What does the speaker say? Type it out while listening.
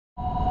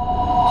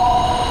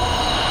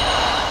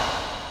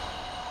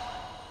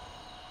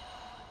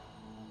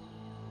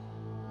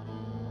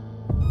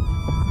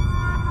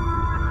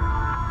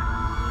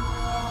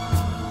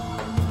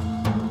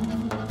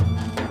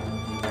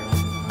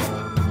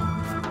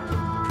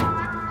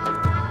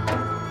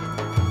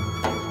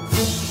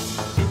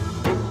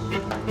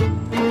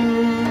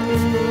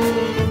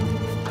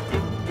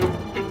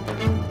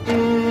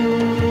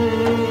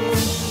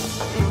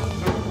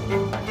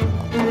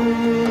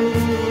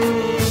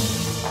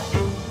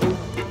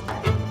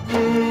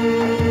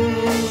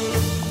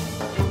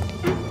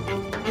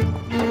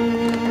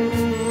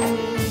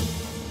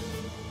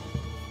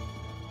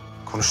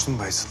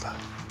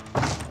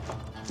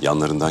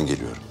Yanlarından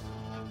geliyorum.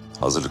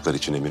 Hazırlıklar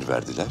için emir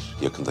verdiler.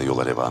 Yakında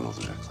yola revan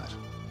olacaklar.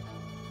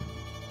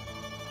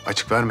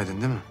 Açık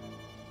vermedin değil mi?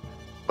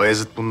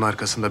 Bayezıt bunun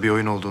arkasında bir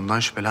oyun olduğundan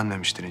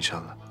şüphelenmemiştir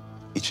inşallah.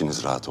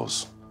 İçiniz rahat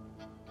olsun.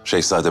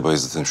 Şehzade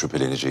Bayezıt'ın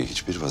şüpheleneceği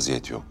hiçbir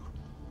vaziyet yok.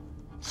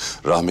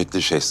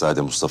 Rahmetli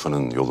Şehzade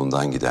Mustafa'nın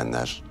yolundan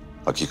gidenler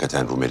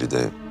hakikaten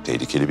Rumeli'de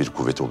tehlikeli bir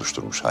kuvvet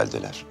oluşturmuş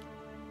haldeler.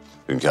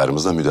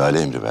 Hünkârımıza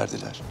müdahale emri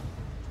verdiler.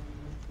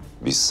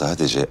 Biz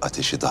sadece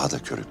ateşi daha da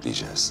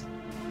körükleyeceğiz.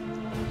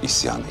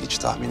 İsyan hiç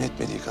tahmin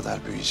etmediği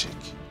kadar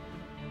büyüyecek.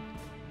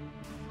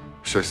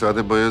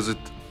 Şehzade Bayezıd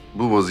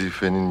bu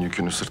vazifenin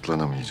yükünü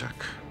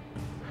sırtlanamayacak.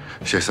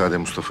 Şehzade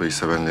Mustafa'yı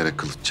sevenlere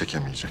kılıç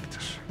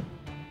çekemeyecektir.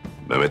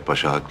 Mehmet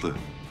Paşa haklı.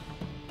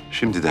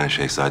 Şimdiden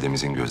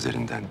şehzademizin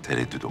gözlerinden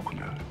tereddüt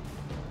okunuyor.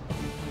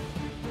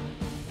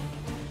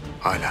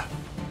 Hala.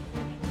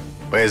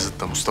 Bayezıt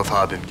da Mustafa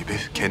abim gibi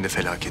kendi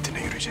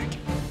felaketine yürüyecek.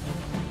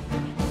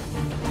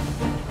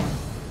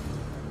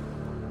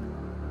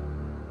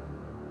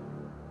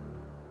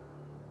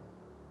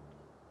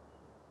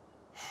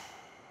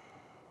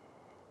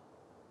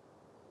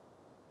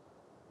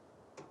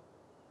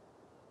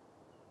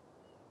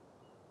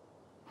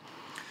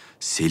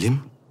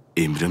 Selim,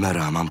 emrime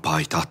rağmen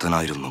payitahttan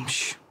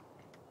ayrılmamış.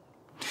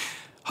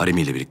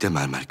 Haremiyle birlikte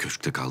mermer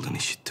köşkte kaldığını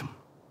işittim.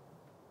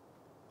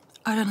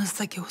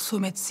 Aranızdaki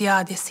husumet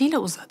ziyadesiyle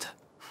uzadı.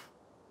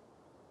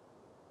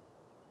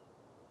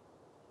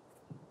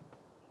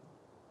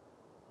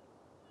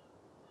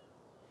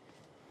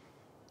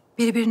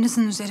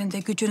 Birbirinizin üzerinde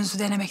gücünüzü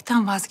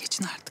denemekten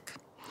vazgeçin artık.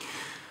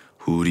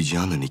 Huri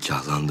Cihan'la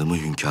nikahlandığımı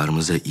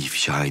hünkârımıza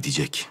ifşa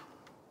edecek.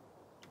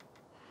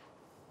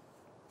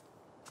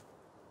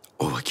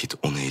 O vakit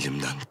onu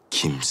elimden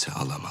kimse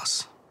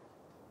alamaz.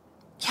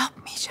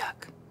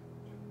 Yapmayacak.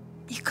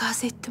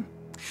 İkaz ettim.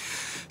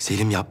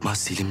 Selim yapmaz,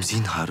 Selim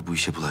zinhar bu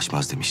işe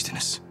bulaşmaz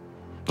demiştiniz.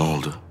 Ne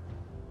oldu?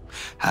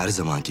 Her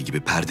zamanki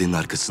gibi perdenin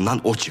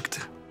arkasından o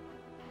çıktı.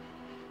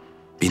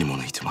 Benim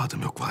ona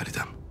itimadım yok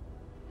validem.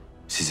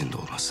 Sizin de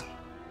olmasın.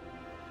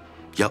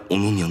 Ya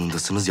onun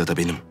yanındasınız ya da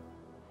benim.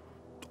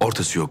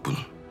 Ortası yok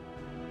bunun.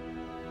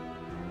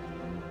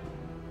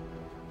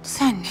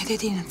 Sen ne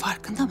dediğinin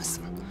farkında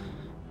mısın?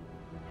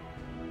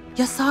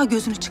 Ya sağ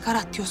gözünü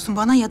çıkarat diyorsun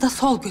bana ya da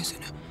sol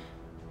gözünü.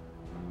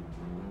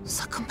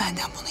 Sakın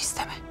benden bunu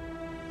isteme.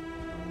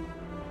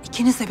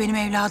 İkiniz de benim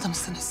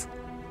evladımsınız.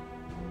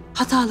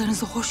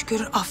 Hatalarınızı hoş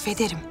görür,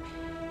 affederim.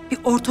 Bir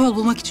orta yol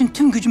bulmak için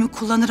tüm gücümü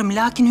kullanırım.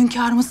 Lakin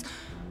hünkârımız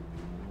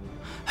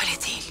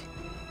öyle değil.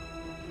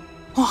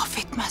 O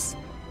affetmez.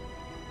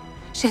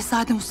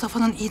 Şehzade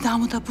Mustafa'nın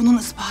idamı da bunun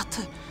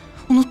ispatı.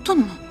 Unuttun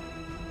mu?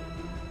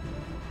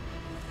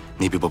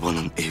 Ne bir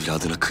babanın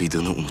evladına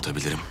kıydığını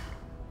unutabilirim.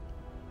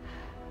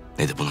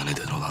 Ne de buna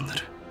neden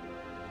olanları.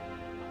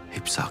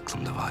 Hepsi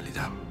aklımda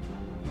validem.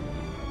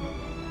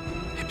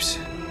 Hepsi.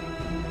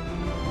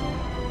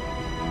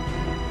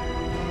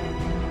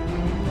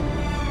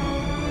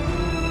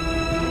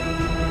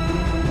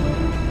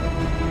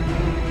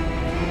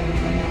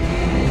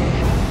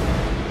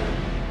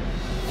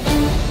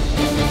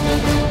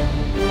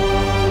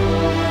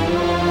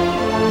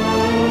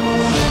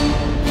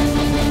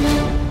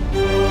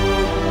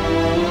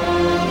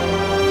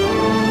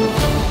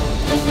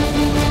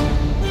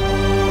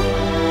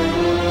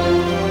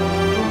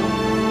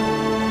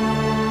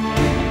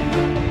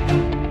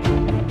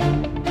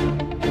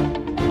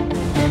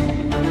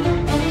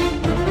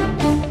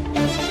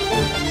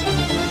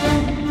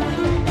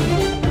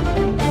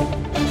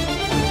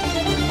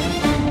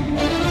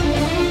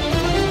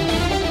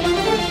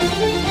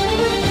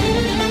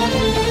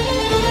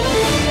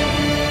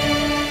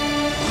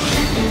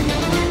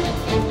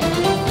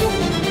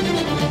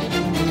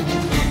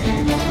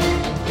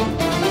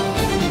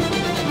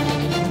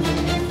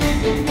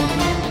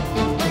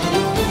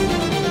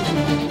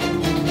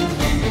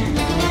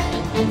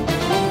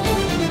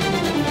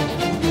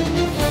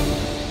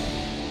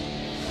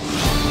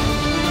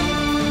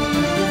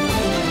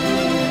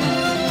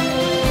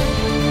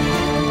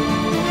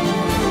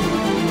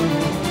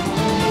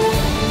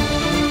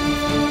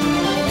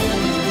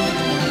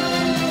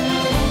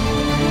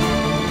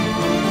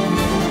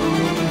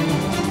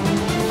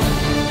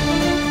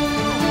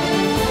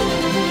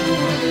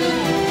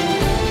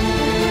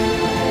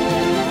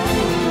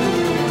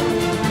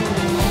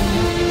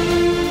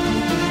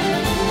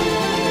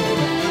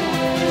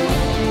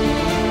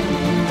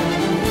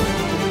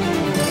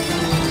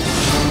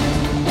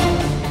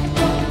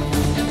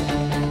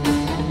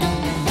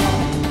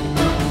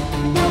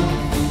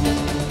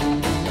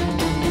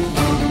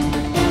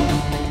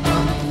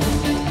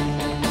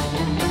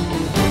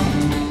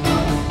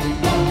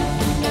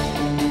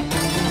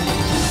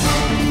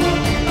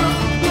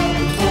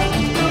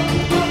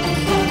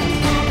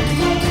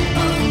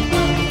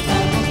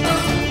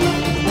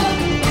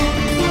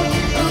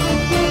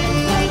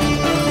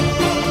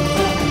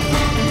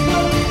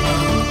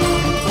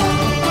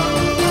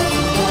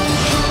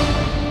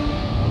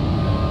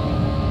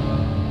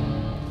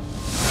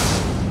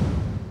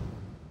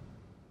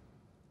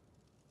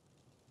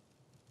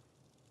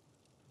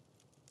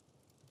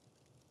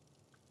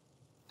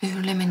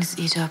 Söylemeniz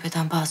icap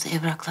eden bazı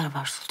evraklar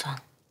var sultan.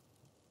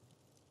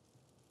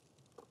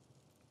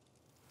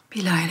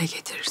 Bilahare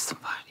getirirsin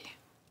bari.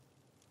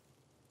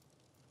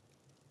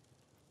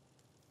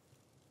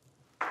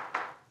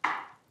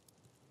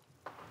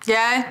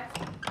 Gel.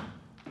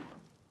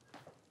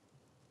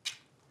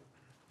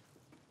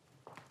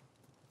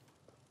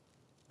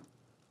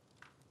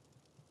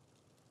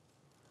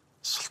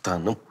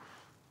 Sultanım,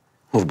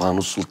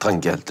 Nurbanu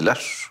Sultan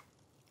geldiler.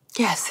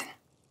 Gelsin.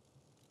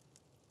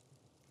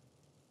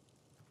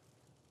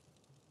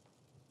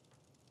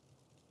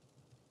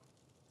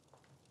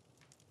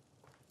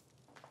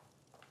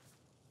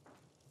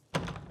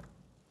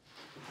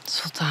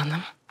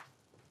 Sultanım,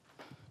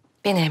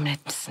 beni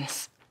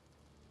emretmişsiniz.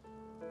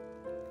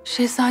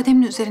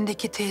 Şehzademin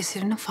üzerindeki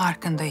tesirinin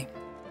farkındayım.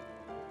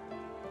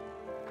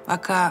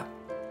 Vaka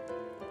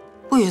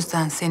bu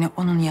yüzden seni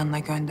onun yanına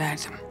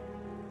gönderdim.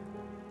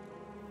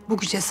 Bu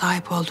güce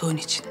sahip olduğun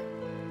için.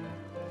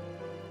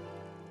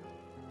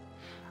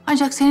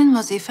 Ancak senin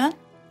vazifen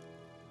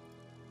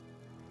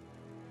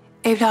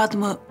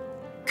evladımı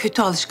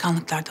kötü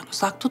alışkanlıklardan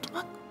uzak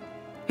tutmak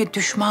ve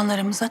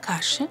düşmanlarımıza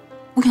karşı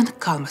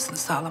uyanık kalmasını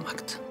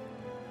sağlamaktı.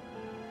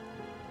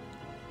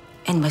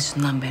 En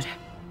başından beri.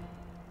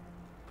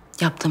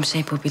 Yaptığım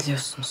şey bu,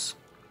 biliyorsunuz.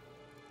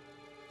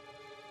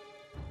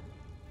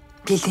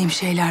 Bildiğim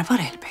şeyler var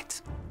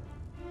elbet.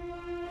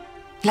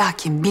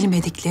 Lakin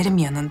bilmediklerim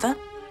yanında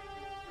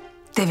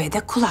devede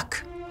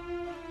kulak.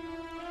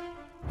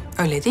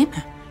 Öyle değil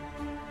mi?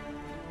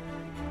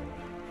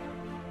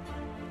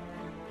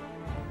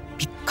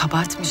 Bir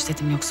kabahat mi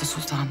işledim yoksa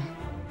sultanım?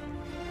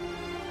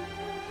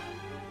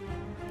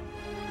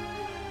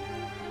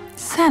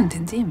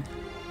 Sendin değil mi?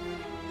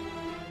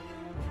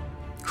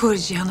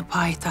 Hürrem'i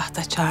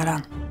payitahta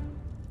çağıran,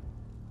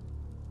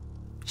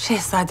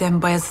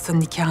 Şehzadem Bayezıt'ın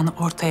nikahını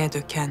ortaya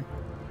döken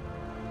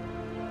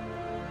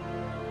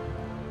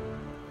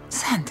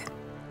sendin.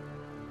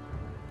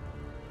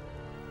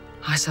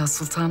 Haşa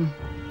sultanım.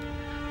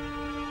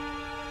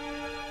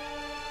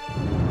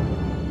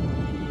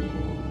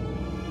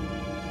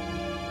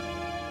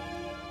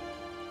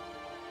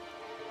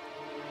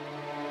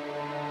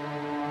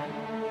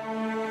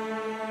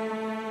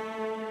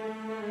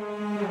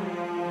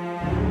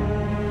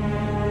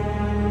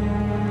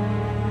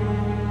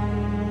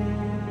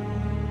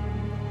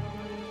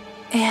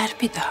 Eğer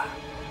bir daha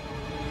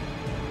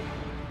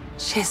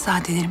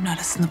şehzadelerimin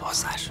arasını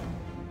bozar,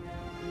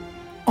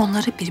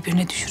 onları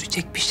birbirine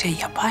düşürecek bir şey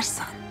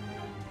yaparsan,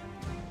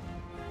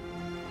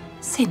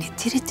 seni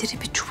diri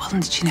diri bir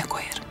çuvalın içine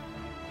koyarım.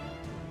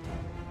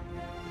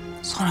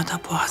 Sonra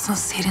da boğazın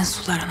serin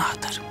sularına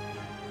atarım.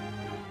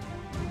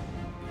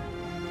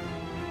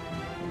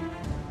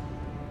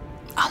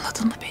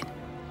 Anladın mı beni?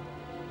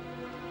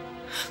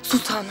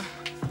 Sultanım.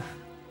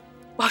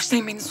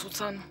 Bağışlayın beni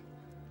sultanım.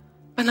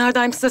 Ben her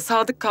daim size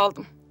sadık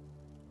kaldım.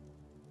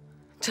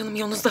 Canım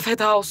yolunuzda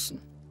feda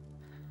olsun.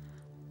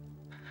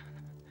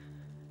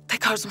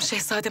 Tek arzum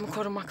şehzademi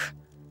korumak.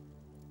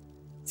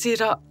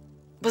 Zira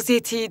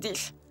vaziyeti iyi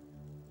değil.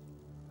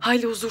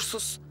 Hayli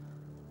huzursuz.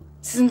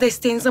 Sizin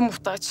desteğinize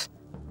muhtaç.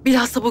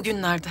 Bilhassa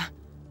bugünlerde.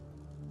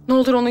 Ne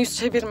olur onu yüz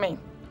çevirmeyin.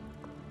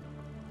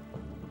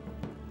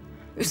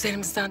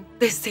 Üzerimizden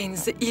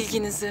desteğinizi,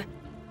 ilginizi,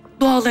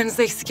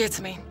 dualarınızı eksik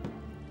etmeyin.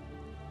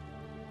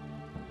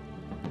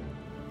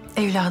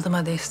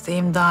 Evladıma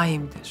desteğim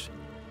daimdir.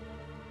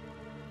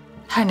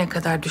 Her ne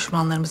kadar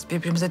düşmanlarımız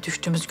birbirimize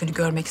düştüğümüz günü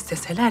görmek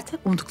isteseler de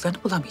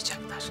umduklarını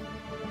bulamayacaklar.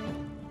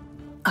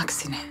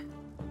 Aksine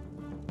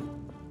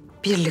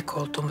birlik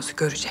olduğumuzu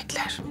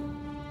görecekler.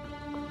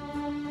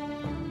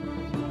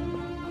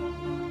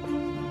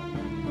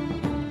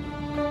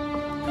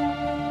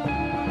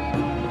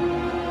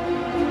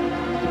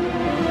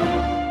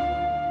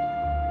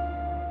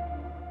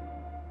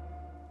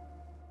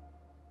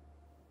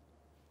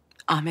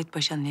 Ahmet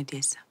Paşa'nın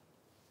hediyesi.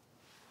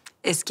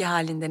 Eski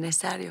halinden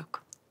eser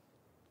yok.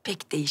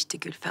 Pek değişti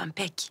Gülfem,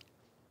 pek.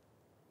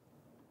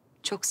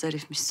 Çok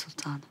zarifmiş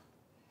sultanım.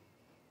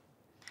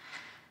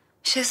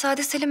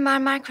 Şehzade Selim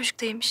mermer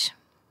köşkteymiş.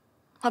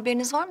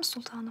 Haberiniz var mı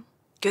sultanım?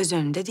 Göz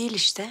önünde değil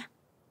işte.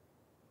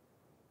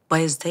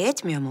 Bayezıt'a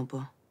yetmiyor mu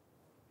bu?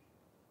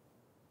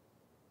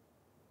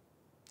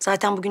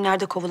 Zaten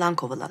bugünlerde kovulan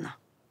kovulana.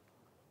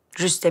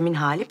 Rüstem'in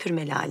hali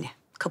pürmeli hali.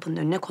 Kapının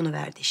önüne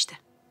konuverdi işte.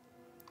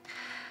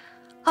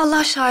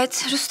 Allah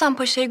şahit, Rüstem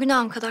Paşa'yı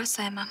günahım kadar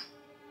sevmem.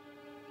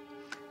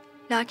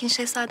 Lakin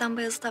Şehzadem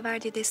Bayezıt'a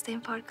verdiği desteğin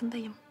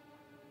farkındayım.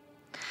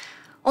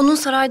 Onun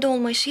sarayda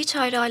olma işi hiç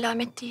ayrı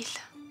alamet değil.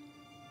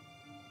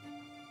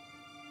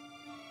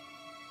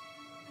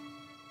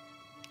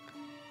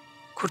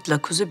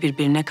 Kurtla kuzu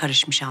birbirine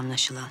karışmış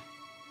anlaşılan.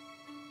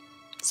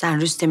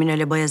 Sen Rüstem'in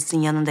öyle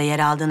Bayezıt'ın yanında yer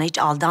aldığına hiç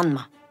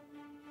aldanma.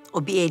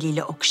 O bir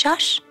eliyle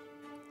okşar,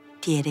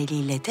 diğer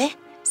eliyle de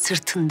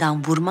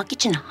sırtından vurmak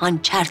için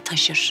hançer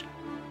taşır.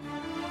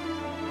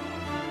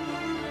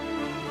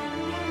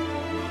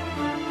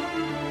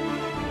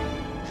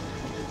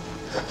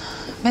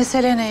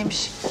 Mesele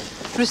neymiş?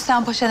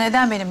 Rüstem Paşa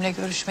neden benimle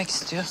görüşmek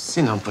istiyor?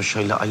 Sinan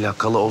Paşa ile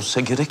alakalı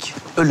olsa gerek.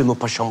 Ölümü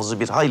paşamızı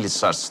bir hayli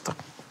sarstı.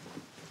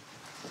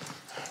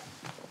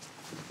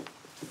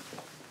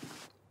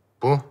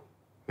 Bu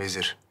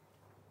vezir.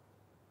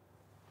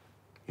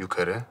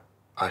 Yukarı,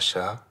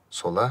 aşağı,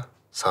 sola,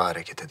 sağa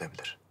hareket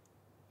edebilir.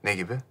 Ne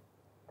gibi?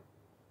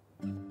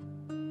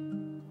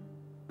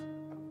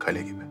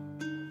 Kale gibi.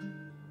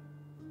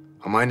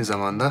 Ama aynı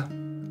zamanda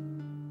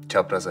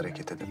çapraz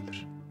hareket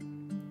edebilir.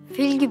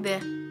 Fil gibi.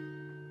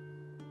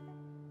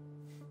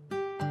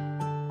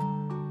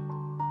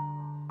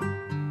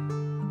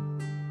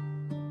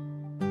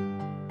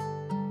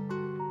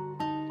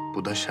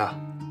 Bu da şah.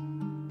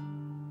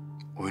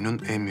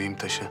 Oyunun en mühim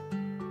taşı.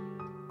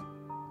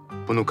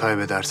 Bunu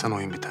kaybedersen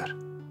oyun biter.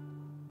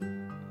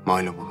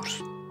 Mağlup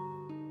olursun.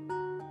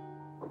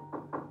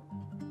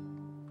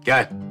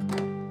 Gel.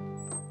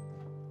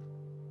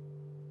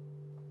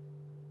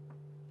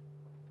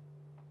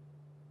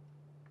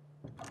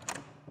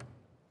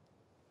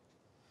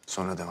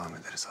 Sonra devam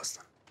ederiz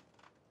aslan.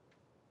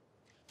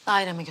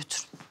 Daireme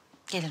götür.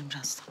 Gelirim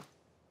birazdan.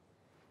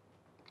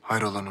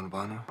 Hayrola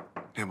Nurbanu?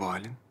 Ne bu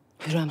halin?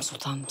 Hürrem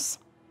Sultanımız.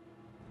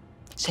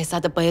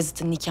 Şehzade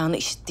Bayezıt'ın nikahını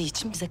işittiği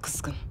için bize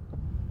kızgın.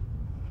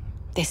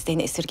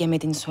 Desteğini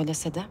esirgemediğini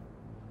söylese de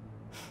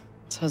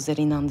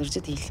sözleri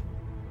inandırıcı değil.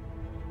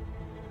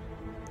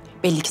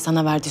 Belli ki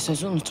sana verdiği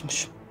sözü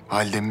unutmuş.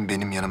 Validemin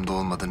benim yanımda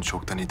olmadığını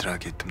çoktan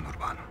idrak ettim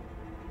Nurbanu.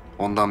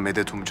 Ondan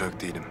medet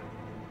umacak değilim.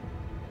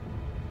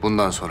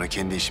 Bundan sonra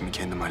kendi işimi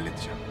kendim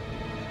halledeceğim.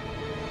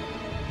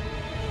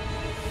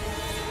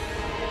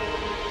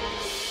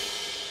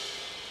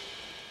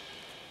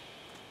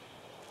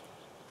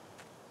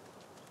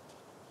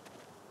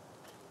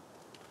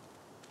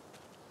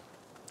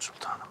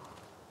 Sultanım.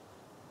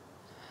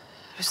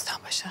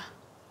 Rüstem Paşa.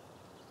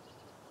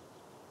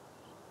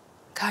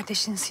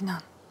 Kardeşin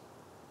Sinan.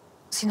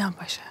 Sinan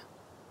Paşa.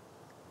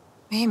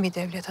 Mühim bir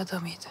devlet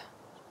adamıydı.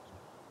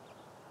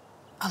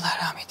 Allah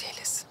rahmet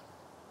eylesin.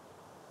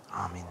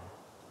 Amin.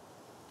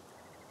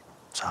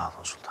 Sağ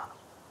olun sultanım.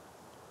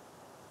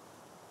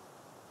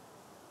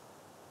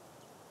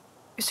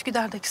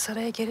 Üsküdar'daki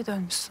saraya geri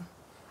dönmüşsün.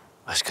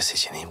 Başka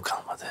seçeneğim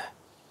kalmadı.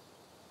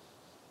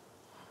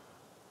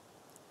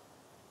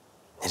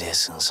 Nereye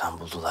sığınsam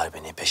buldular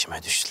beni,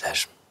 peşime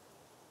düştüler.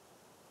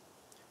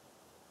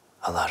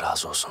 Allah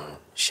razı olsun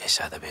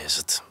Şehzade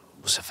Bayezıt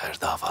bu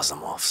sefer daha fazla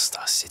muhafız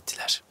tahsis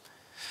ettiler.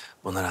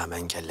 Buna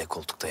rağmen kelle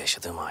koltukta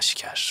yaşadığım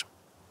aşikar.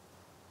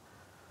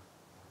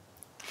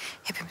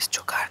 Hepimiz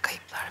çok ağır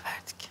kayıplar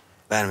verdik.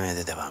 Vermeye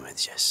de devam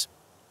edeceğiz.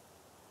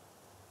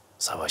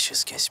 Savaş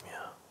hız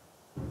kesmiyor.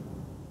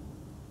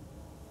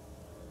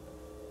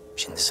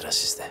 Şimdi sıra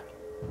sizde.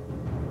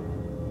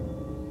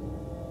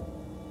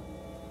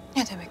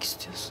 Ne demek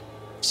istiyorsun?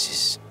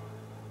 Siz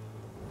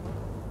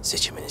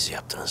seçiminizi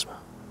yaptınız mı?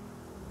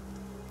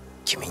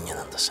 Kimin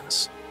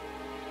yanındasınız?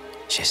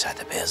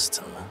 Şehzade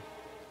Bayezıt'ın mı?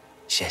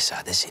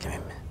 Şehzade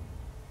Selim'in mi?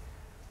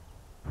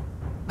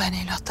 Ben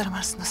evlatlarım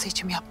arasında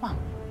seçim yapmam.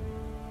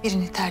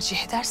 Birini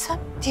tercih edersem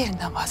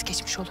diğerinden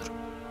vazgeçmiş olurum.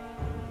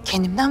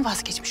 Kendimden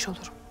vazgeçmiş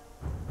olurum.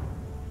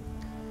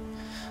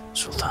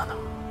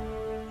 Sultanım.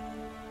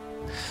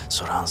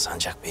 Soran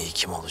Sancak Bey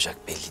kim olacak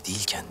belli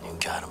değilken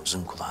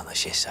hünkârımızın kulağına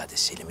Şehzade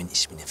Selim'in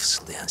ismini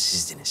fısıldayan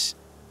sizdiniz.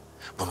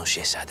 Bunu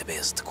Şehzade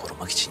Bayezıt'ı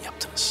korumak için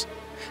yaptınız.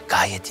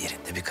 Gayet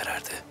yerinde bir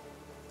karardı.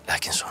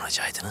 Lakin sonra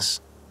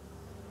caydınız.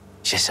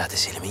 Şehzade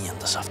Selim'in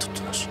yanında saf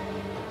tuttunuz.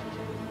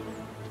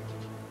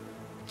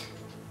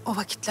 O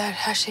vakitler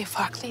her şey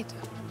farklıydı.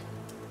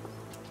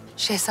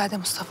 Şehzade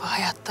Mustafa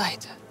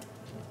hayattaydı.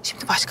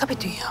 Şimdi başka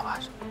bir dünya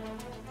var.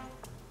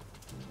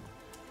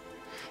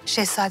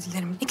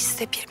 Şehzadelerimin ikisi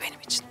de bir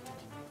benim için.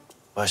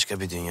 Başka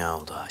bir dünya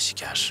olduğu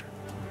aşikar.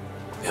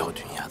 Ve o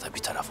dünyada bir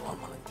taraf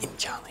olmanın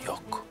imkanı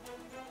yok.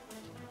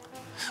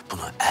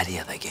 Bunu er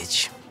ya da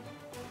geç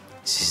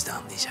siz de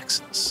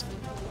anlayacaksınız.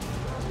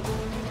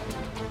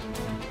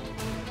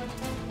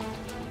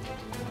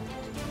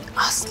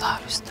 Asla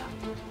Rüstem.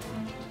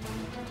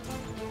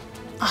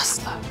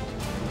 Asla.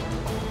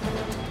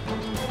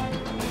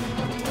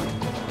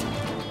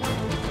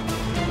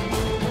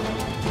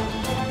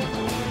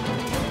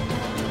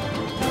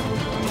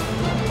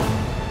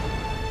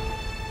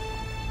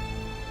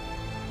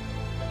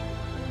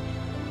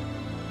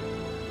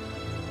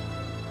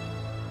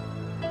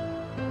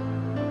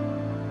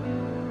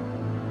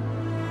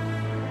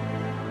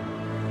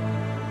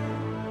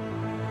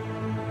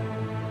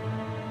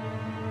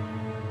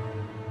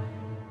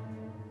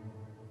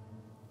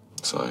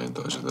 Sayende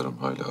acılarım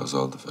hala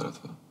azaldı Ferhat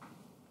ağa.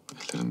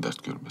 Ellerin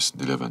dert görmesin.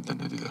 Dile benden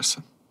ne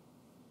dilersen.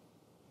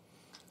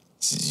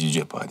 Siz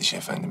Yüce Padişah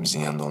Efendimizin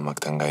yanında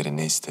olmaktan gayrı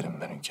ne isterim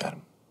ben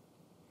hünkârım?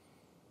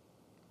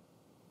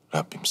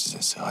 Rabbim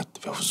size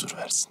sıhhat ve huzur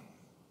versin.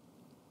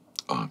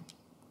 Amin.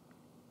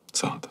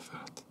 Sana da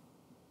Ferhat.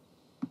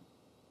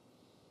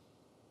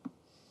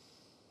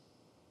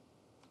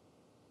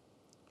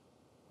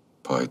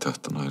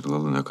 Payitahttan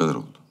ayrılalı ne kadar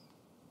oldu?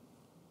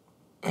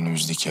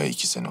 Önümüzdeki ay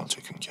 2 sene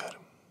olacak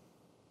hünkârım.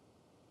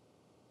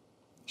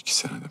 2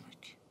 sene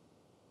demek.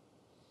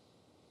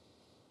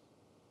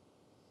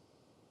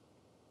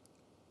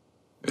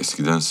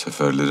 Eskiden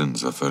seferlerin,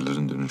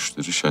 zaferlerin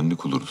dönüşleri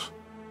şenlik olurdu.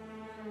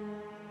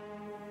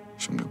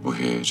 Şimdi bu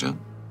heyecan,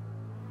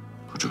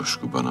 bu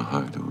coşku bana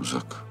hayli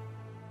uzak.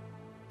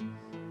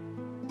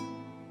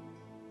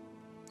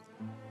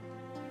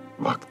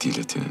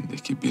 Vaktiyle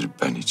tenindeki bir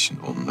ben için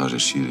onlarca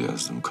şiir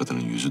yazdığım kadının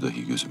yüzü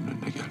dahi gözümün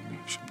önüne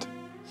gelmiyor şimdi.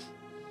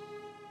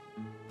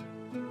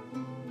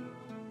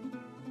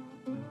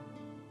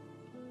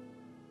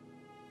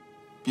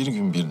 Bir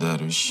gün bir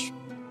derviş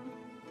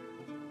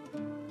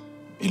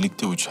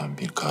birlikte uçan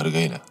bir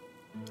kargayla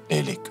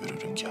leylek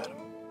görür hünkârım.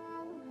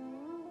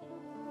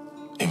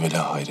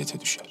 Evvela hayrete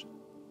düşer.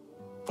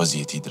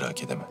 Vaziyeti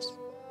idrak edemez.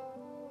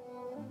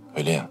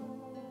 Öyle ya,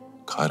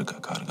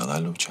 karga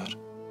kargalarla uçar.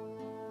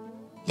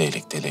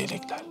 Leylek de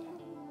leyleklerle.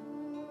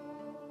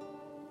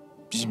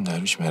 Bizim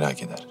derviş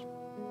merak eder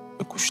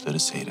ve kuşları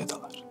seyre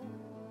dalar.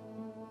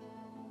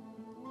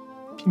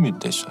 Bir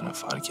müddet sonra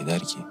fark eder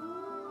ki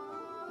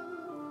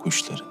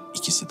kuşların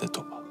ikisi de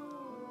topal.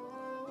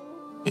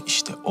 Ve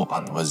işte o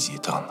an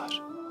vaziyeti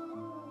anlar.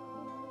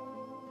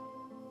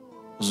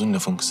 Uzun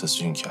lafın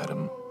kısası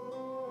hünkârım,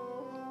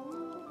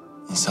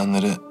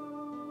 insanları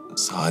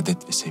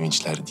saadet ve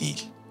sevinçler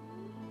değil,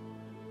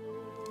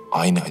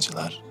 aynı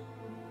acılar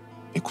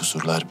ve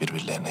kusurlar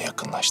birbirlerine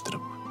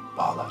yakınlaştırıp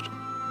bağlar.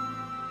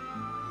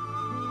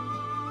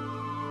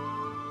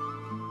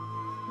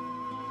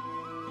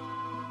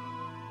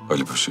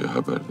 Ali Paşa'ya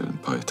haber verin,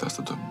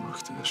 payitahta dönme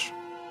vaktidir.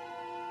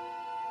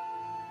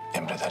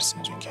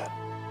 Emredersiniz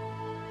hünkârım.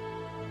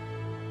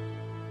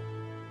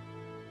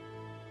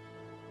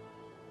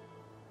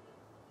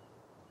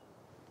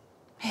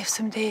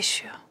 Mevsim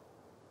değişiyor.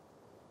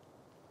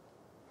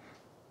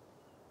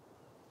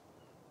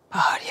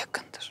 Bahar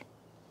yakındır.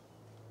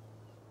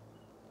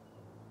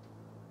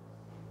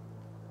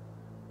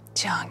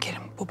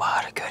 Cihangir'im bu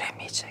baharı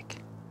göremeyecek.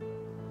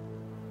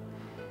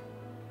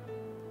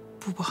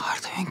 Bu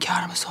bahar da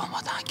hünkârımız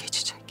olmadan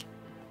geçecek.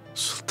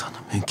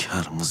 Sultanım,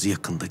 hünkârımız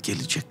yakında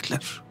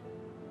gelecekler.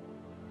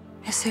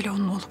 Mesele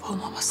onun olup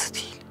olmaması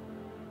değil.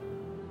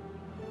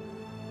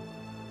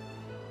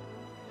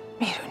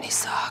 Mir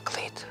Nisa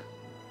haklıydı.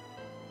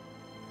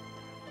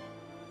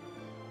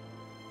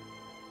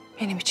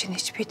 Benim için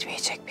hiç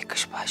bitmeyecek bir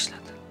kış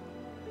başladı.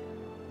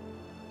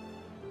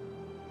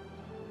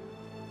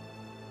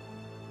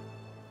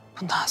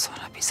 Bundan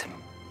sonra bizim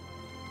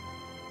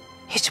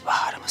hiç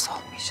baharımız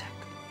olmayacak.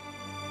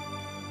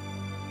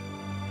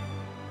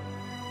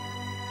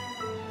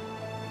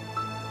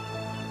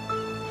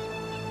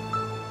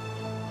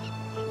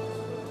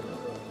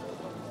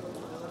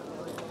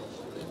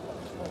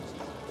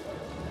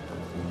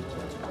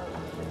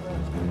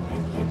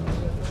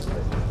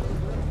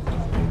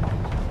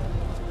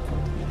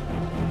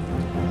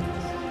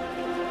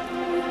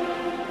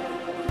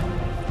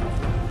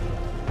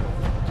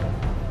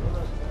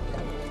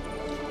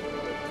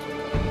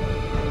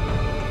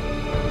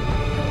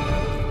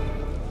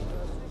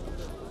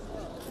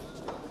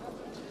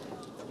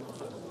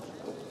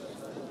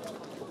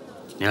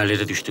 Ne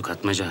hallere düştük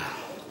Atmaca.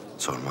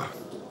 Sorma.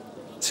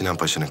 Sinan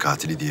Paşa'nın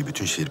katili diye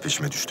bütün şehir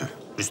peşime düştü.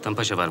 Rüstem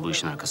Paşa var bu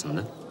işin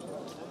arkasında.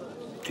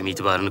 Tüm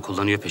itibarını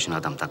kullanıyor peşine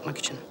adam takmak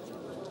için.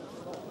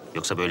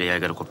 Yoksa böyle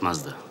yaygara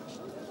kopmazdı.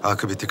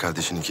 Akıbeti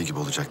kardeşininki gibi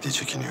olacak diye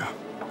çekiniyor.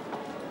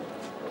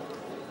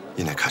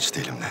 Yine kaçtı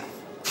elimden.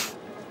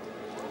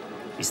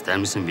 İster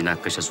misin bir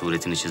nakkaşa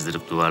suretini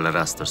çizdirip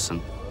duvarlara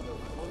astırsın?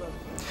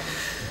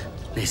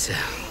 Neyse.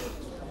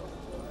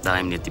 Daha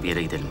emniyetli bir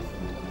yere gidelim.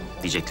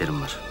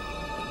 Diyeceklerim var.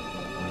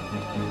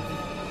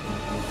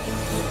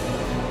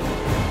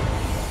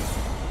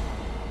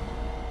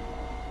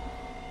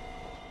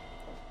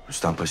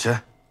 Rüstem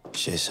Paşa.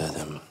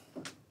 Şehzadem,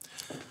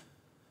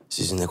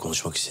 sizinle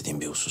konuşmak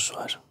istediğim bir husus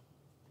var.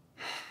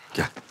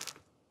 Gel.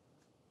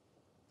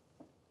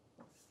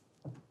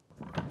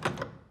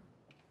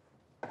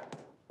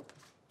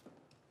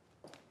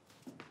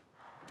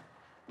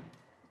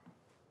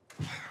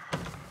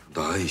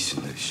 Daha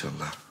iyisinler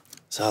inşallah.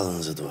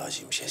 Sağlığınıza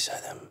duacıyım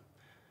şehzadem.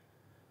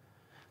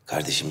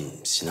 Kardeşim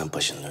Sinan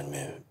Paşa'nın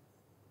ölümü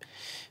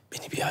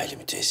beni bir hayli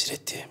müteessir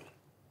etti.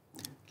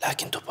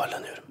 Lakin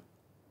toparlanıyorum.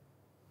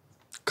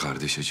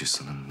 Kardeş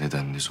acısının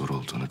nedenli zor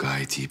olduğunu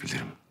gayet iyi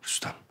bilirim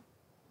Rüstem.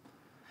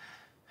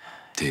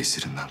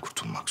 Tesirinden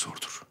kurtulmak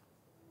zordur.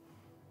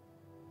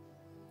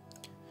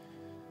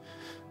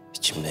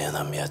 İçimde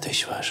yanan bir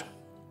ateş var.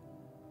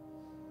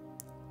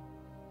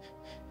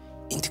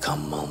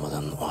 İntikamımı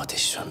almadan o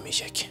ateş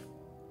sönmeyecek.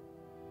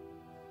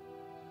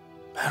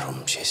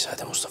 Merhum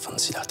Şehzade Mustafa'nın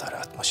silahtarı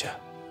Atmaca.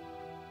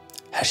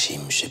 Her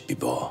şeyin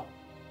müsebbibi o.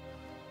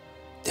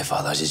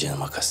 Defalarca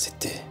canıma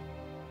kastetti.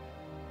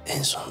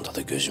 En sonunda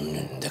da gözümün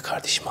önünde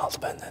kardeşimi aldı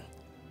benden.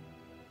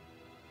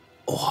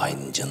 O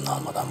hainin canını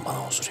almadan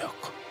bana huzur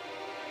yok.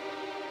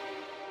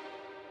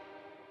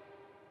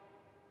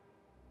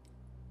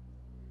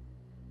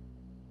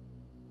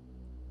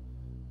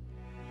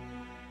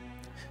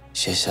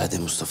 Şehzade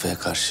Mustafa'ya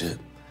karşı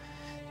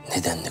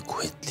nedenle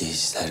kuvvetli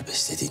hisler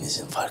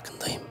beslediğinizin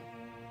farkındayım.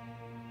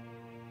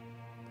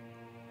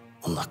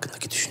 Onun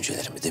hakkındaki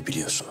düşüncelerimi de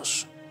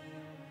biliyorsunuz.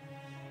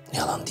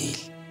 Yalan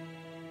değil.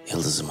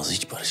 Yıldızımız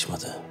hiç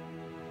barışmadı.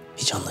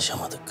 Hiç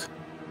anlaşamadık.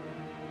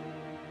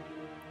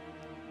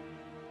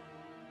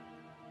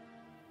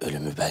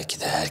 Ölümü belki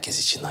de herkes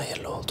için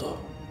hayırlı oldu.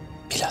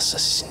 Bilhassa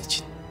sizin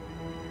için.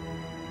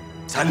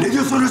 Sen ne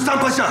diyorsun Rüstem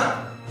Paşa?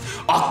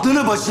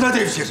 Aklını başına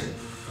devşir.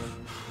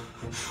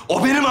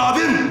 O benim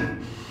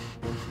abim.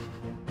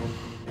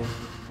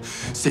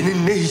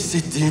 Senin ne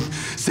hissettiğin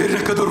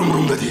zerre kadar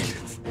umurumda değil.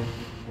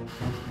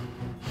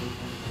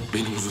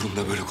 Benim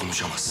huzurumda böyle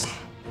konuşamazsın.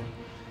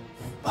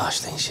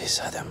 Bağışlayın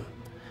şehzadem.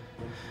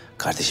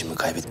 Kardeşimi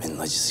kaybetmenin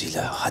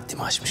acısıyla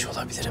haddimi aşmış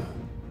olabilirim.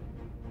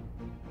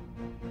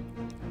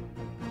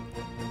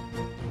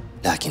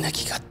 Lakin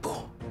hakikat bu.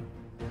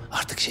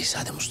 Artık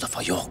Şehzade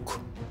Mustafa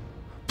yok.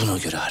 Buna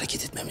göre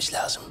hareket etmemiz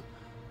lazım.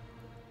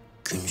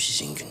 Gün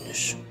sizin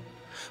gününüz.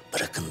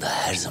 Bırakın da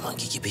her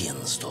zamanki gibi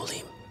yanınızda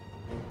olayım.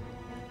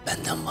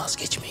 Benden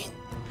vazgeçmeyin.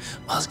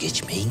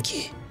 Vazgeçmeyin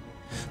ki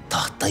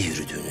tahtta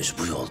yürüdüğünüz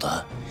bu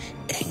yolda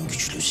en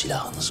güçlü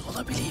silahınız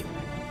olabileyim.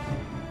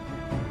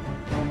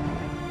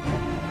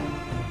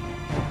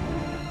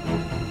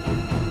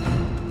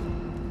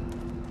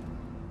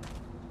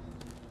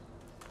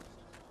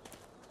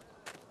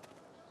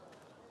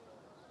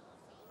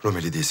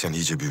 Rumeli'de isyan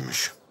iyice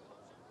büyümüş.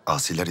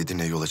 Asiler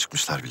Edirne'ye yola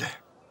çıkmışlar bile.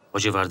 O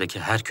civardaki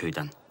her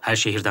köyden, her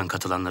şehirden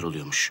katılanlar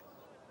oluyormuş.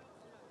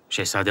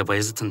 Şehzade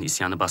Bayezıt'ın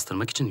isyanı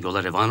bastırmak için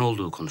yola revan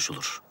olduğu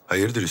konuşulur.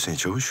 Hayırdır Hüseyin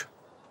Çavuş?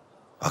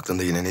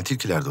 Aklında yine ne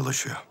tilkiler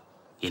dolaşıyor?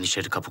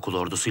 Yeniçeri Kapıkulu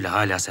ordusuyla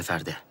hala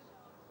seferde.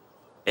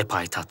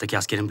 Payitahttaki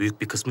askerin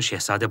büyük bir kısmı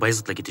Şehzade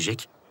Bayezıt'la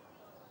gidecek.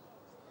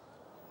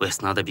 Bu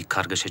esnada bir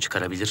kargaşa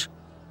çıkarabilir.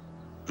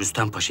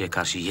 Rüstem Paşa'ya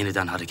karşı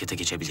yeniden harekete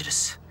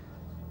geçebiliriz.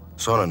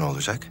 Sonra ne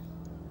olacak?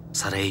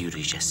 Saraya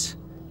yürüyeceğiz.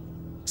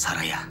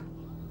 Saraya.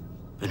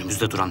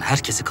 Önümüzde duran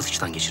herkesi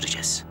kılıçtan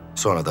geçireceğiz.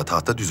 Sonra da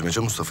tahta Düzmece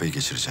Mustafa'yı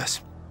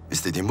geçireceğiz.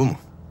 İstediğin bu mu?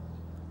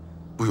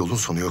 Bu yolun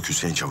sonu yok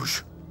Hüseyin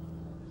Çavuş.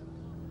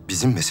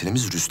 Bizim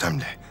meselemiz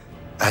Rüstem'le.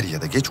 Er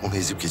ya da geç onu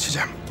ezip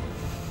geçeceğim.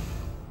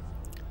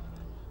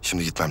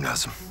 Şimdi gitmem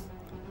lazım.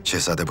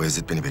 Şehzade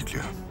Bayezid beni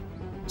bekliyor.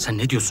 Sen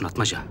ne diyorsun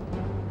Atmaca?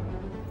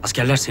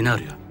 Askerler seni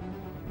arıyor.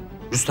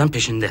 Rüstem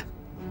peşinde.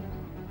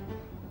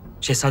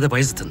 Şehzade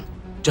Bayezıt'ın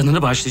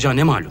canını bağışlayacağı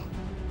ne malum?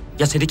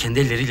 Ya seni kendi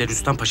elleriyle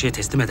Rüstem Paşa'ya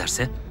teslim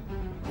ederse?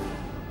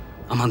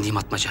 Aman diyeyim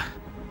Atmaca.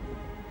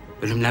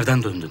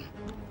 Ölümlerden döndün.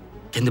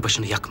 Kendi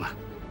başını yakma.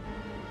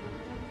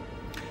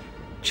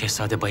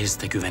 Şehzade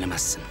Bayezid'e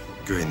güvenemezsin.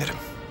 Güvenirim.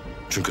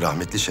 Çünkü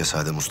rahmetli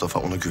Şehzade Mustafa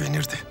ona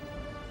güvenirdi.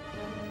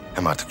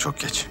 Hem artık çok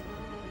geç.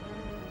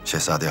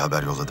 Şehzade'ye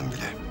haber yolladım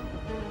bile.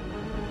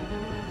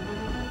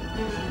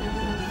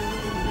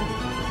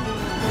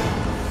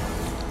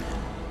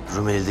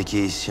 Rumeli'deki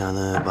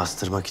isyanı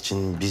bastırmak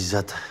için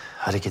bizzat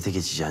harekete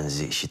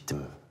geçeceğinizi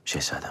işittim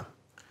şehzadem.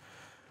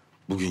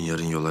 Bugün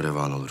yarın yola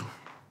revan olurum.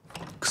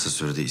 Kısa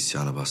sürede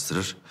isyanı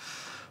bastırır,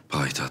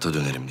 payitahta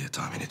dönerim diye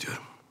tahmin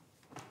ediyorum.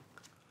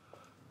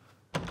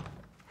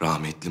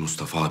 Rahmetli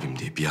Mustafa abim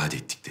diye biat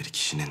ettikleri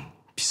kişinin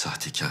bir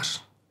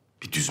sahtekar,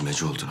 bir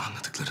düzmece olduğunu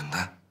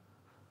anladıklarında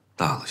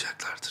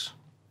dağılacaklardır.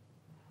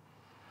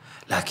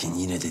 Lakin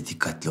yine de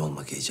dikkatli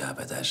olmak icap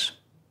eder.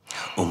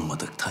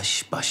 Ummadık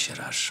taş baş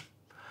yarar.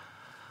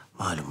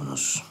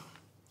 Malumunuz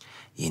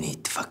yeni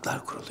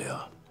ittifaklar kuruluyor.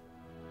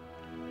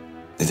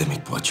 Ne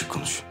demek bu, açık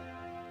konuş.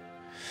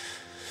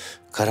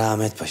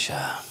 Karaahmet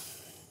Paşa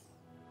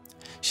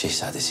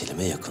Şehzade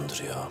Selim'e yakın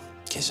duruyor.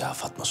 Keza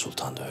Fatma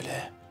Sultan da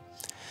öyle.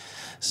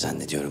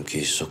 Zannediyorum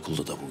ki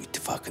Sokullu da bu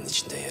ittifakın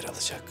içinde yer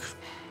alacak.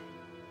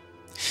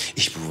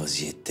 İş bu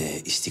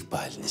vaziyette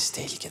istikbaliniz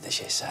tehlikede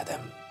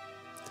şehzadem.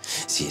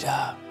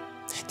 Zira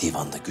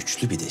divanda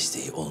güçlü bir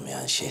desteği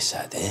olmayan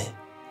şehzade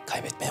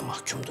kaybetmeye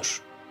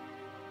mahkumdur.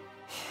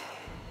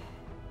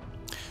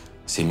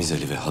 Semiz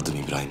Ali ve Hadım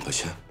İbrahim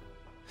Paşa?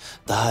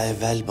 Daha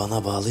evvel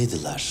bana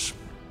bağlıydılar.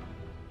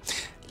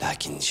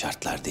 Lakin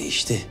şartlar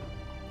değişti.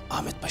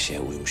 Ahmet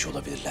Paşa'ya uymuş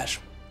olabilirler.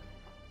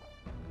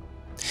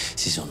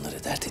 Siz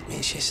onları dert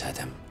etmeyin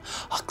şehzadem.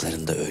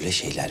 Haklarında öyle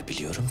şeyler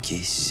biliyorum ki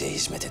size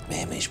hizmet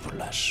etmeye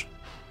mecburlar.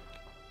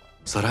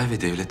 Saray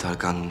ve devlet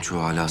erkanının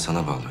çoğu hala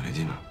sana bağlı, öyle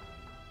değil mi?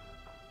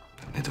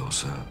 Ne de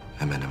olsa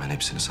hemen hemen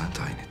hepsini sen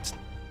tayin ettin.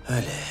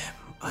 Öyle.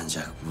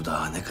 Ancak bu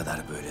daha ne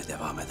kadar böyle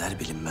devam eder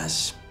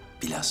bilinmez.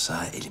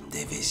 Bilhassa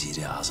elimde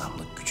veziri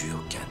azamlık gücü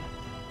yokken.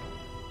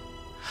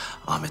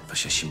 Ahmet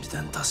Paşa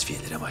şimdiden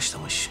tasfiyelere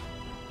başlamış.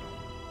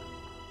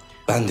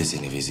 Ben de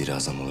seni vezir-i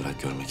azam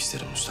olarak görmek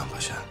isterim Rüstem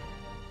Paşa.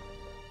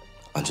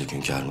 Ancak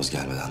hünkârımız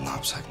gelmeden ne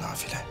yapsak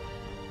nafile.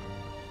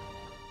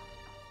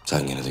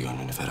 Sen gene de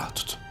gönlünü ferah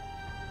tut.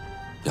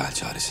 Bir hal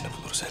çaresini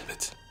buluruz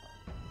elbet.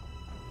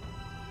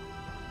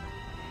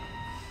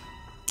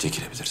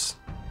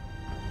 Çekilebilirsin.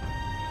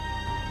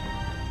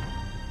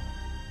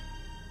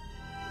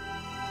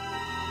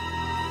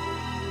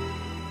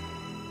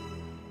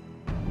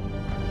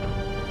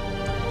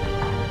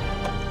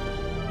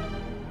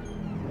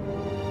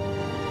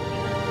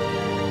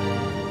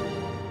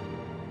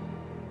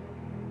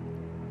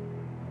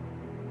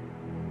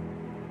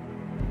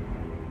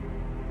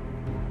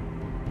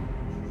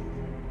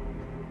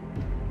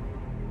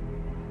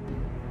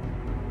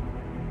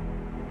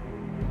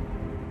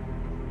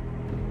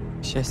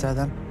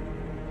 Şehzadem.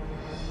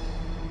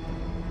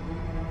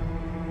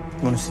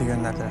 Bunu size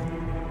gönderdiler.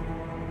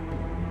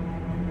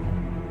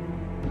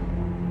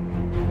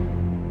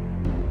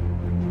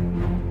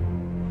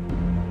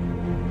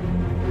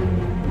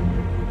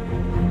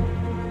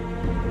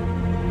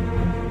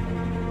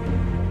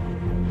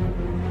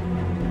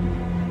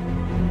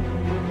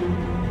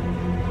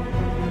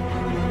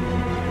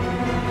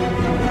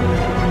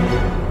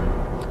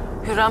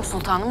 Hürrem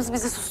Sultanımız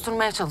bizi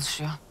susturmaya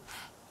çalışıyor.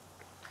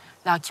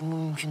 Lakin bu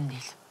mümkün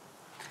değil.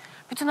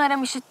 Bütün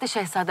harem işitti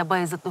Şehzade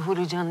Bayezıt'la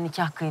Hürrem'in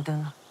nikah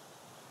kıydığını.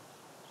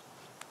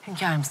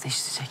 Hünkârımız da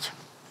işitecek.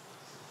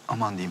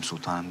 Aman diyeyim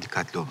sultanım,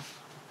 dikkatli olun.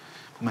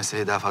 Bu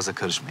meseleye daha fazla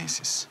karışmayın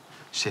siz.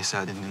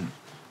 Şehzadenin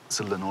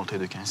sırlarını ortaya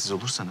döken siz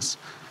olursanız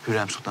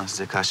Hürrem Sultan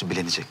size karşı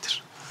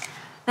bilenecektir.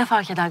 Ne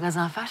fark eder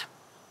Gazanfer?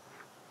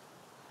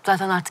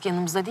 Zaten artık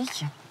yanımızda değil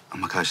ki.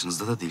 Ama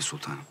karşınızda da değil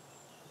sultanım.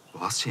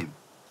 O az şey mi?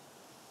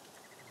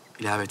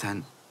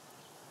 İlaveten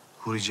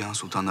Huri Cihan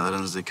Sultan'la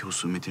aranızdaki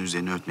husumetin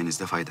üzerine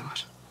örtmenizde fayda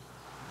var.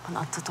 Bana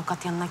attığı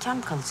tokat yanına kâr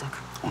mı kalacak?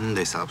 Onun da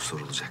hesabı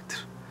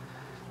sorulacaktır.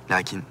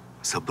 Lakin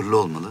sabırlı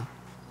olmalı,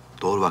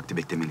 doğru vakti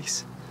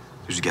beklemeliyiz.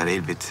 Rüzgar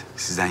elbet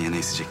sizden yana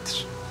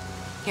esecektir.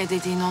 Ya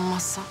dediğin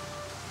olmazsa?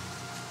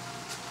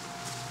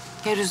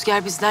 Ya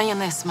rüzgar bizden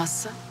yana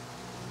esmezse?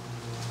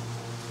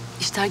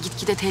 İşler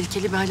gitgide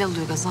tehlikeli bir hal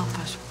alıyor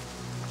Gazanfer.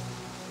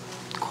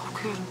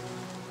 Korkuyorum.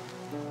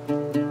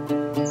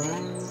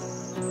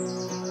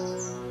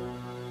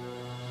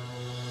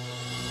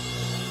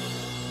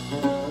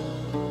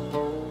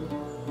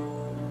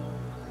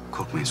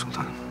 Korkmayın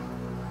sultanım.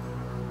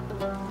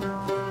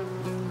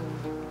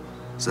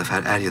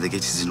 Zafer er ya da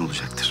geç sizin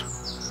olacaktır.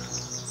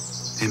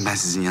 Hem ben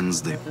sizin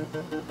yanınızdayım.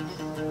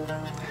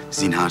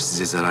 Zinhar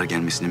size zarar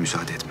gelmesine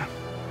müsaade etmem.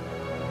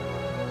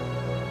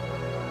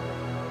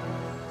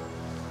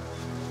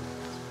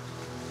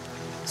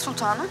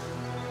 Sultanım.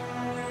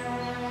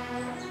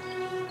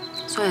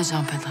 Söyle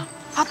Canfeda.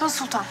 Fatma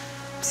Sultan,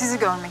 sizi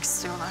görmek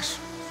istiyorlar.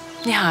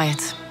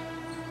 Nihayet.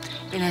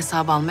 Beni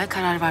hesaba almaya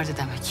karar verdi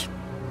demek.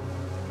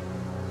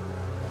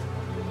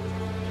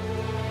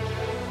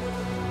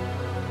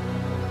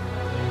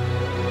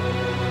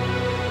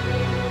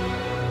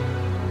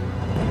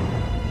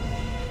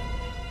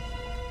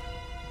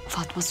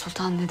 Fatma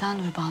Sultan neden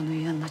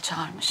Nurbanu'yu yanına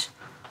çağırmış?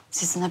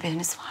 Sizin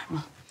haberiniz var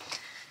mı?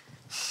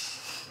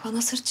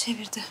 Bana sırt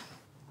çevirdi.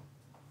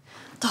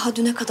 Daha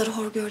düne kadar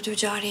hor gördüğü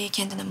cariyeyi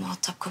kendine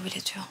muhatap kabul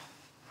ediyor.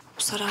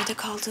 Bu sarayda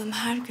kaldığım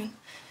her gün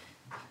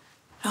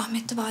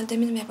rahmetli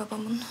validemin ve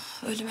babamın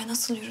ölüme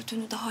nasıl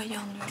yürüdüğünü daha iyi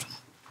anlıyorum.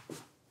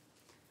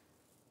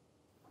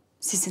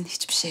 Sizin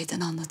hiçbir şeyden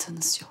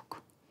anlatanız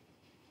yok.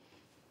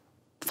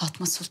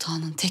 Fatma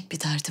Sultan'ın tek bir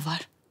derdi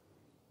var.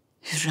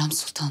 Hürrem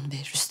Sultan ve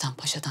Rüstem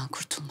Paşa'dan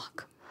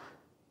kurtulmak.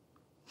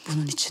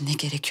 Bunun için ne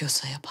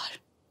gerekiyorsa yapar.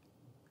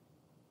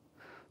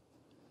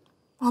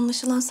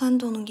 Anlaşılan sen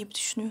de onun gibi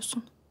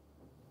düşünüyorsun.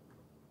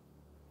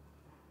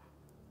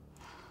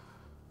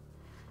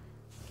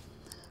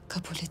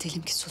 Kabul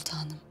edelim ki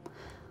sultanım,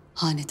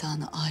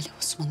 hanedanı Ali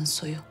Osman'ın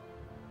soyu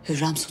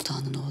Hürrem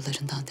Sultan'ın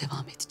oğullarından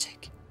devam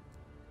edecek.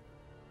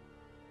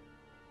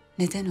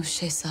 Neden o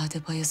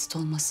Şehzade Bayezıt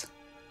olmasın?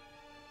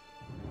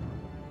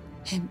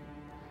 Hem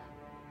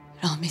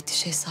rahmetli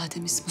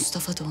Şehzademiz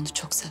Mustafa da onu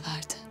çok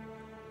severdi.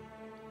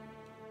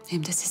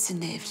 Hem de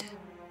sizinle evli.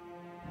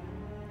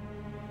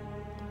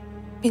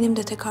 Benim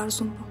de tek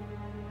arzum bu.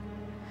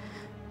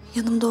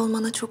 Yanımda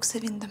olmana çok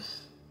sevindim.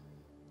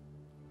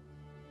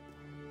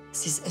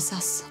 Siz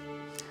esas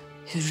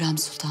Hürrem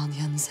Sultan'ı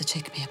yanınıza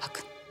çekmeye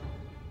bakın.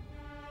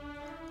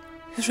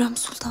 Hürrem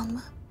Sultan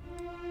mı?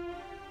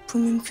 Bu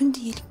mümkün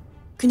değil.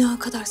 Günaha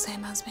kadar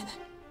sevmez beni.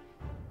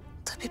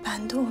 Tabii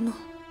ben de onu.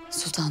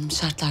 Sultanım,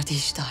 şartlar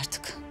değişti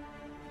artık.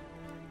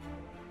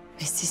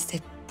 Ve siz de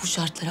bu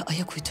şartlara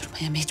ayak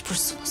uydurmaya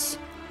mecbursunuz.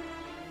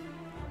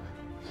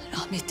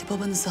 Rahmetli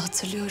babanızı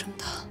hatırlıyorum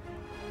da.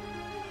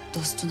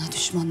 Dostuna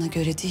düşmanına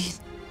göre değil,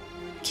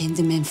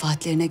 kendi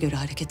menfaatlerine göre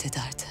hareket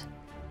ederdi.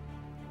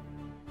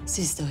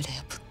 Siz de öyle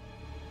yapın.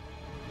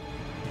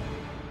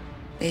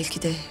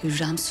 Belki de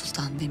Hürrem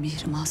Sultan ve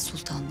Mihrimah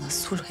Sultan'la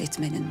sulh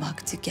etmenin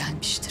vakti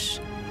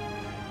gelmiştir.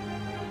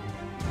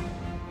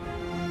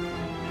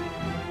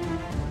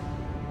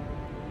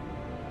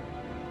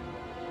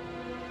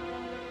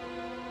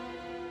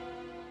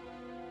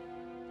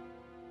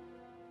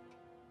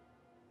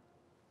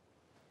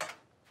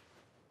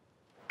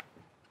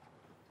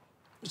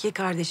 İki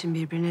kardeşin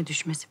birbirine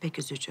düşmesi pek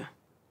üzücü.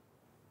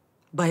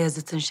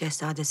 Bayezıt'ın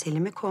Şehzade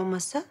Selim'i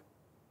kovması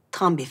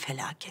tam bir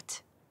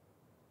felaket.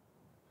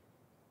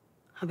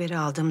 Haberi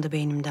aldığımda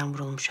beynimden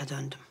vurulmuşa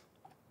döndüm.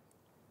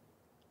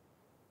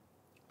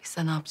 Biz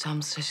de ne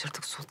yapacağımızı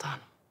şaşırdık sultanım.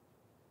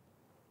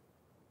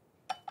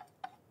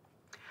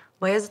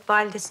 Bayezıt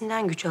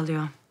validesinden güç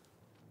alıyor.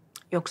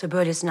 Yoksa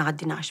böylesine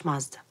haddini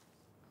aşmazdı.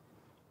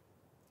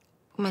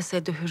 Bu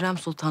meselede Hürrem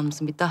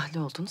Sultanımızın bir dahli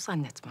olduğunu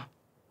zannetmem.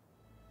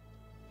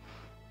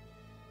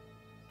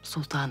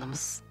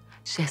 Sultanımız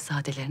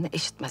şehzadelerine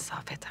eşit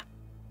mesafede.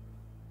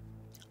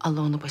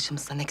 Allah onu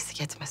başımızdan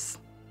eksik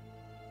etmesin.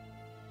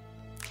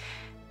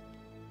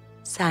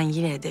 Sen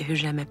yine de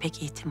Hürrem'e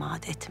pek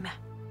itimat etme.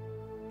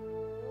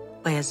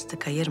 Bayezıt'ı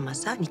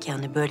kayırmasa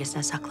nikahını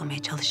böylesine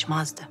saklamaya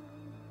çalışmazdı.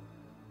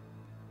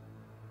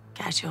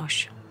 Gerçi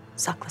hoş,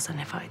 saklasa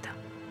ne fayda.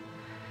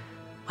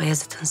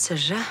 Bayezıt'ın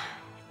sırrı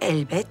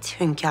elbet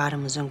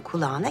hünkârımızın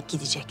kulağına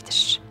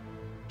gidecektir.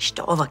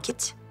 İşte o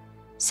vakit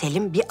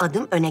Selim bir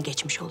adım öne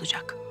geçmiş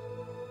olacak.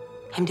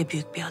 Hem de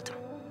büyük bir adım.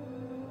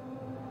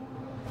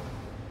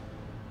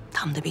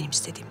 Tam da benim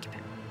istediğim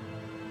gibi.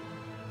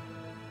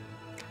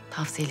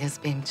 Tavsiyeniz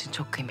benim için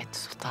çok kıymetli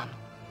sultanım.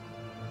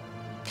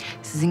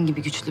 Sizin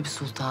gibi güçlü bir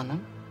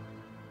sultanım,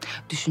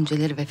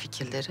 düşünceleri ve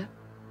fikirleri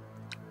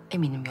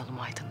eminim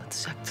yolumu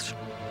aydınlatacaktır.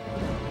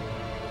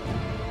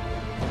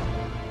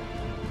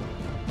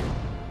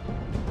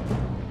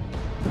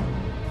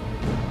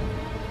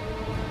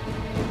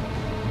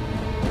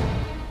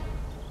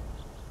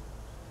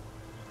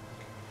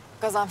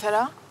 Gazanfer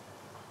ağa,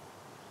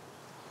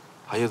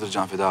 Hayırdır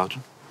Canfeda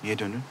Hatun? Niye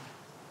döndün?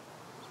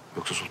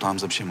 Yoksa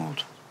sultanımıza bir şey mi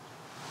oldu?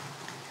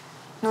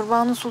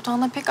 Nurbanu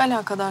Sultan'la pek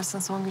alakadarsın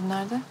son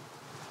günlerde.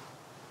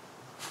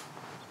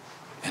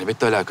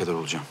 Elbette alakadar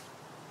olacağım.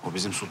 O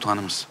bizim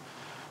sultanımız.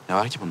 Ne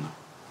var ki bunda?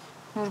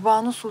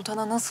 Nurbanu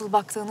Sultan'a nasıl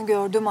baktığını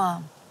gördüm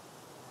ağam.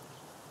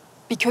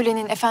 Bir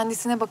kölenin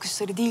efendisine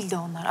bakışları değildi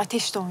onlar.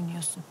 Ateşle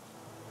oynuyorsun.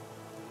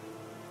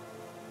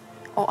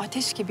 O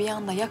ateş gibi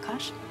yanda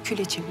yakar,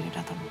 küle çevirir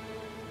adamı.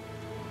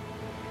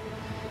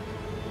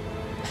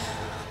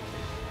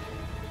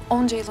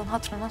 Onca yılın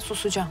hatırına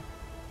susacağım.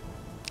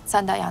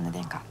 Sen de ayağını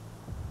denk al.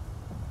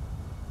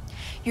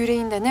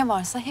 Yüreğinde ne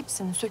varsa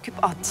hepsini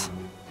söküp at.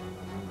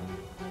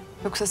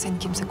 Yoksa seni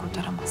kimse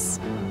kurtaramaz.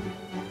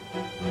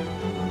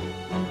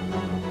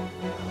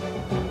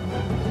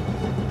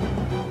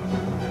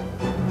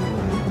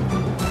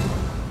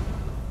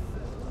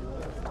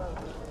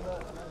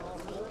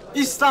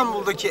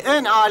 İstanbul'daki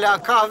en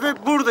âlâ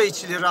kahve burada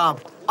içilir ağam.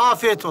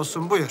 Afiyet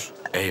olsun, buyur.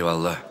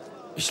 Eyvallah.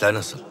 İşler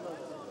nasıl?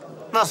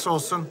 Nasıl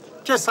olsun?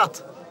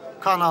 Kesat.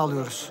 Kan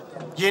ağlıyoruz.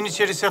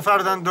 Yeniçeri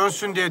seferden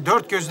dönsün diye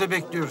dört gözle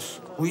bekliyoruz.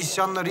 Bu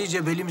isyanlar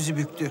iyice belimizi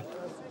büktü.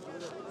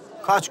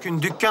 Kaç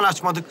gün dükkan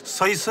açmadık,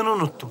 sayısını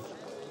unuttum.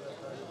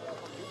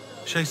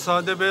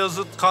 Şehzade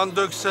Bayezıt kan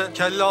dökse,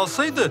 kelle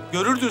alsaydı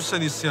görürdün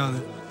sen isyanı.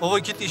 O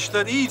vakit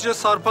işler iyice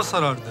sarpa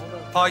sarardı.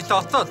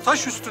 Payitahta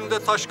taş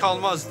üstünde taş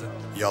kalmazdı.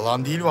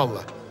 Yalan değil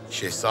valla.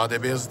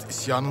 Şehzade Bayezıt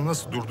isyanı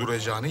nasıl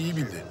durduracağını iyi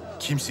bildi.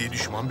 Kimseyi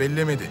düşman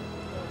bellemedi.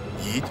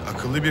 Yiğit,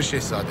 akıllı bir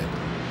şehzade.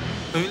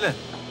 Öyle.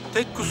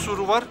 Tek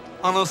kusuru var,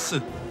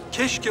 anası.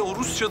 Keşke o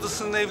Rus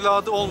cadısının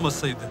evladı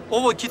olmasaydı.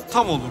 O vakit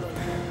tam olurdu.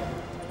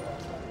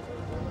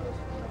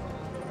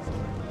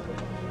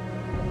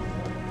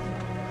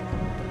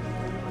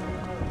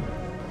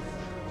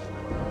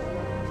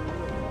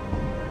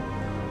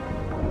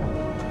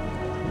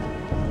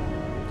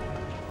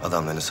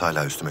 Adamlarınız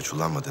hala üstüme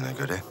çullanmadığına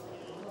göre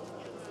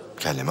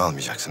kellemi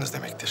almayacaksınız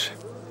demektir.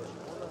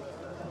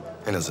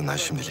 En azından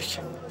şimdilik.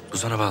 Bu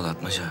sana bağlı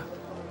Atmaca.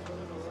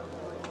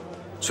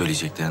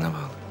 Söyleyeceklerine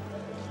bağlı.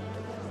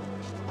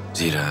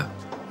 Zira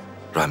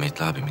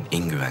rahmetli abimin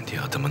en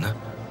güvendiği adımını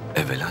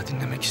evvela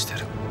dinlemek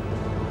isterim.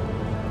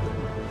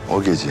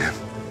 O gece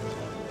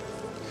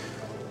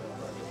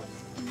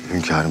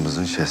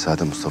hünkârımızın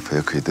Şehzade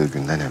Mustafa'ya kıydığı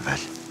günden evvel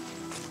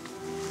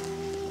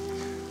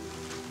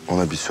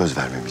ona bir söz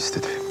vermemi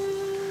istedi.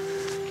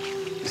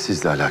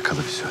 Sizle alakalı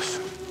bir söz.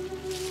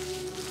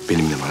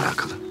 Benimle mi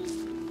alakalı?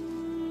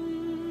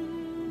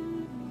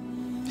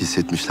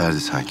 Hissetmişlerdi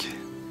sanki.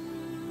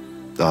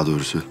 Daha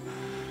doğrusu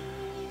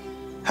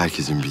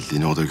herkesin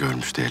bildiğini o da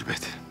görmüştü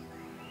elbet.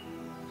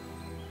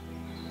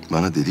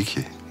 Bana dedi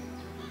ki,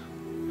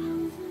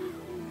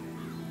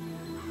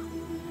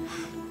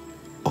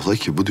 ola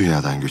ki bu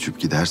dünyadan göçüp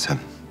gidersem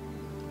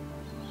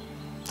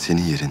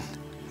senin yerin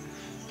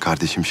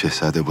kardeşim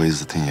Şehzade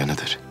Bayezıt'ın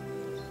yanıdır.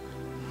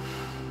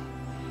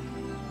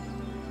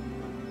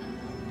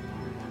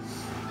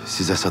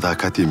 Size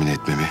sadakat yemin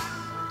etmemi,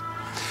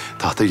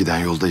 tahta giden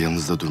yolda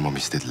yanınızda durmamı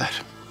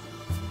istediler.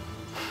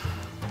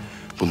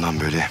 Bundan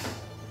böyle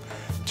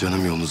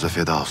canım yolunuza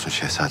feda olsun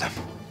şehzadem.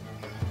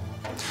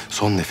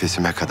 Son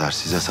nefesime kadar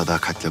size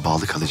sadakatle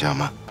bağlı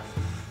kalacağıma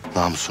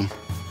namusum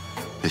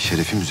ve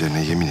şerefim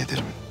üzerine yemin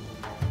ederim.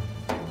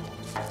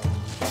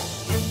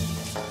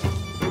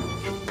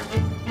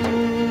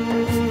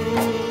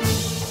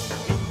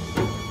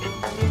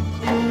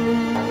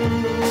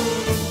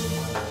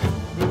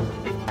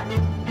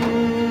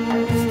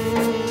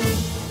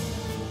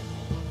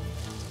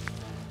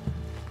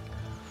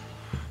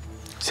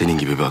 Senin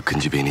gibi bir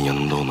Akıncı Bey'in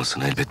yanımda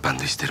olmasını elbet ben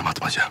de isterim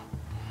Atmaca.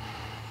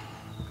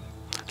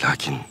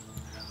 Lakin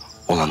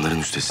olanların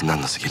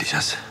üstesinden nasıl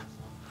geleceğiz?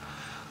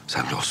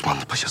 Sen bir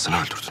Osmanlı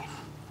paşasını öldürdün.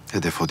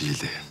 Hedef o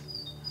değildi.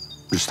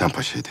 Rüstem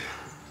Paşa'ydı.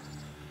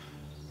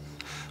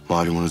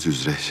 Malumunuz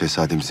üzere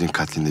şehzademizin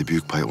katlinde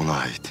büyük pay ona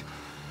ait.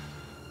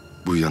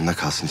 Bu yanına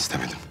kalsın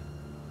istemedim.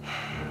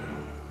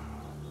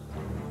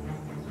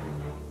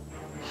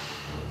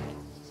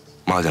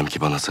 Madem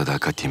ki bana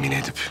sadakat yemin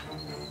edip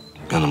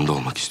yanımda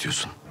olmak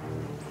istiyorsun,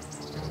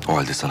 o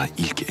halde sana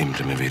ilk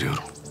emrimi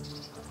veriyorum.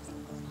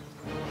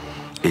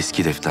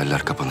 Eski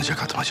defterler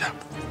kapanacak Atmaca.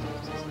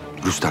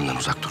 Rüstem'den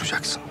uzak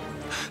duracaksın.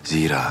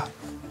 Zira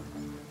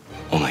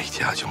ona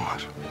ihtiyacım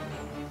var.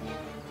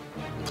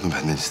 Bunu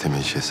benden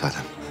istemeyin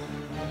şehzadem.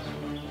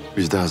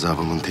 Vicdan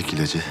azabımın tek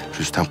ilacı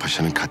Rüstem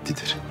Paşa'nın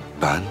katlidir.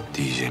 Ben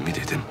diyeceğimi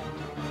dedim.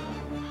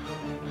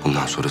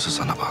 Bundan sonrası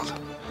sana bağlı.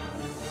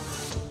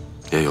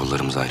 Ya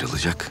yollarımız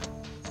ayrılacak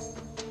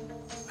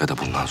ya da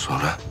bundan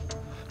sonra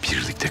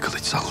birlikte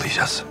kılıç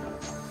sallayacağız.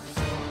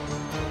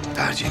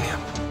 Tercihini yap.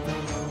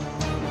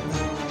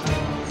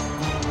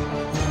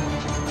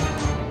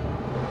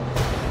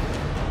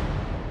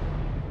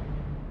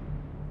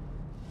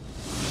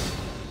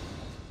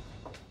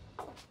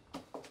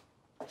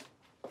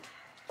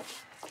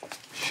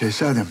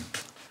 Şehzadem,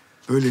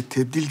 böyle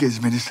tebdil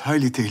gezmeniz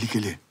hayli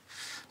tehlikeli.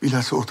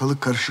 Bilhassa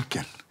ortalık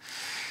karışıkken.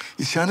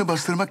 İsyanı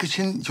bastırmak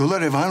için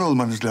yola revan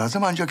olmanız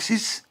lazım ancak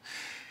siz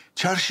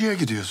çarşıya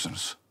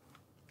gidiyorsunuz.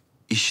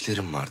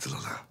 İşlerim vardı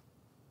Lala.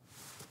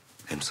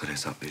 Hem sana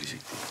hesap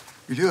verecektim.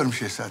 Biliyorum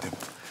şehzadem.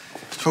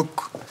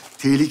 Çok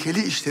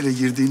tehlikeli işlere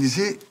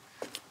girdiğinizi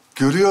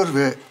görüyor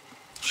ve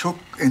çok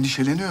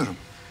endişeleniyorum.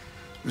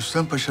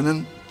 Rüstem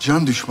Paşa'nın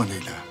can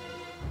düşmanıyla.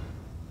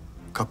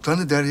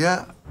 Kaptanı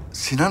Derya,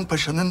 Sinan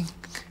Paşa'nın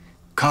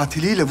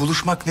katiliyle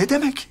buluşmak ne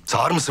demek?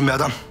 Sağır mısın be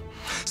adam?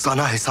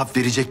 Sana hesap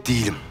verecek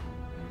değilim.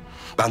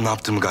 Ben ne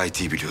yaptığımı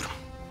gayet iyi biliyorum.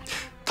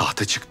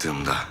 Tahta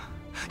çıktığımda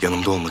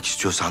yanımda olmak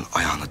istiyorsan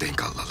ayağını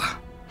denk al Lala.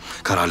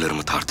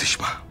 Kararlarımı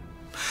tartışma.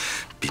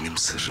 Benim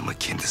sırrımı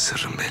kendi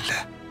sırrım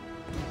belli.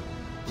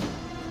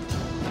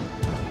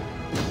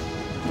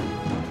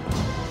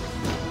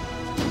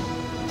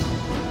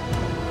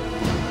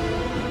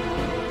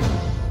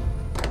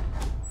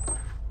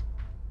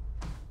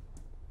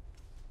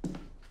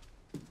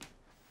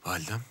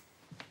 Validem.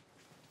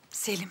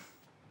 Selim.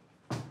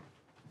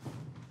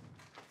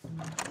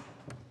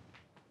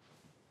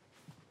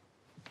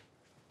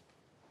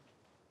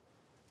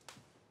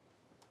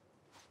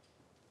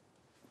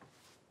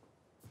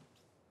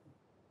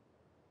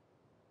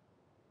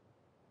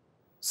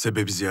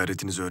 Sebebi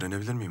ziyaretinizi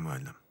öğrenebilir miyim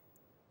validem?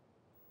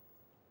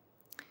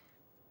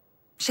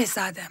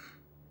 Şehzadem.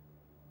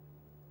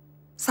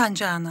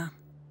 Sancağına,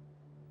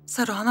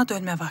 Saruhan'a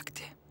dönme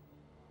vakti.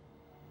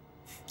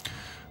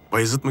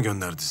 Bayezıt mı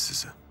gönderdi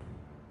sizi?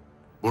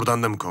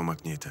 Buradan da mı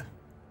kovmak niyeti?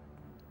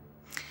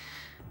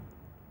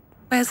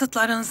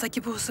 Bayezıt'la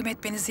aranızdaki bu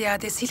husumet beni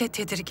ziyadesiyle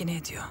tedirgin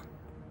ediyor.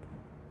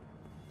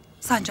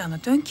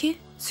 Sancağına dön ki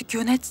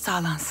sükunet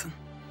sağlansın.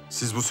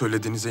 Siz bu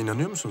söylediğinize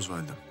inanıyor musunuz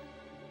validem?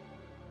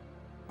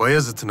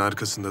 Bayezıt'ın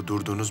arkasında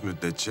durduğunuz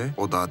müddetçe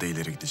o daha da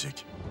ileri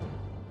gidecek.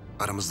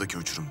 Aramızdaki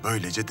uçurum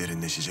böylece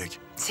derinleşecek.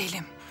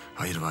 Selim.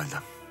 Hayır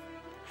validem.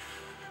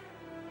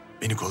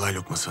 Beni kolay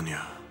lokma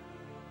sanıyor.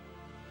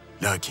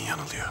 Lakin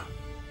yanılıyor.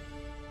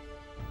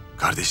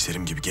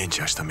 Kardeşlerim gibi genç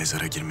yaşta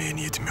mezara girmeye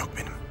niyetim yok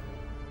benim.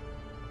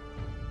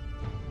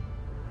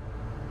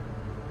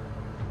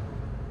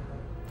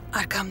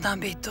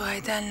 Arkamdan beddua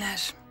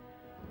edenler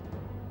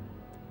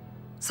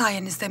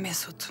sayenizde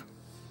mesut.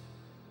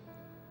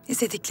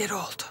 İstedikleri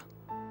oldu.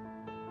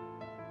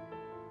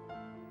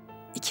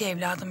 İki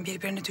evladım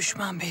birbirini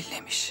düşman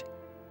bellemiş.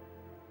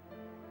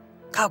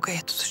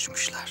 Kavgaya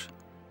tutuşmuşlar.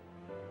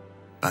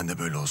 Ben de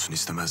böyle olsun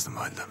istemezdim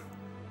validem.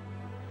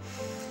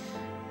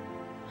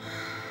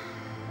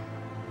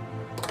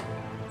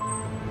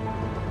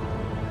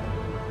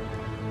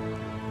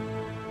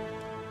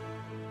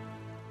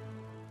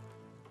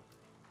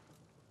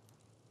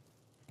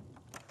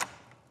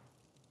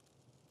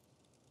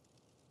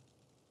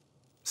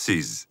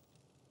 Siz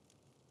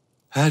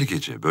her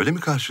gece böyle mi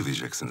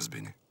karşılayacaksınız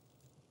beni?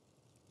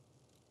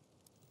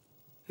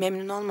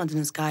 Memnun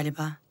olmadınız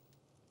galiba.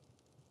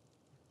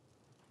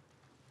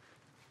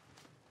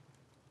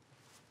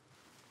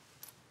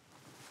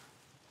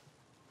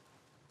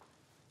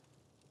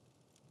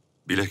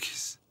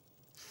 Bilakis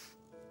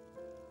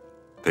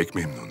pek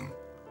memnunum.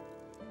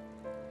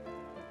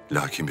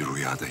 Lakin bir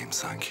rüyadayım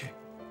sanki.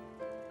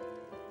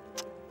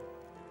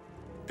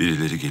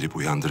 Birileri gelip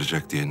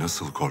uyandıracak diye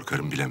nasıl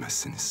korkarım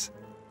bilemezsiniz.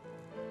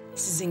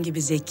 Sizin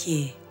gibi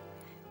zeki,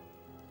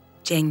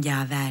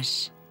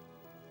 cengaver,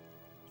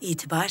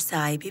 itibar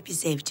sahibi bir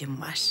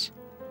zevcim var.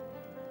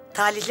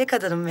 Talihli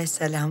kadınım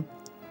vesselam.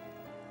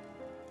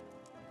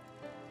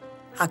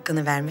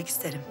 Hakkını vermek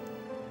isterim.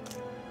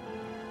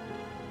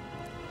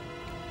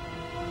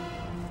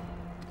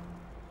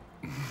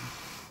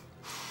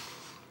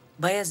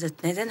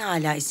 Bayezıt neden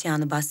hala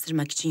isyanı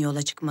bastırmak için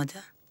yola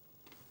çıkmadı?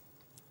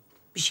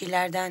 Bir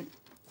şeylerden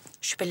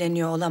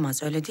şüpheleniyor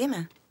olamaz, öyle değil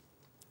mi?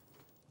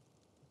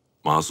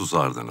 Mahsus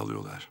ağırdan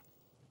alıyorlar.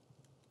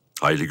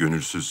 Hayli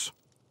gönülsüz.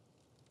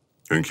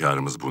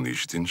 Hünkârımız bunu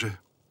işitince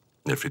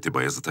nefreti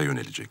Bayezıt'a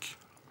yönelecek.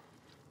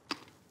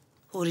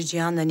 Huri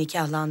Cihan'la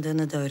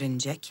nikahlandığını da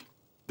öğrenecek.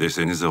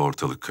 Desenize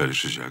ortalık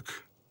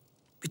karışacak.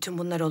 Bütün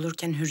bunlar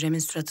olurken Hürrem'in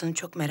suratını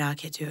çok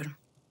merak ediyorum.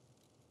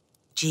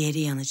 Ciğeri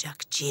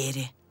yanacak,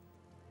 ciğeri.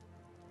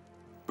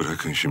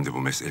 Bırakın şimdi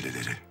bu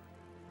meseleleri.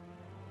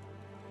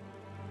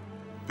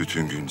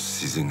 Bütün gün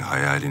sizin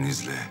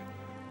hayalinizle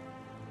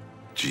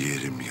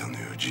Ciğerim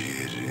yanıyor,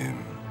 ciğerim.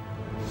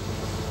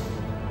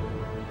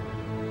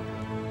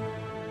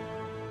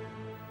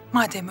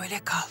 Madem öyle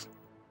kal.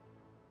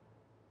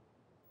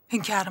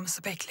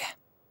 Hünkârımızı bekle.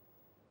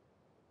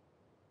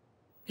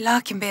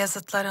 Lakin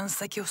Beyazıt'la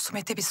aranızdaki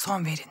husumete bir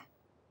son verin.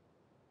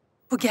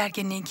 Bu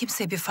gerginliğin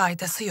kimseye bir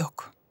faydası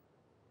yok.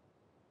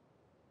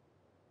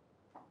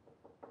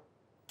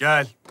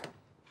 Gel.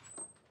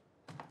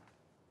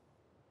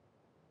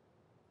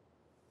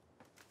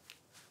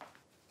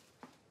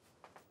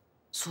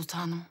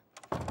 Sultanım.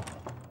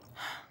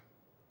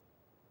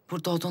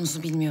 Burada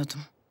olduğunuzu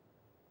bilmiyordum.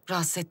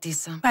 Rahatsız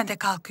ettiysem. Ben de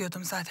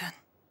kalkıyordum zaten.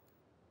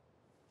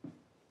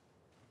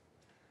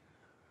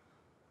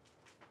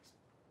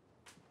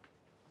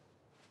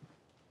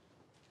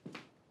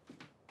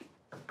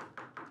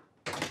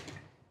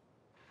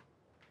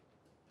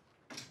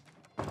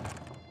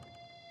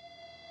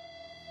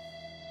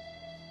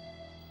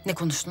 Ne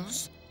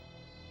konuştunuz?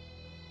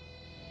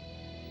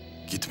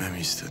 Gitmemi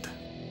istedi.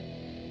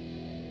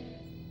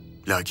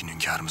 Lakin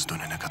hünkârımız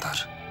dönene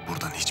kadar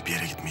buradan hiçbir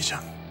yere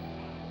gitmeyeceğim.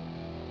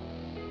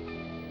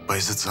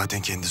 Bayezıt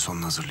zaten kendi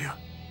sonunu hazırlıyor.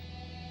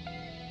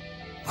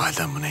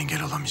 Validem buna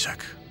engel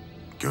olamayacak.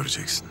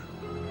 Göreceksin.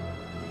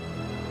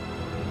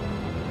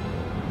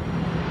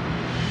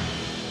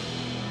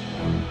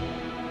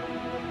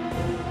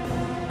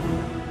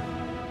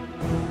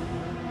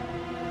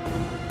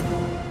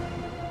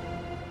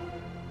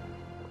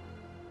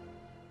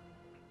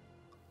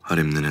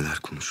 Haremde neler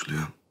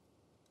konuşuluyor?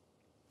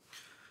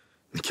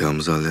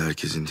 Nikahımız hala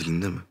herkesin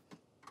dilinde mi?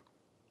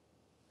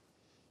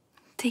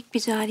 Tek bir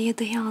cariye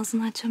dahi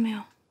ağzını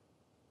açamıyor.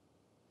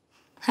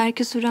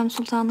 Herkes Hürrem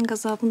Sultan'ın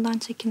gazabından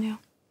çekiniyor.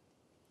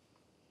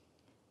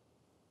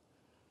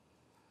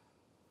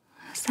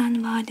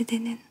 Sen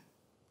validenin,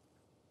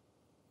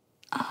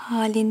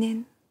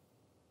 ahalinin,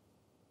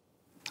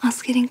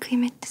 askerin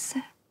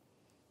kıymetlisi.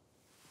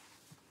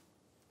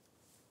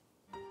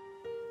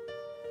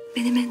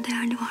 Benim en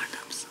değerli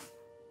varlığımsın.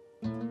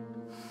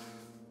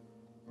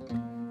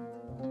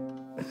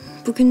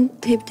 Bugün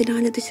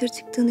tebdilerle dışarı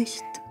çıktığını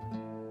işittim.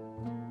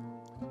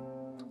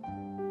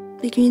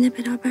 Bir gün yine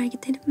beraber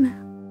gidelim mi?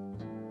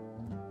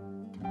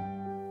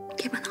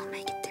 Keman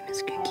almaya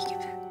gittiğimiz günkü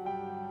gibi.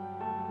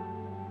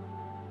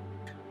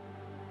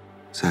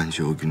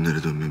 Sence o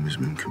günlere dönmemiz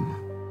mümkün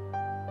mü?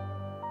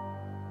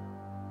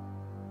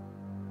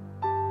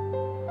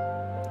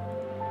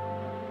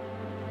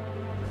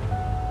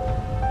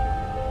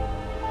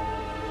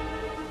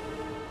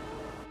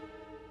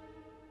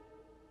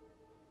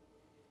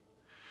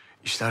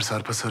 İşler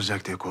sarpa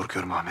saracak diye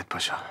korkuyorum Ahmet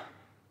Paşa.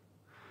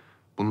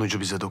 Bunun ucu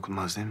bize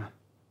dokunmaz değil mi?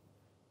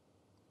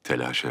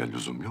 Telaşa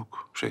lüzum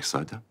yok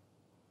şehzadem.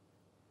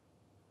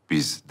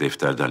 Biz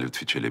defterdar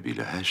Lütfi Çelebi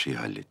ile her şeyi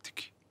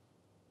hallettik.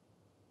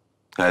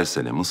 Her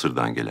sene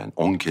Mısır'dan gelen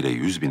 10 kere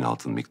 100.000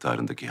 altın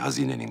miktarındaki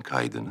hazinenin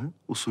kaydını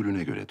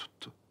usulüne göre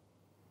tuttu.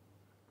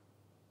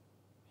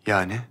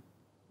 Yani?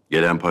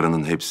 Gelen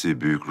paranın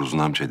hepsi büyük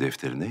ruznamçe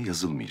defterine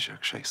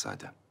yazılmayacak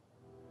şehzadem.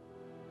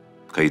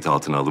 Kayıt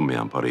altına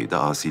alınmayan parayı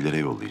da asilere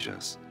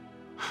yollayacağız.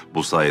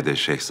 Bu sayede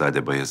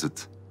Şehzade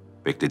Bayezıt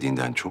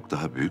beklediğinden çok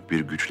daha büyük bir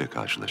güçle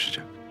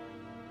karşılaşacak.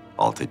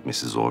 Alt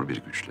etmesi zor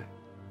bir güçle.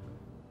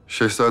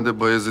 Şehzade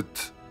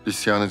Bayezıt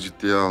isyanı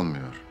ciddiye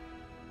almıyor.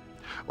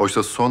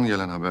 Oysa son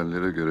gelen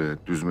haberlere göre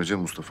Düzmece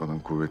Mustafa'nın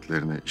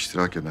kuvvetlerine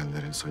iştirak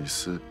edenlerin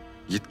sayısı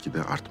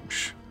gitgide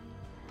artmış.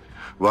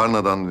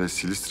 Varna'dan ve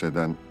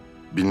Silistre'den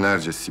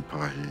binlerce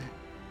sipahi,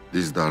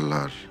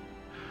 dizdarlar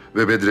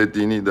ve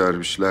Bedreddini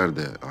dervişler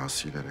de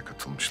asilere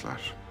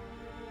katılmışlar.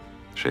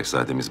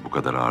 Şehzademiz bu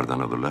kadar ağırdan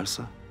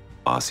alırlarsa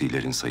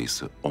asilerin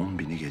sayısı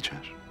 10.000'i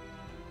geçer.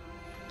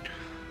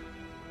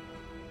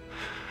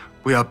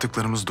 Bu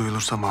yaptıklarımız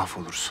duyulursa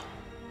mahvoluruz.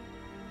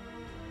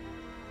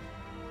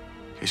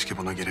 Keşke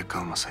buna gerek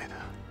kalmasaydı.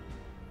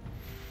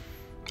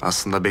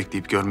 Aslında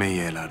bekleyip görmeyi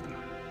yeğlerdim.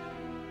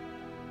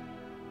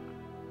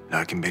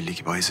 Lakin belli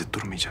ki Bayezıt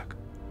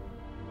durmayacak.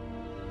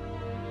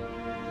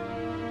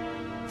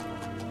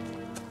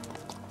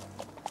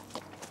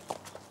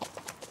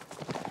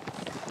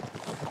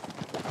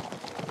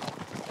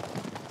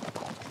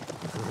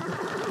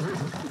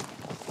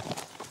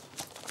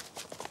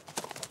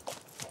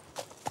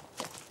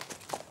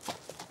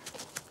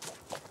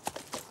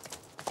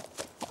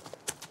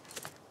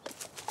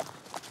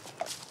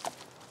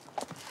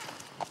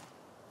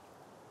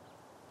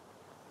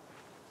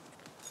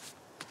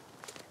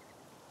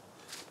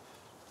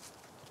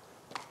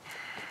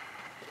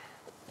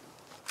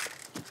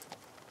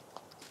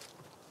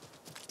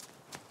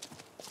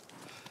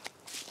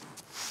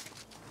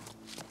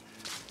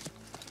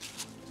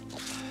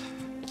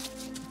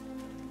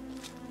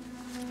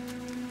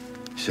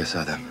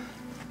 Şehzadem.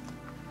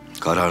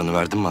 Kararını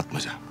verdin mi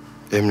Atmaca?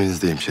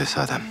 Emrinizdeyim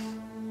şehzadem.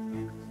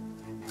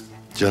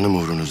 Canım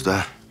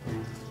uğrunuzda,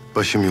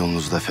 başım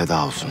yolunuzda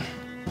feda olsun.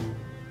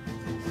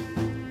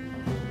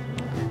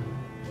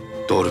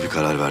 Doğru bir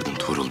karar verdin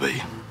Tuğrul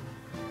Bey.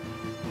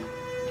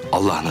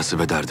 Allah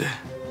nasip eder de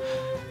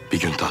bir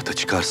gün tahta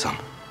çıkarsam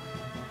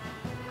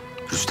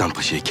Rüstem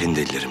Paşa'yı kendi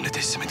ellerimle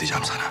teslim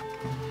edeceğim sana.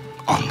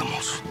 Andım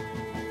olsun.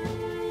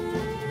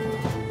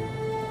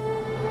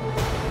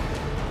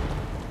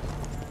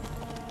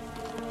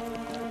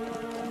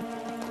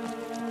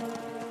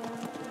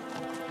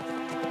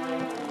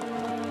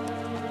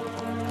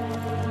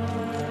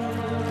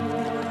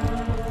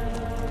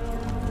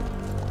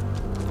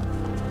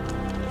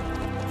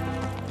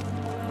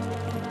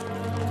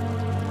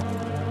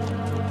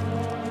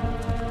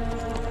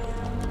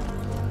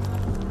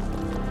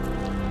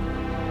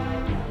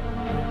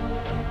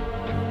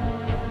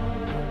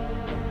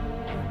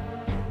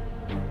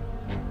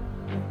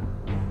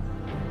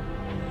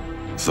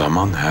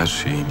 Zaman her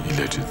şeyin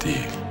ilacı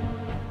değil.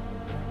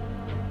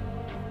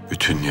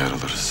 Bütün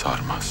yaraları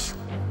sarmaz.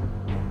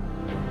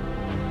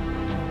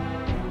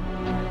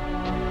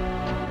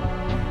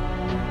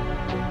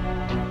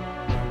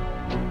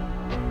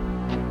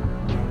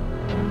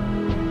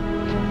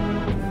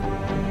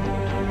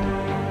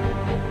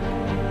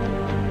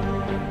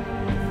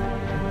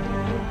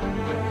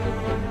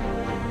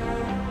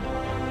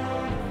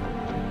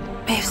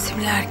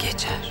 Mevsimler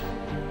geçer.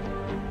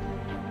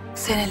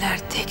 Seneler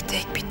tek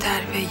tek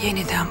biter ve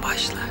yeniden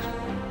başlar.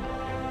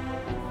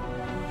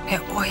 Ve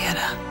o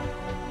yara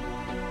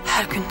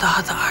her gün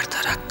daha da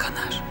artarak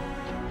kanar.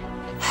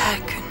 Her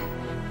gün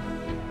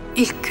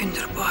ilk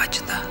gündür bu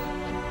acıda.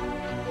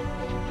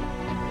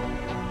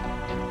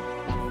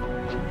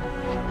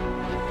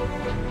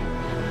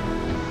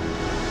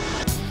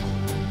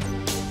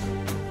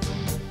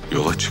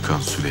 Yola çıkan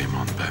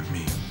Süleyman ben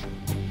miyim?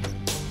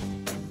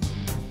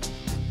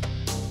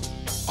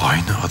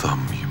 Aynı adam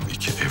mıyım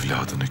iki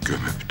evladını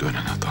gömüp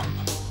dönen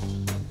adamla?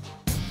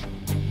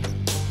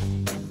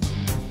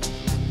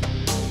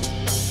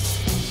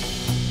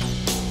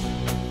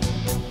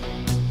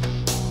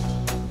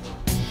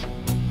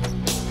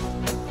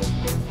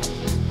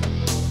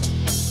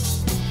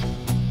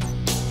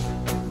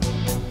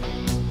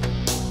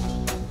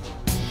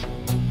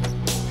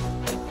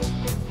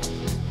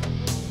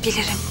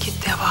 Bilirim ki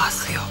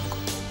devası yok.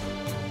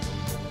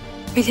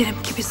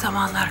 Bilirim ki bir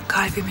zamanlar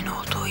kalbimin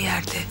olduğu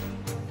yerde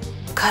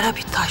kara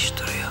bir taş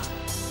duruyor.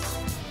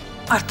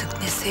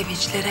 Artık ne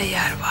sevinçlere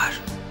yer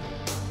var,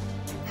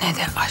 ne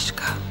de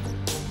aşka.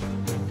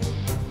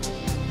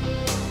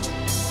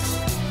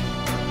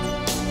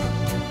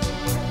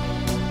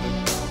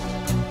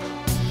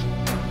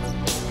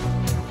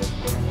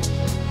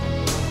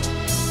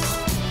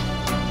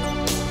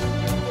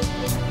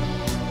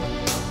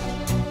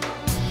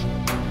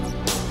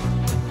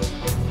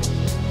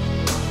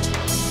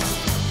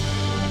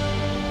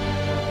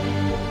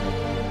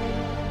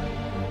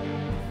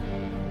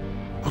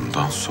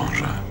 Bundan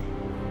sonra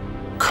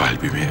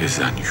kalbimi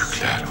ezen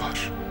yükler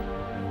var.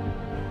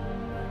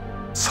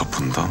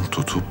 Sapından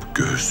tutup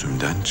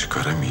göğsümden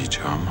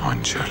çıkaramayacağım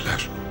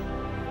hançerler.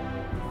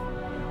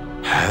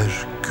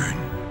 Her gün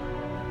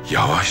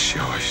yavaş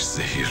yavaş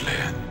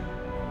zehirleyen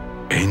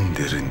en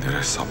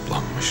derinlere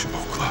saplanmış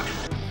oklar.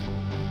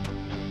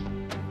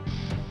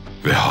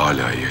 Ve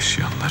hala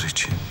yaşayanlar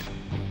için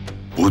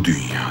bu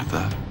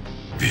dünyada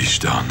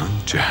vicdanın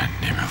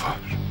cehennemi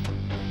var.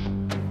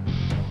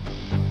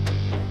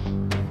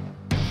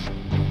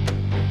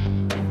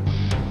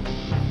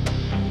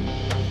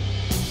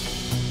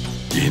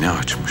 Yeni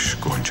açmış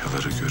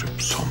goncaları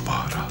görüp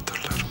sonbaharı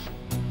hatırlarım.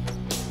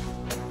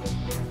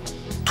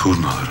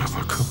 Turnalara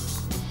bakıp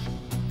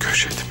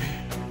göç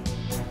etmeyi.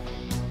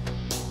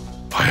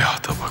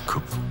 Hayata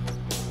bakıp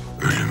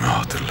ölümü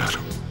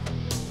hatırlarım.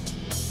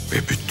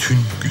 Ve bütün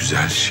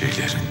güzel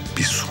şeylerin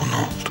bir sonu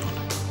olduğunu.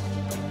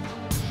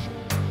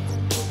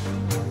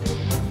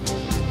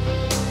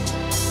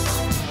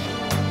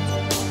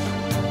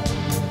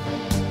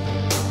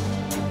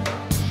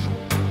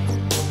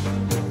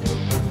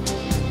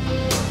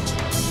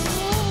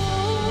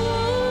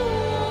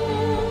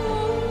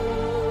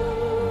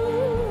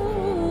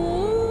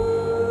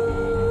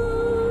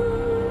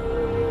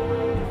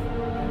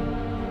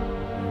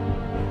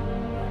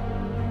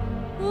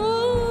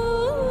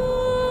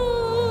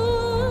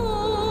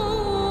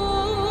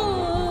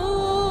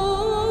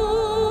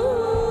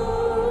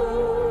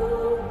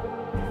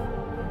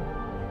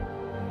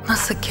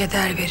 Nasıl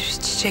keder verir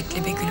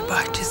çiçekli bir gül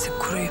bahçesi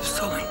kuruyup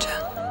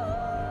solunca.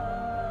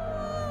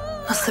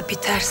 Nasıl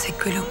biterse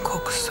gülün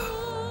kokusu.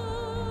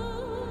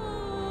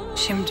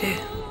 Şimdi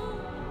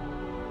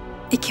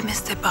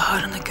ikimiz de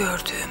baharını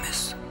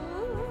gördüğümüz,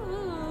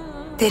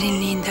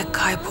 derinliğinde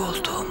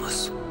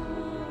kaybolduğumuz,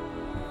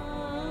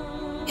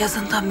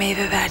 yazında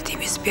meyve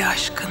verdiğimiz bir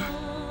aşkın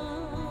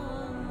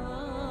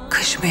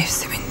kış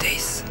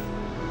mevsimindeyiz.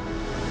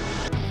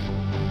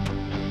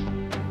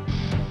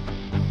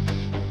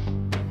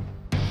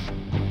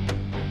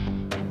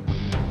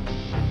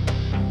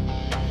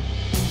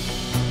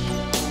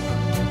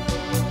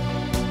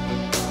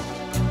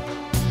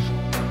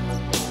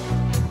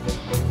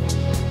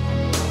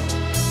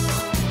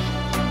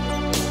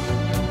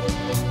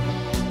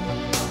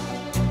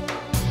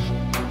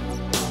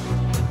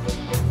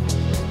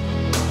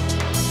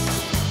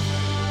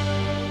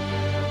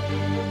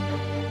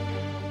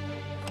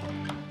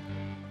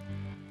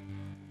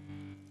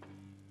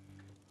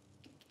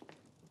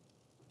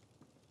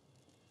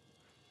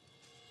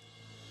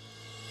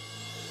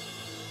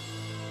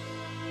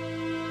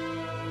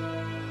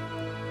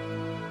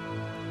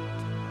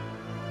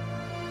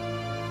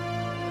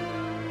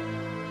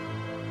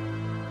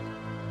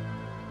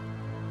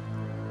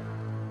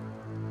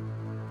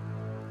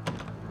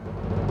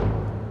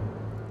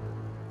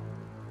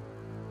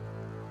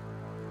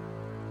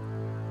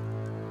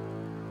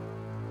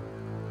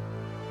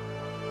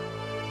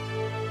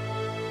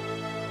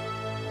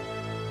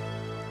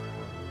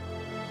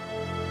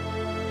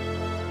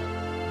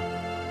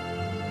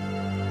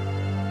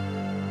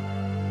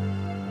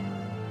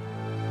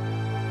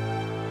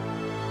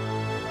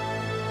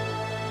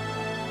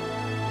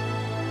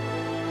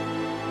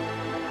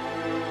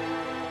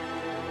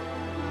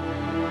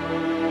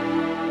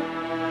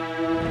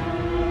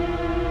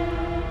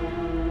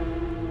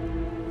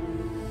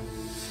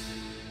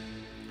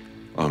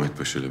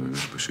 Paşa ile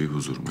Mehmet Paşa'yı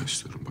huzuruma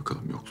istiyorum.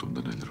 Bakalım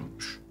yokluğumda neler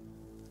olmuş.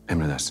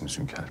 Emredersiniz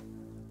hünkârım.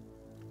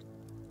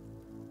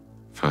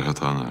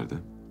 Ferhat Ağa nerede?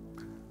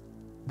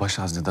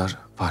 Başhaznedar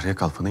Fahriye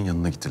Kalfa'nın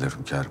yanına gittiler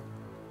hünkârım.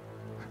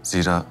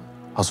 Zira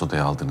has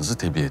odaya aldığınızı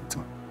tebliğ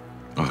ettim.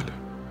 Âlâ.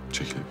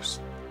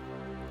 Çekilebilirsin.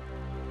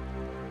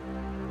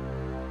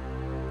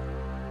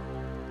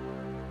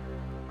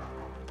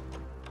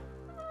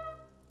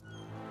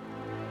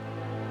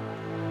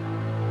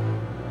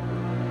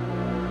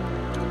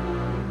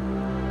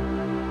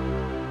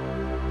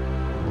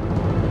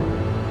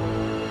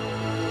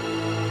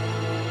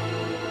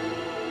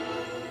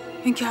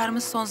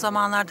 Hünkârımız son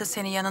zamanlarda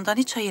seni yanından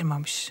hiç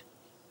ayırmamış.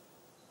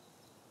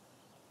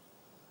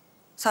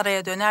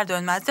 Saraya döner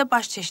dönmez de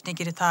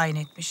başçeşnegiri tayin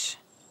etmiş.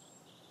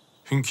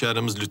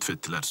 Hünkârımız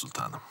lütfettiler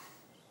sultanım.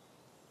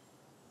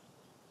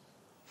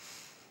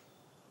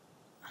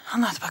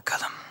 Anlat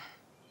bakalım.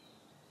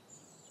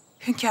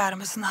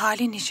 Hünkârımızın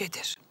hali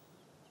nicedir?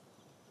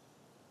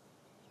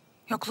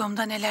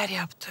 Yokluğumda neler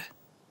yaptı?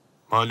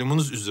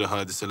 Malumunuz üzere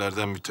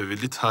hadiselerden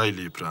mütevellit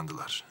hayli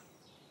yıprandılar.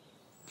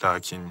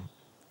 Lakin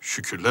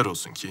şükürler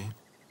olsun ki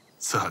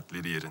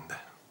sıhhatleri yerinde.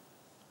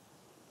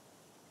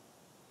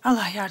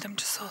 Allah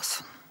yardımcısı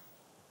olsun.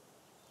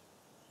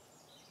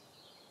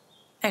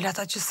 Evlat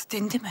acısı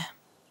dindi mi?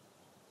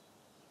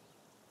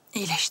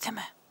 İyileşti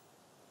mi?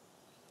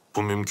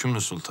 Bu mümkün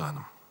mü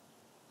sultanım?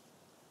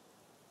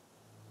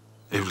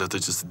 Evlat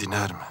acısı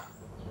diner mi?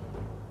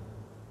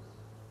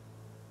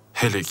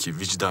 Hele ki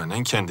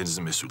vicdanen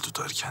kendinizi mesul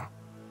tutarken.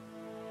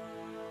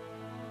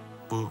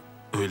 Bu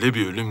öyle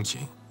bir ölüm ki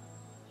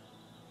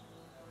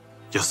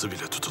yası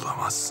bile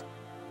tutulamaz.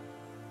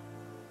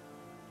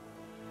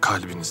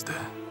 Kalbinizde,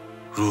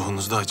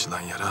 ruhunuzda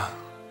açılan yara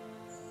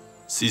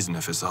siz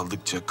nefes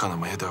aldıkça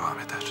kanamaya devam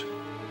eder.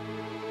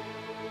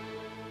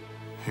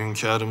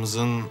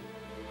 Hünkârımızın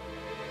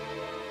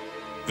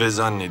ve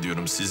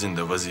zannediyorum sizin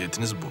de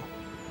vaziyetiniz bu.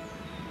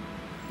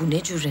 Bu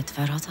ne cüret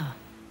Ferhat Ağa?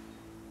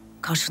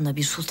 Karşında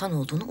bir sultan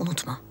olduğunu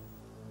unutma.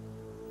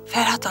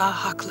 Ferhat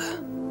Ağa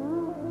haklı.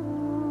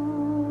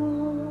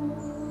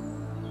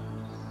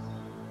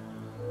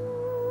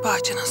 Bu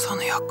acının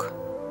sonu yok.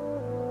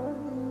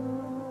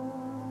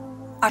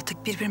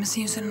 Artık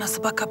birbirimizin yüzüne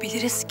nasıl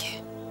bakabiliriz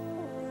ki?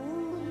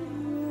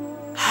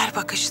 Her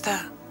bakışta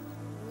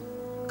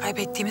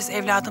kaybettiğimiz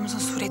evladımızın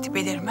sureti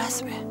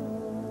belirmez mi?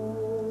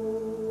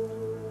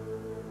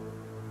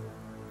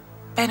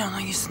 Ben onun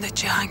yüzünde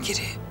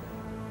Cihangir'i,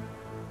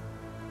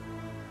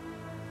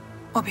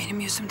 o benim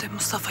yüzümde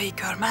Mustafa'yı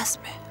görmez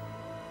mi?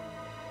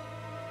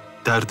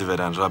 Derdi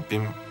veren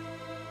Rabbim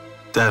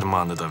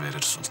dermanı da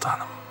verir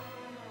sultanım.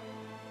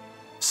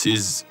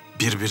 Siz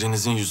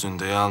birbirinizin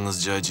yüzünde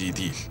yalnızca acıyı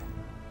değil,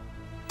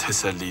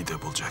 teselliyi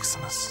de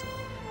bulacaksınız.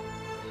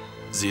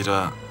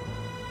 Zira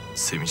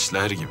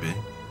sevinçler gibi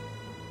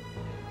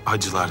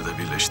acılar da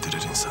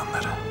birleştirir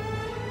insanları.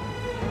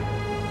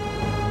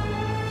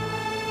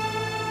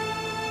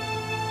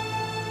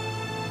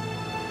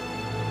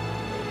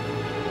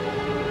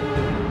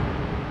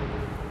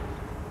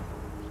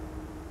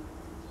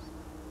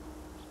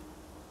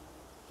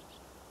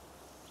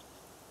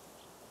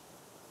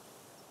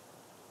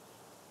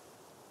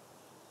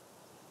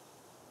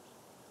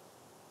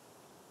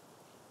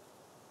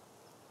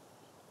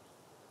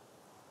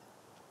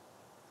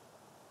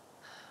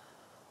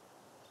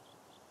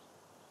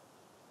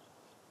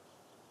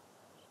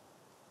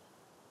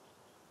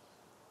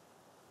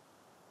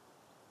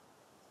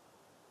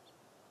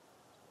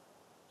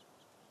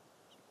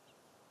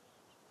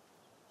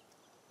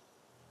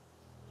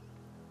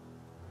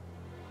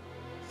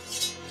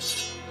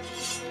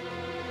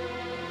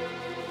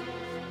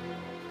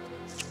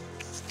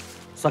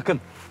 Sakın.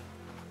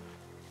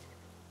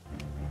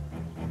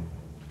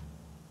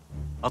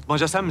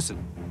 Atmaca sen misin?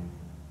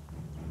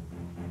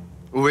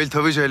 Uvel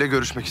Tavıca ile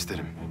görüşmek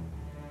isterim.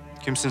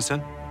 Kimsin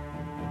sen?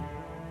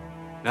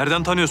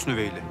 Nereden tanıyorsun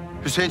Üveyli?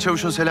 Hüseyin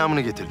Çavuş'un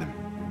selamını getirdim.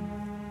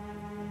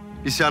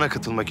 İsyana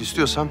katılmak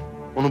istiyorsam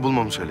onu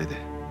bulmamı söyledi.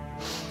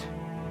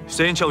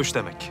 Hüseyin Çavuş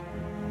demek.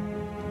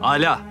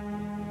 Âlâ.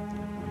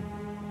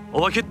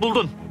 O vakit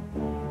buldun.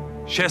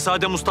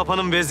 Şehzade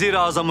Mustafa'nın vezir-i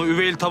azamı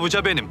Üveyl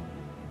Tavıca benim.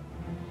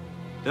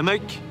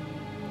 Demek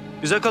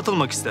bize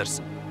katılmak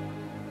istersin.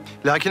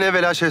 Lakin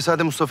evvela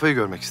Şehzade Mustafa'yı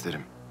görmek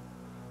isterim.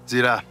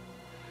 Zira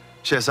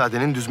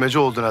Şehzadenin Düzmece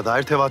olduğuna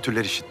dair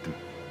tevatürler işittim.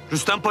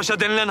 Rüstem Paşa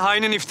denilen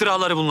hainin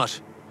iftiraları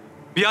bunlar.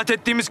 Biat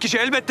ettiğimiz kişi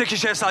elbette ki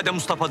Şehzade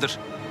Mustafa'dır.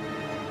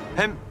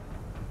 Hem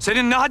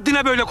senin ne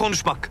haddine böyle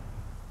konuşmak?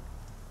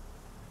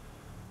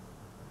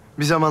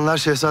 Bir zamanlar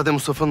Şehzade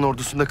Mustafa'nın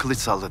ordusunda kılıç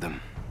salladım.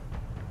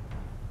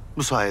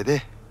 Bu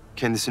sayede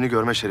kendisini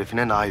görme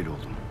şerefine nail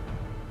oldum.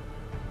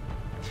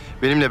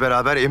 Benimle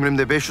beraber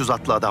emrimde 500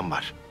 atlı adam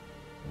var.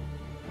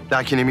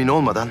 Lakin emin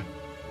olmadan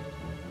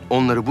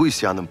onları bu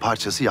isyanın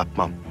parçası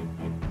yapmam.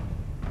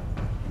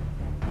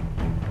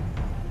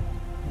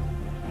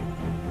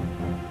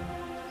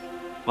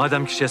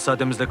 Madem ki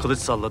şehzademizle kılıç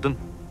salladın,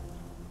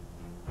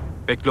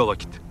 bekle o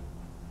vakit.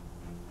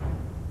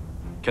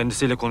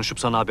 Kendisiyle konuşup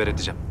sana haber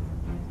edeceğim.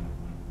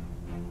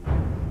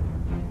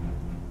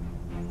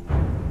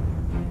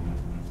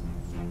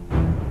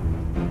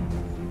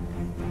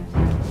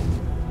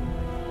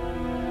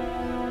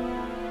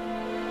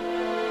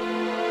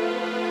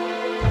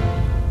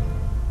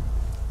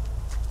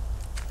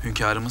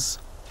 hünkârımız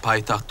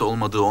payitahtta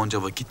olmadığı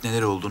onca vakit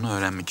neler olduğunu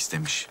öğrenmek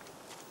istemiş.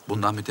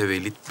 Bundan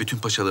mütevellit bütün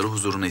paşaları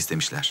huzuruna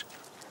istemişler.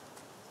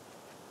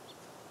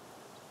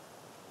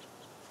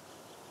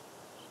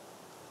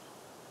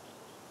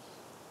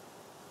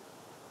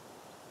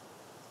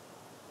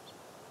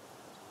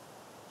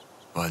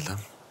 Validem.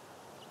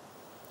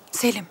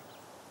 Selim.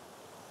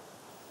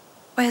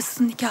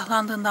 Bayezıt'ın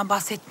nikahlandığından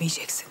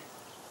bahsetmeyeceksin.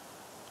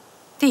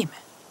 Değil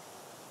mi?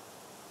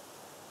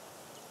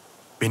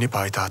 Beni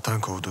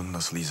payitahttan kovduğunu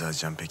nasıl izah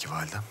edeceğim peki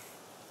validem?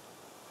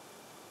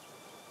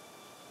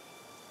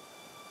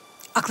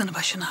 Aklını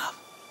başına al.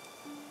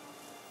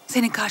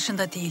 Senin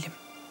karşında değilim.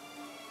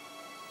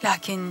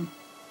 Lakin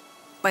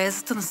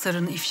Bayezıt'ın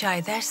sırrını ifşa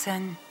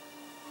edersen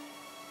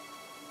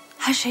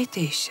her şey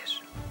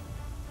değişir.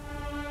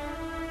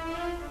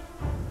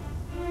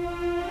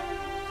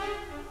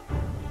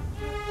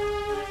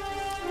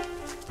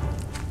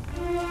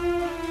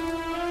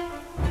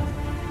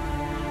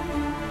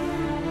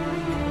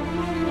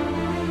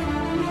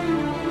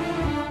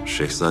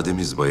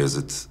 Şehzademiz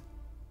Bayezıt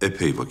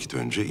epey vakit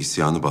önce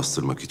isyanı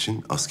bastırmak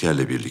için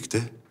askerle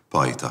birlikte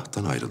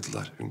payitahttan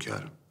ayrıldılar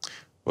hünkârım.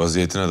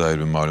 Vaziyetine dair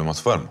bir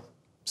malumat var mı?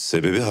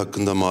 Sebebi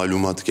hakkında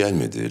malumat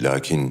gelmedi.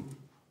 Lakin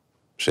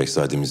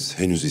şehzademiz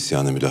henüz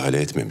isyana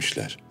müdahale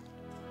etmemişler.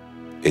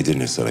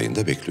 Edirne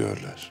Sarayı'nda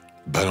bekliyorlar.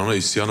 Ben ona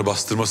isyanı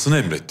bastırmasını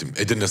emrettim.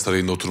 Edirne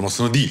Sarayı'nda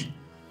oturmasını değil.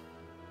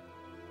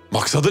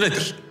 Maksadı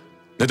nedir?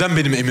 Neden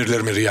benim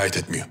emirlerime riayet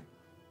etmiyor?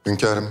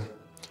 Hünkârım,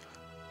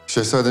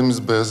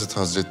 Şehzademiz Bayezıt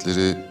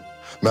Hazretleri,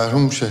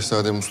 merhum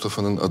Şehzade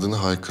Mustafa'nın adını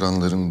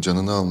haykıranların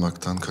canını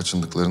almaktan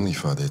kaçındıklarını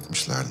ifade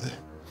etmişlerdi.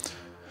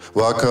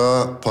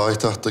 Vaka,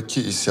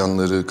 payitahttaki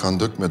isyanları kan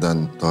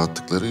dökmeden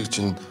dağıttıkları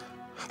için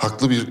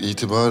haklı bir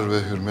itibar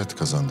ve hürmet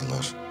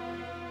kazandılar.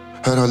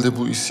 Herhalde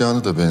bu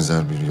isyanı da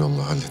benzer bir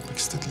yolla halletmek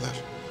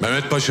istediler.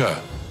 Mehmet Paşa,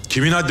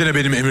 kimin haddine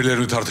benim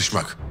emirlerimi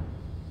tartışmak?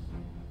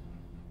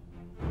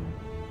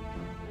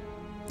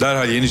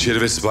 Derhal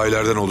Yeniçeri ve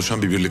sipahilerden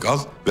oluşan bir birlik al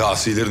ve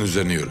asilerin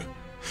üzerine yürü.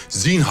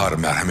 Zinhar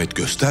merhamet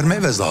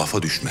gösterme ve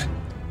zaafa düşme.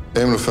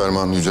 Emr-i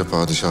ferman yüce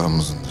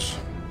padişahımızındır.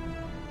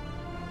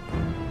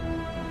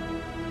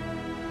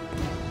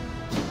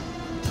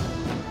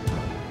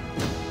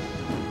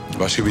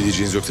 Başka bir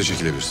diyeceğiniz yoksa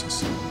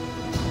çekilebilirsiniz.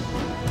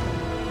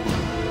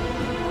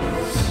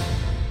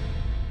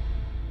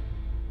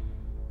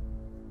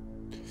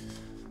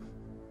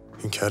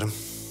 Hünkârım.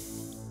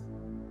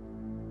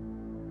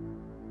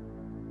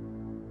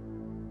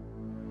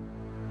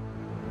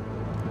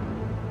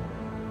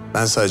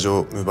 Ben sadece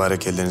o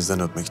mübarek ellerinizden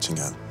öpmek için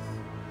geldim.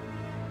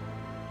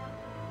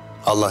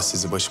 Allah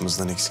sizi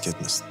başımızdan eksik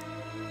etmesin.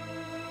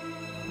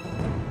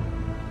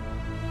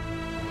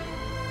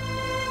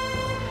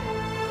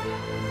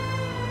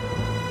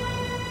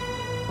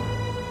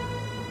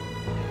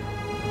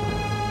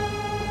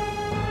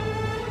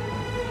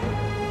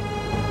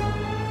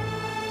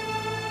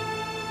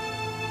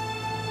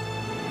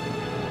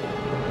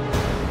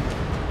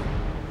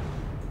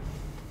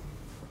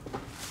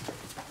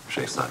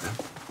 Şehzadem.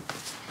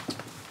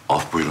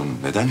 Af buyurun,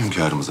 neden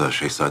hünkârımıza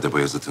Şehzade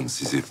Bayezıt'ın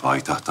sizi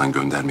payitahttan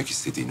göndermek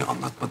istediğini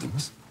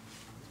anlatmadınız?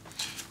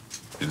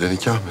 Bir de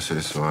nikah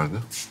meselesi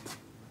vardı.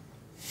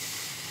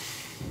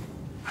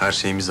 Her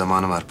şeyin bir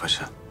zamanı var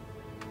paşa.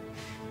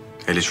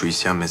 Hele şu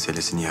isyan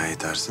meselesi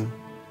nihayet ersin.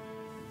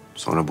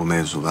 Sonra bu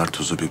mevzular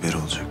tuzu biberi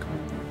olacak.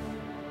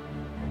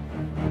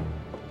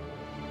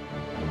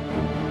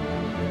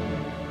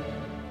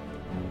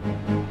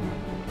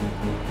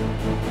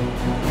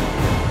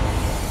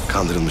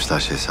 Kandırılmışlar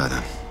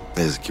şehzadem.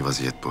 Ne yazık ki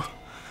vaziyet bu.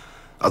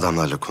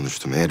 Adamlarla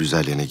konuştum. Eğer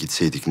üzerlerine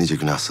gitseydik nice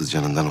günahsız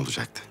canından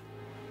olacaktı.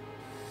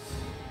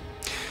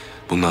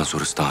 Bundan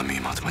sonrası daha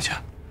mühim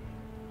Atmaca.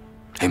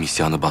 Hem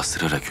isyanı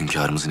bastırarak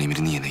hünkârımızın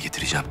emrini yerine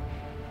getireceğim.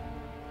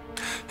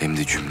 Hem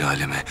de cümle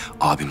aleme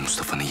abim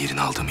Mustafa'nın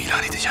yerini aldığımı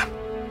ilan edeceğim.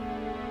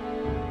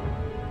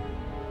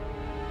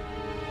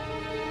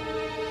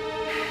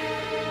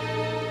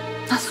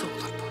 Nasıl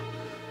olur bu?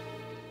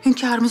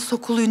 Hünkârımız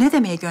Sokulu'yu ne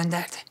demeye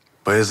gönderdi?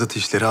 Bayezıt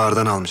işleri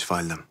ağırdan almış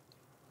validem.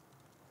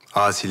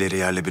 Asileri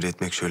yerle bir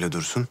etmek şöyle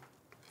dursun,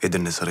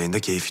 Edirne Sarayı'nda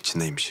keyif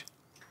içindeymiş.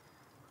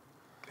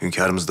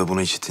 Hünkârımız da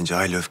bunu işitince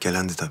hayli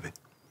öfkelendi tabii.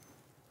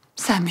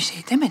 Sen bir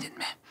şey demedin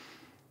mi?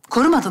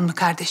 Korumadın mı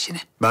kardeşini?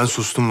 Ben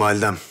sustum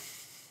validem.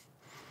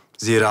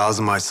 Zira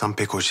ağzımı açsam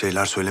pek hoş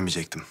şeyler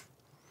söylemeyecektim.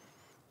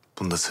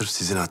 Bunu da sırf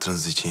sizin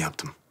hatırınız için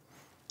yaptım.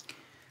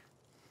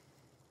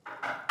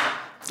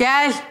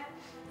 Gel.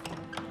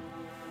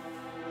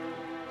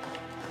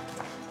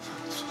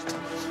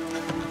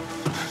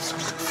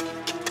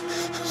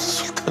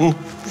 Sultanım,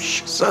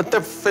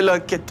 zaten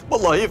felaket,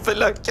 vallahi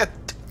felaket.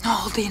 Ne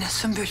oldu yine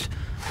Sümbül?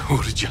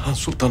 Huri Cihan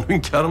Sultan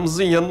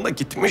hünkârımızın yanına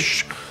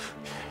gitmiş.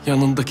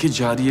 Yanındaki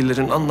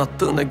cariyelerin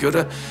anlattığına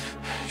göre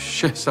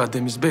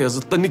Şehzademiz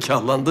Bayezıt'la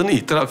nikahlandığını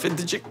itiraf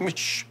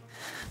edecekmiş.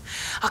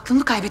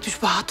 Aklını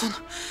kaybetmiş bu hatun.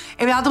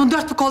 Evladımı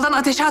dört bir koldan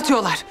ateşe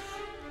atıyorlar.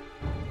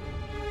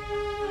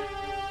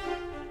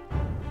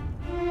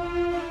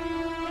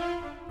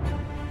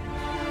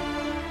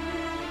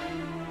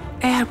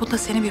 Eğer bunda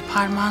senin bir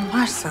parmağın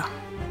varsa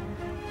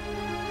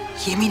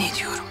Yemin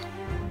ediyorum.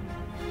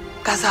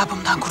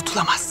 Gazabımdan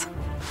kurtulamazsın.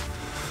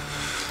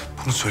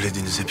 Bunu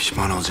söylediğinize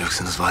pişman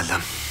olacaksınız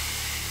validem.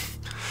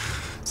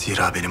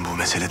 Zira benim bu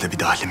meselede bir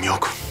dahlim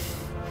yok.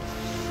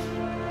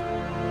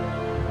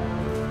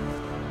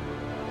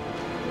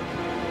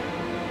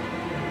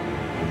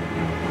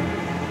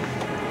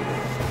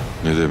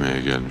 Ne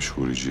demeye gelmiş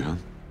Huri Cihan?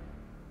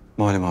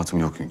 Malumatım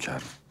yok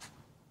hünkârım.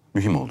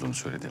 Mühim olduğunu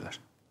söylediler.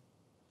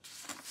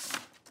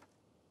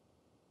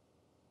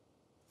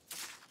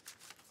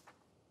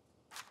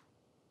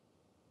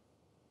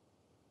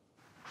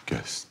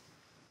 Gelsin.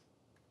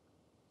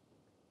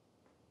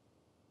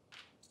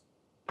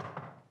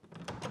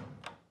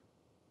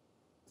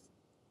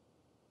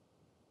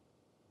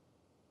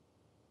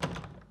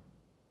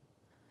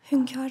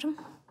 Hünkârım.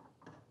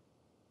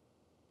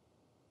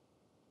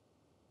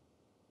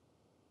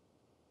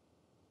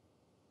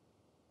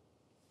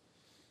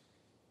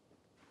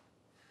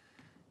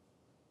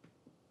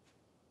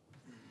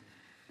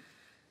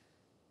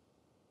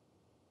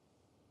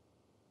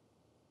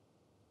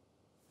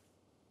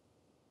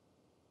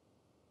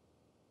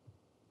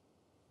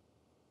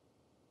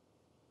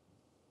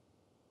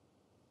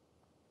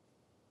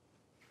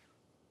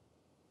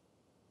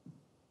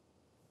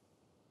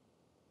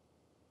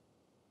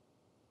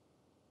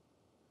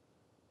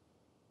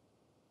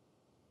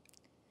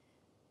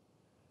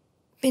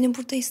 Beni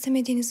burada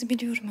istemediğinizi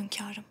biliyorum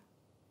hünkârım.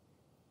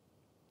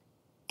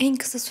 En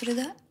kısa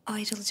sürede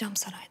ayrılacağım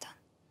saraydan.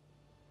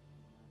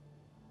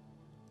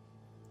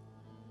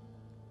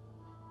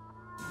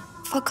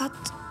 Fakat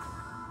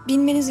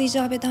bilmeniz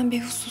icap eden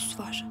bir husus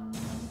var.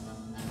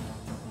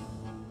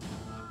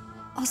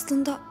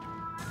 Aslında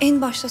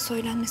en başta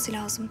söylenmesi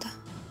lazımdı.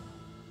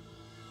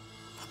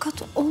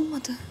 Fakat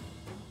olmadı.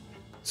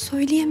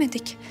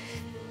 Söyleyemedik.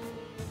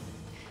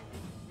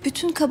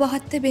 Bütün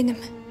kabahat de benim.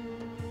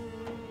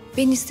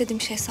 Ben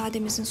istedim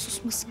şehzademizin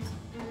susmasını.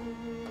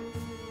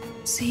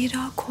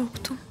 Zira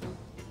korktum.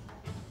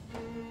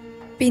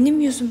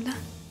 Benim yüzümden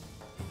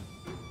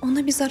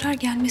ona bir zarar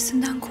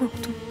gelmesinden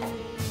korktum.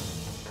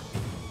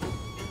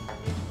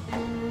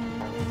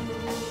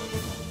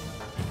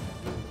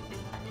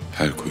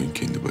 Her koyun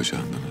kendi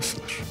bacağından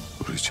asılır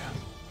Huri Cihan.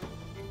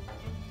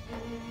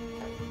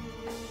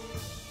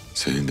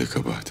 Senin de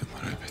kabahatin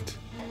var elbet.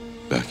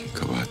 Lakin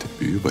kabahatin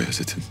büyüğü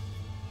Bayezıt'ın.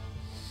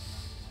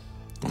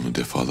 Onu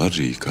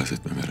defalarca ikaz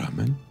etmeme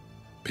rağmen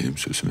benim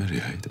sözüme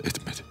riayet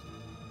etmedi.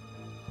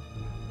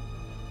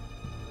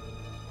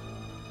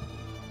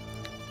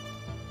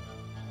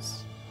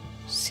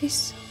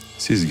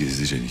 Siz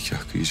gizlice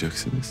nikah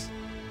kıyacaksınız.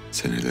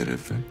 Seneler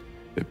evvel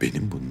ve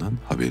benim bundan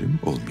haberim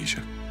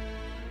olmayacak.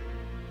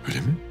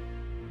 Öyle mi?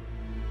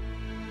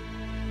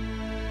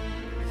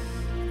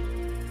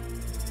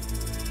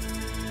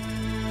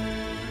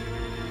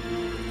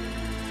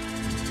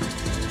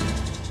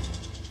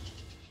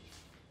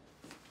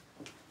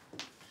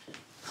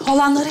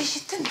 Olanları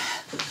işittin mi?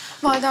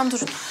 Validem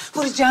durun.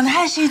 Huri Cihan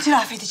her şeyi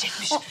itiraf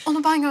edecekmiş.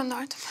 Onu ben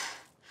gönderdim.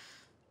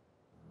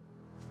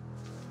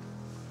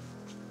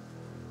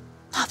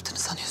 Ne yaptığını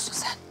sanıyorsun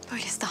sen?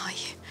 Böylesi daha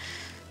iyi.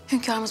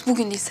 Hünkârımız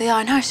bugün değilse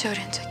yarın her şeyi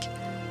öğrenecek.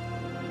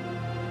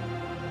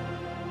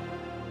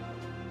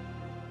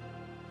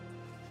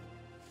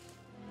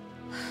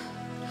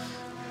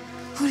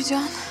 Huri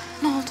Cihan,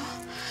 ne oldu?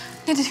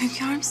 Ne dedi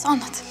hünkârımız?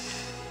 Anlat.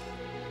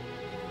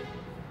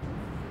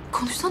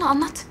 Konuşsana,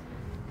 anlat.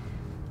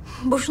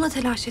 Boşuna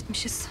telaş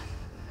etmişiz.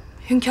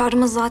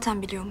 Hünkârımız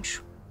zaten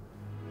biliyormuş.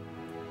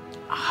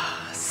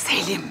 Ah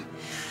Selim.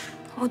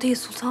 O değil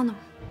sultanım.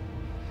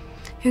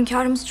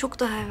 Hünkârımız çok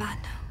daha evvel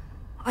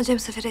Acem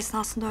seferi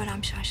esnasında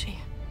öğrenmiş her şeyi.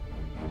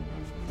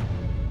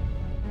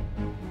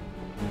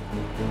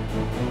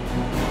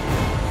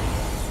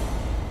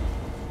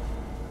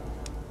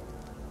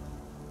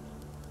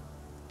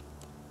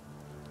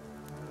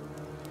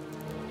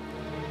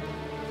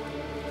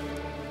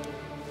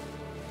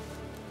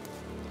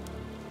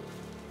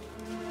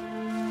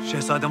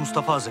 Şehzade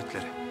Mustafa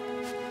Hazretleri.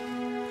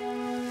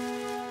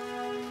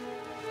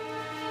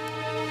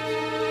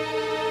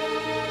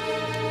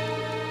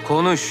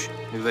 Konuş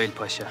Hüveyl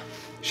Paşa.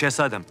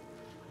 Şehzadem,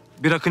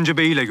 bir Akıncı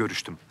Bey ile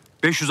görüştüm.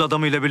 500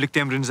 adamıyla birlikte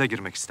emrinize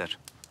girmek ister.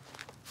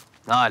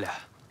 Hala.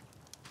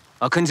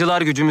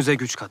 Akıncılar gücümüze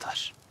güç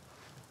katar.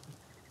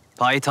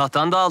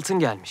 Payitahttan da altın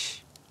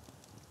gelmiş.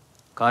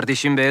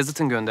 Kardeşim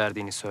Bayezıt'ın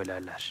gönderdiğini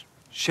söylerler.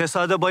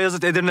 Şehzade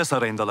Bayezıt Edirne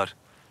Sarayı'ndalar.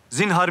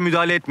 Zinhar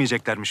müdahale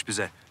etmeyeceklermiş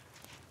bize.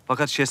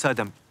 Fakat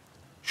şehzadem,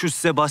 şu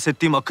size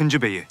bahsettiğim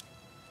Akıncı Bey'i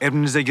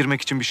emrinize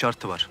girmek için bir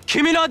şartı var.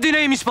 Kimin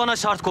haddineymiş bana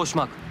şart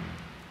koşmak?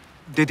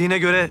 Dediğine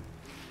göre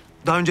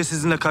daha önce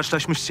sizinle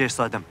karşılaşmış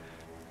şehzadem.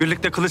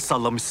 Birlikte kılıç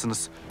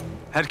sallamışsınız.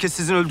 Herkes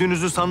sizin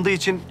öldüğünüzü sandığı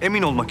için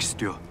emin olmak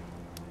istiyor.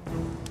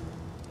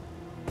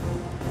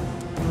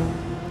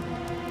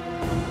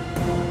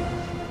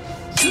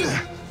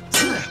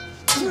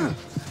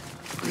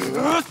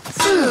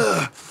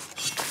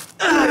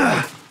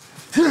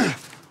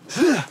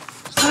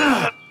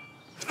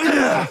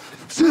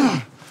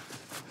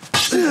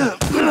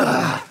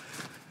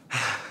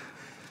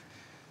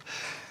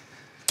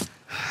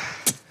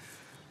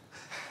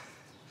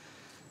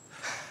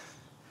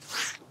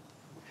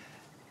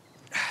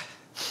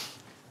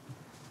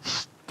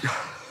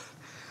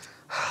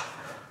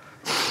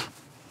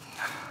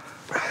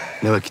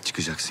 Ne vakit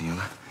çıkacaksın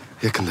yola?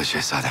 Yakında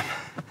şehzadem.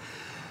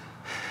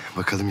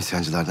 Bakalım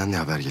isyancılardan ne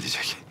haber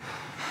gelecek?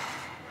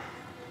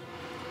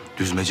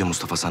 Düzmece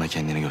Mustafa sana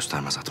kendini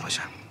göstermez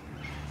Atmaca.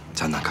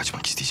 Senden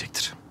kaçmak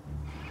isteyecektir.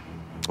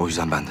 O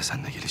yüzden ben de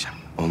seninle geleceğim.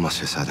 Olmaz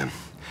şehzadem.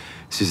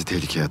 Sizi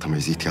tehlikeye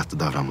atamayız, ihtiyatlı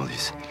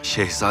davranmalıyız.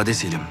 Şehzade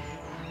Selim,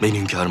 beni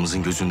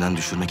hünkârımızın gözünden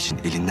düşürmek için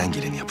elinden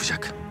geleni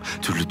yapacak.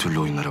 Türlü türlü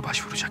oyunlara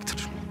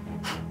başvuracaktır.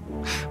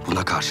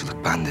 Buna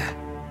karşılık ben de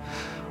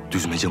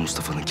Düzmece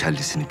Mustafa'nın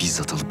kellesini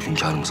bizzat alıp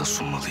hünkârımıza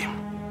sunmalıyım.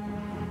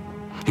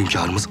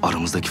 Hünkârımız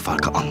aramızdaki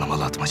farkı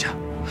anlamalı Atmaca.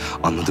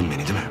 Anladın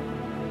beni değil mi?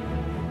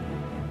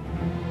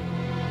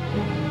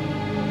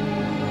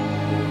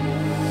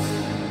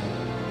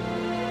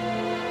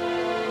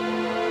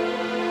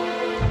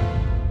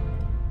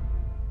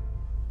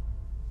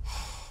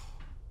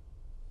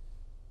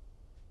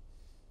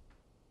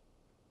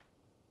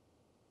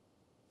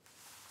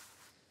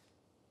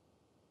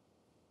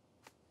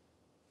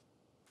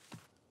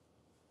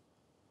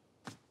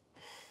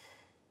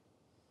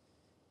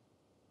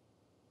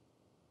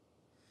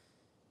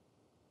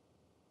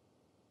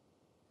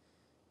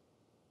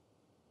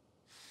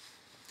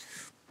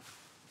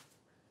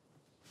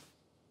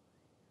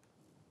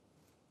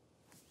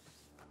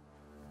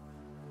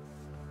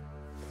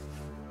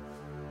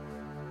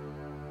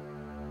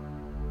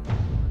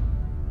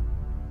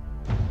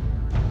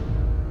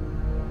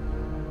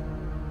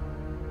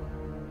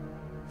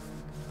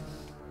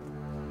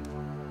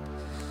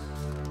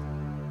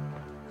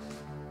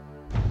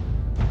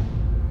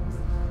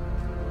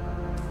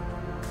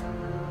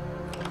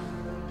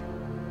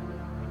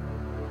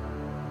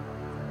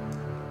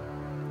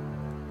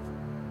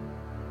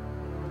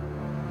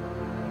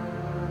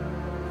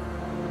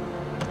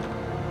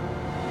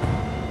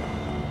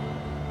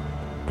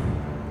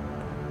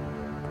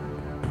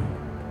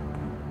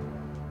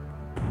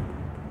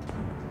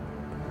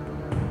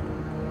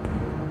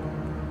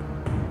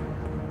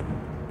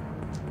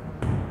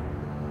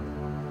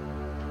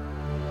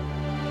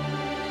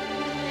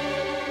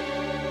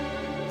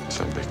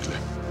 Sen bekle.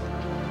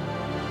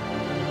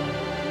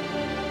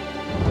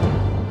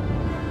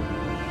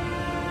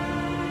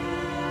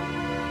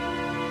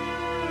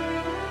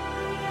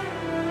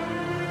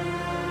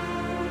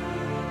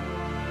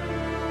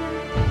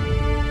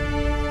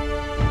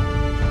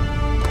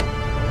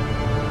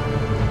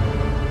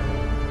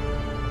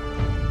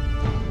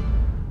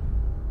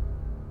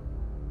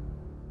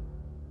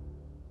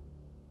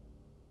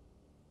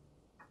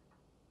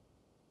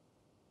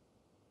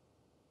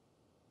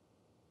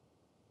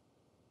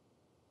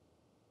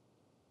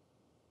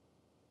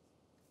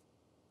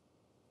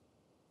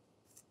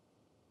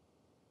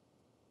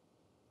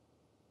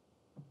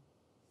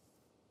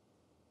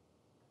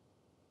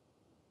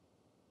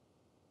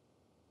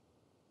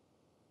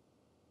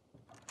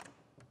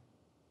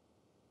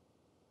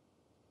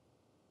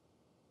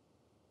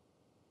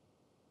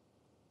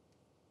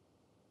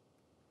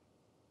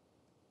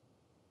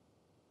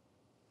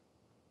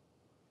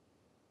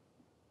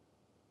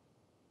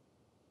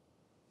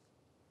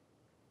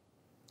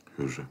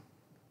 Hürrem.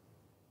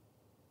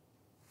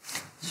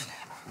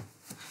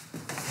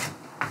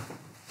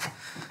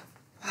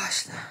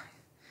 Bağışla.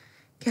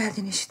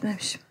 Geldiğini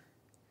işitmemişim.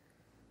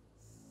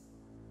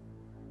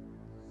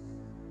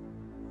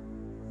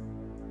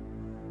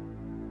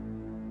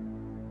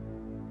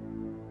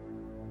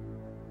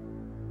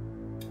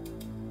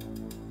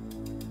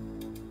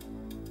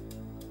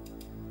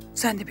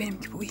 Sen de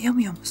benim gibi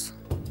uyuyamıyor musun?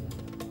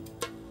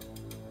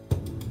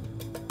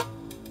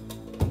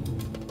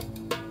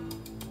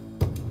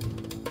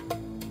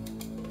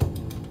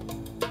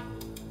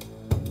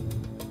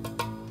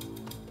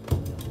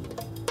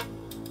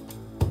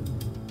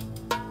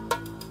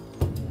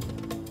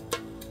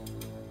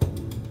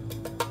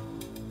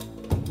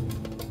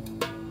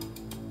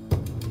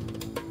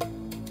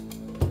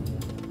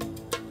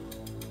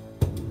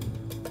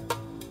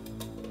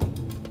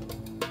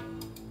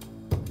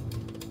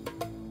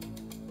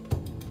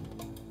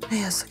 Ne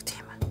yazık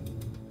değil mi?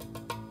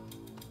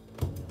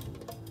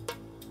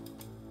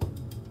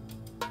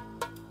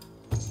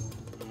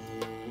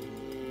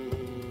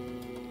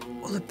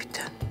 Olup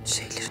biten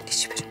şeylerin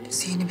hiçbirini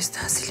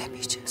zihnimizden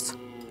silemeyeceğiz.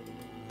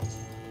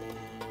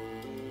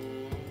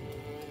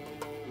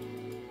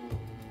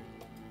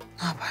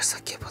 Ne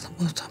yaparsak yapalım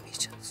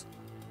unutamayacağız.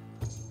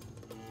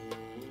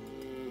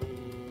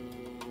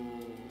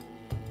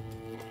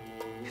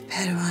 Bir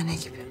pervane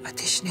gibi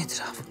ateşin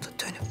etrafında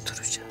dönüp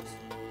duracağız.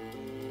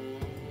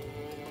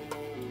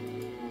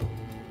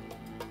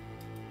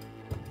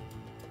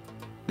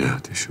 Ne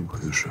ateşi bu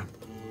Hürrem?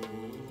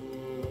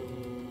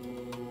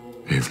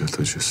 Evlat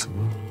acısı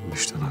mı,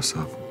 vicdan azabı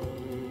mı?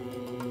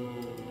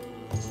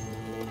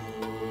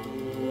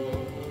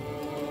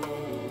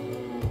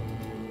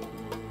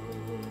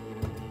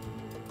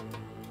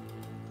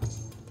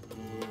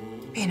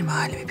 Benim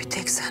halimi bir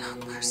tek sen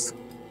anlarsın.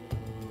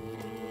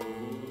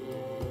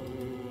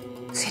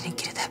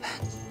 Seninkini de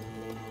ben.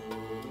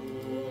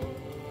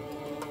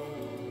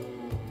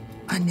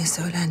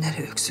 Annesi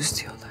ölenlere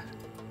öksüz diyorlar.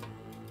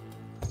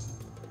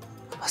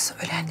 Babası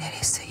ölenlere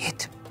ise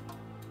yetim.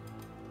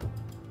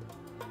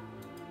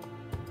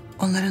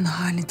 onların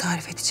halini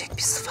tarif edecek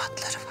bir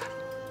sıfatları var.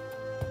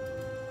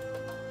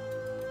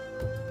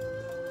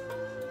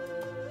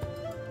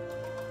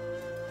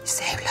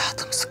 Biz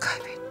evladımızı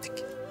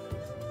kaybettik.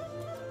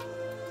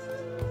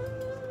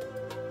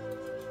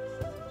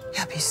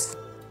 Ya biz?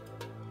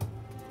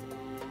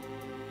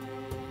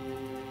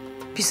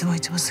 Bizim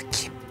acımızı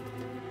kim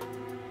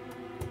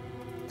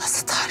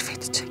nasıl tarif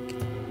edecek?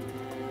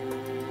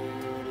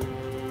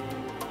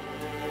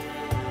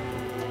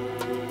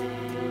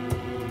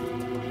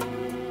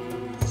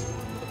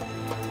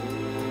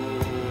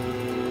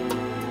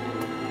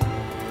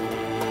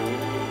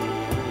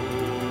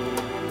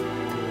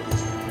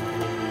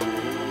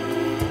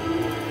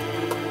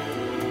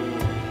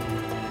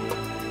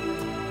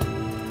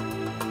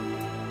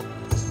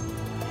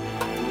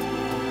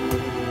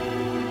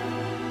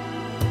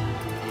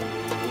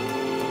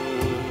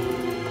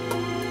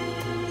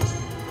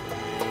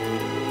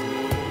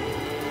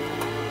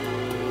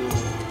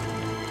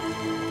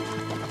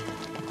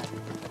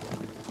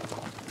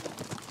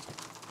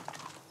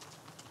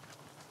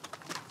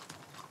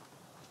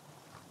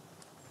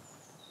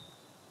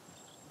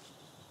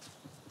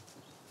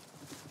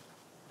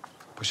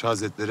 Paşa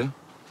Hazretleri,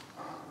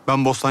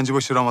 ben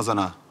Bostancıbaşı Ramazan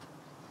Ağa.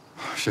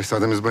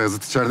 Şehzademiz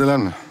Bayezıt içerideler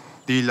mi?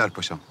 Değiller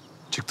paşam,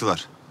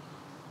 çıktılar.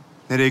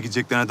 Nereye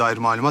gideceklerine dair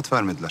malumat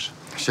vermediler.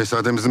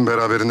 Şehzademizin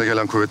beraberinde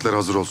gelen kuvvetler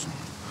hazır olsun.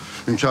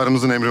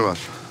 Hünkârımızın emri var.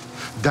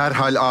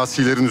 Derhal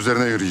asilerin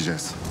üzerine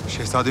yürüyeceğiz.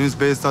 Şehzademiz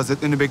Bayezıt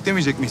Hazretlerini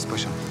beklemeyecek miyiz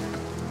paşam?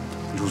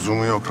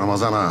 Lüzumu yok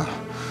Ramazan Ağa.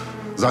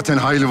 Zaten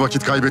hayli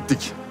vakit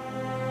kaybettik.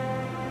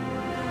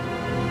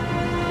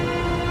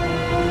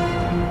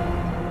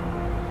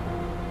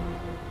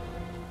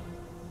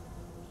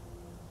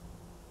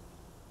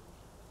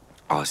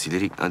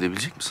 Asileri ikna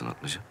edebilecek misin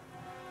Atmaca?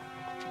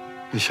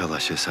 İnşallah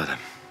şehzadem.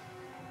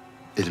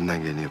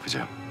 Elimden geleni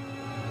yapacağım.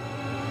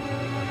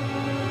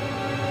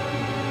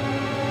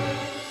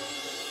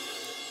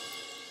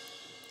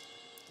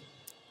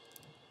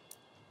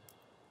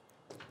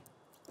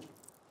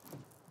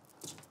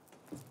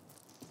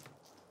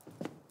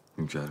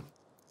 Hünkârım,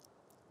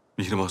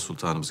 Mihrimah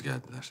Sultanımız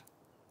geldiler.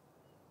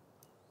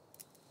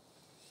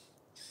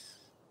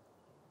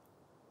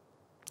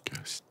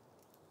 Gelsin.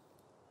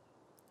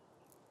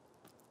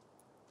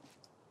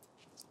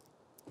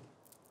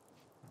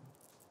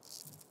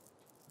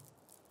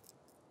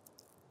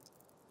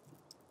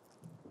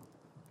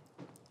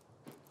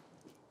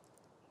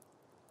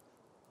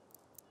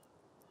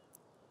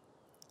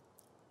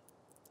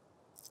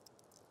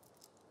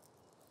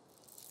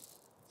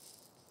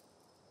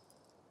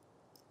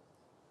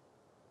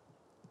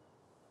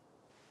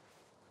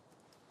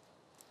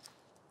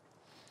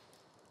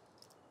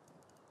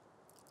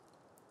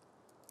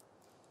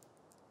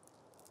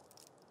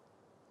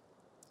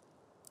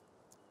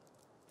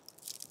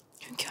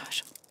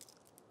 Hünkârım.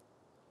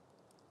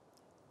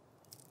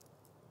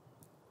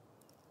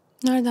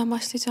 Nereden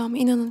başlayacağımı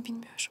inanın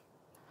bilmiyorum.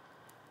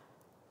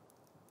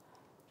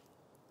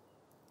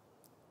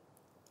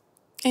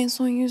 En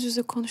son yüz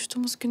yüze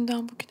konuştuğumuz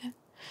günden bugüne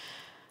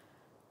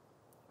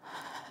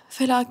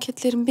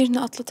felaketlerin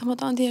birini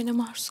atlatamadan diğerine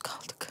maruz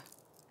kaldık.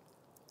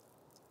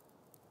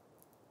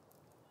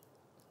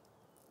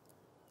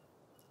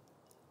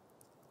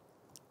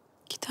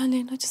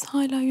 Gidenlerin acısı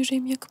hala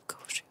yüreğimi yakıp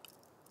kavuruyor.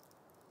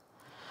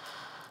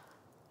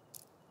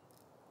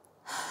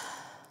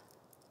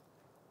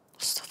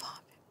 Mustafa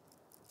abi,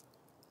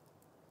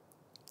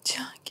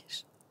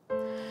 Cihangir.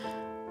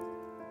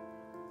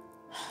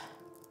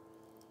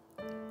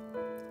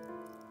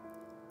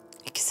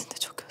 İkisini de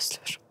çok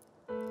özlüyorum.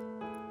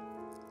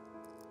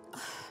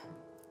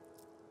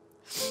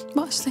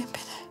 Bağışlayın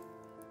beni.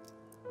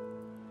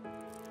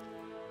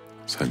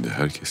 Sen de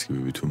herkes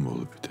gibi bütün bu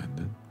olup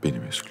bitenden beni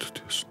mesul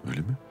tutuyorsun,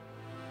 öyle mi?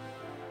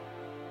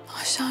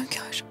 Haşa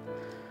hünkârım.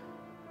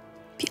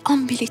 Bir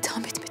an bile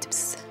itham etmedim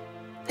size.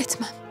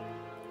 Etmem.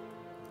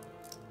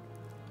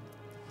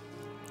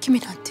 Kimin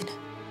haddine?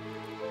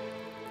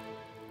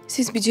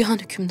 Siz bir cihan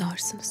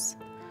hükümdarısınız.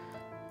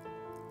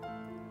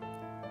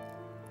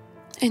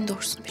 En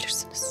doğrusunu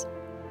bilirsiniz.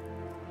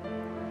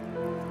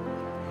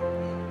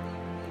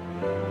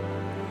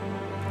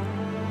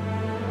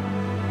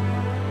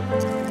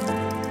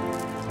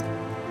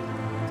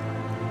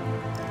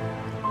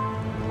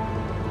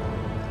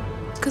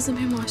 Kızım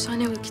Hümaşa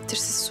ne vakittir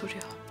sizi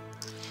soruyor.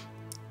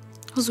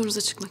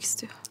 Huzurunuza çıkmak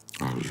istiyor.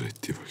 Arzu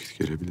ettiği vakit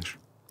gelebilir.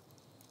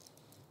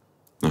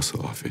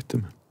 Nasıl, afetti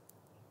mi?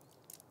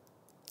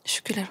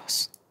 Şükürler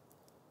olsun.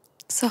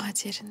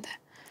 Sıhhat yerinde.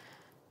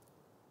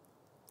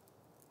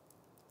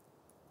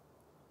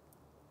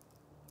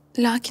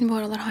 Lakin bu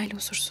aralar hayli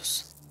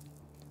huzursuz.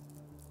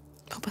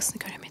 Babasını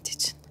göremediği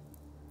için.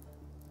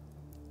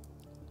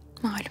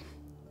 Malum.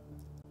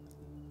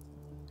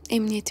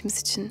 Emniyetimiz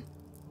için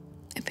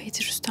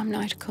epeydir Rüstem'le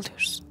ayrı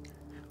kalıyoruz.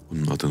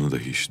 Bunun adını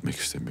dahi işitmek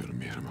istemiyorum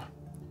Mihrimah.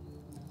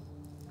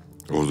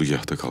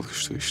 Ordugahta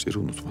kalkıştığı işleri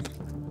unutmadım.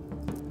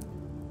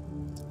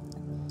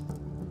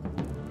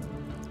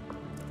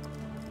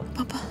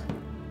 Baba.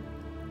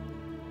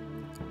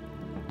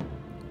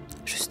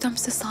 Rüstem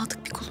size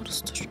sadık bir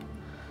kulunuzdur.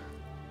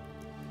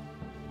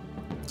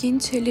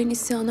 Yeniçerilerin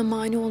isyana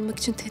mani olmak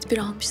için tedbir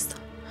almışsa,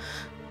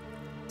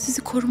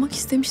 sizi korumak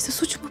istemişse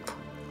suç mu bu?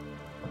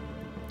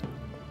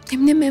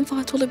 Hem ne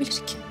menfaat olabilir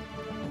ki?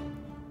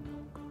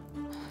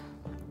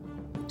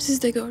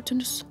 Siz de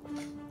gördünüz.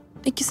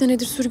 2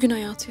 senedir sürgün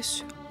hayatı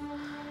yaşıyor.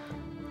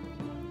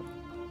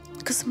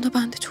 Kızım da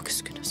ben de çok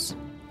üzgünüz.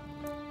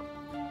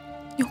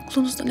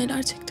 Yokluğunuzda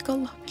neler çektik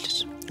Allah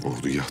bilir.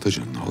 Ordugahta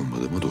canını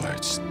almadığıma dua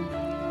etsin.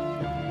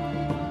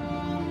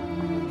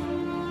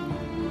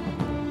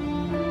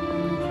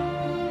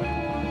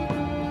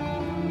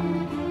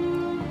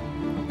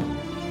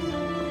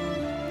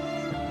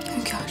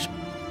 Hünkârım.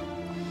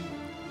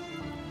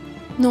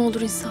 Ne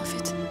olur insaf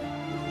edin.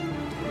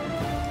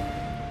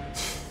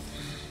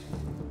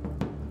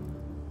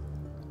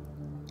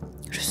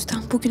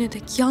 Rüstem bugüne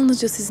dek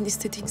yalnızca sizin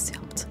istediğinizi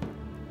yaptı.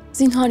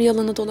 Zinhar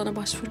yalana dolana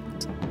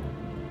başvurmadı.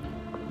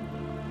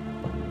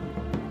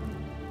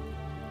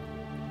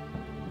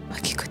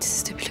 Hakikati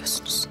siz de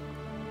biliyorsunuz.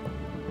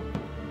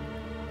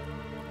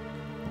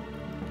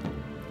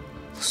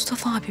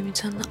 Mustafa abimin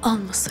canını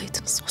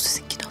almasaydınız o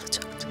sizinkini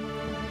alacaktı.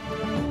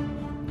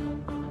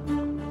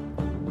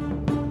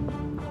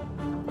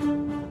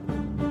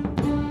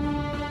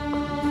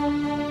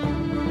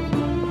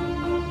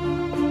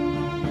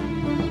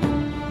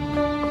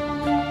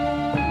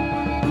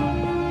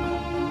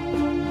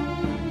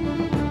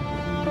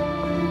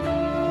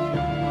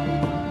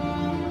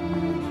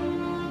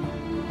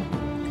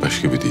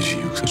 Başka bir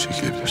diyeceğin yoksa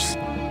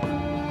çekilebilirsin.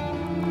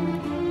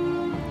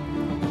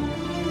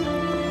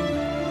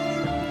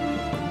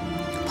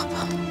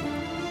 Baba.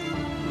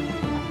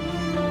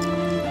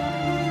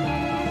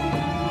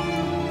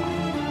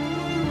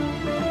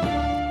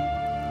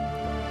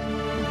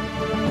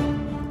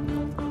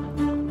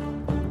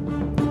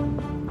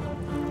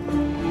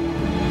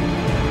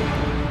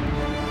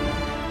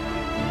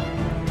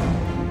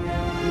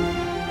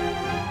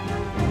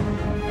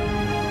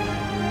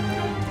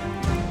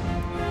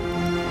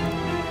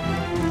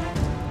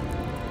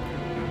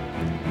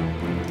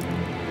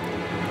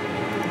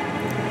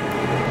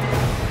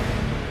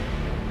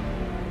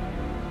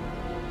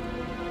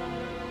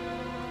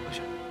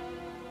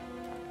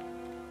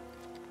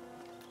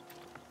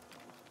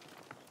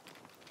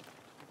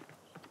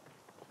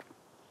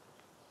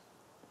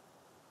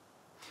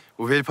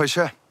 Uveyl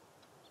Paşa,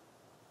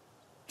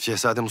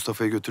 Şehzade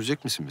Mustafa'yı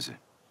götürecek misin bizi?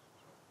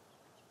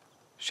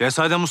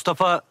 Şehzade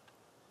Mustafa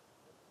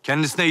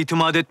kendisine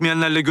itimat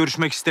etmeyenlerle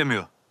görüşmek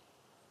istemiyor.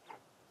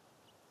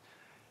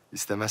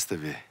 İstemez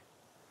tabii.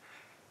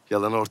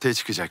 Yalan ortaya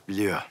çıkacak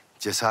biliyor.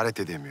 Cesaret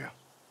edemiyor.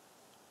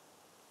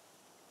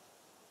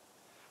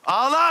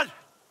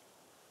 Ağlar!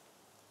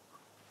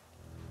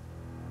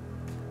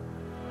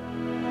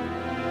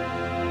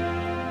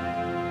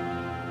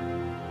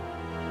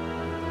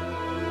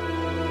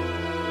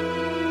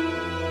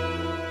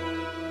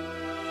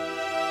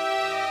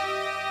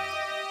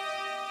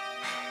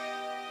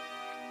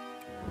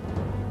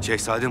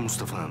 Şehzade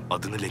Mustafa'nın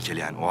adını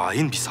lekeleyen o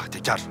hain bir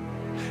sahtekar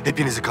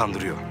hepinizi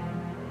kandırıyor.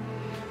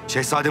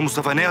 Şehzade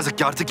Mustafa ne yazık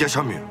ki artık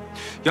yaşamıyor.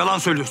 Yalan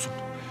söylüyorsun.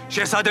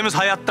 Şehzademiz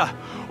hayatta.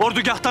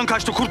 Ordugahtan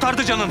kaçtı,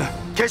 kurtardı canını.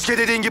 Keşke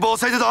dediğin gibi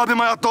olsaydı da abim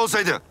hayatta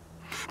olsaydı.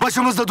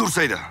 Başımızda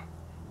dursaydı.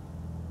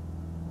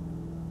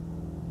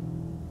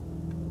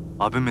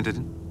 Abim mi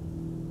dedin?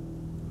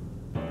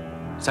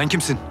 Sen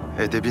kimsin?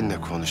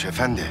 Edebinle konuş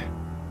efendi.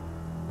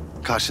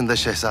 Karşında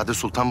Şehzade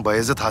Sultan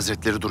Bayezıt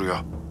Hazretleri duruyor.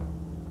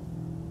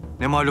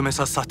 Ne malum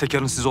esas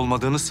sahtekarın siz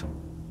olmadığınız?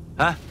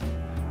 Ha?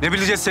 Ne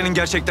bileceğiz senin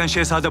gerçekten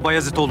Şehzade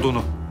Bayezıt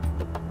olduğunu?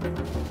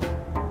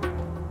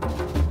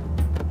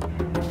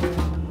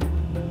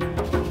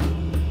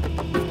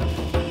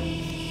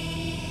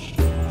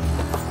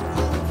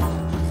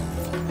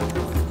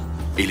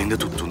 Elinde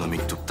tuttuğuna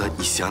mektupta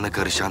isyana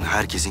karışan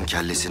herkesin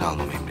kellesini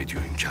almamı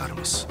emrediyor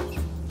hünkârımız.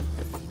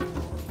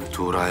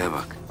 Tuğra'ya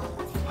bak.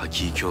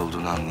 Hakiki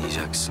olduğunu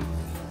anlayacaksın.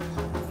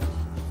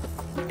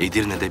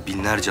 Edirne'de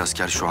binlerce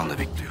asker şu anda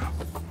bekliyor.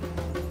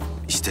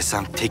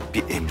 İstesem tek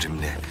bir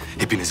emrimle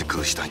hepinizi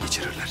kılıçtan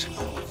geçirirler.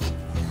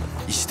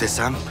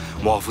 İstesem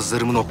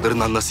muhafızlarımın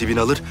oklarından nasibini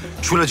alır,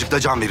 şuracıkta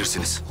can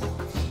verirsiniz.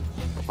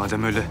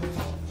 Madem öyle,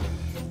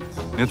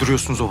 ne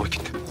duruyorsunuz o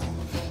vakit?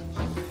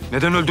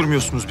 Neden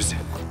öldürmüyorsunuz bizi?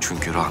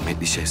 Çünkü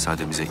rahmetli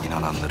şehzademize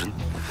inananların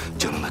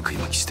canına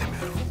kıymak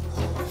istemiyorum.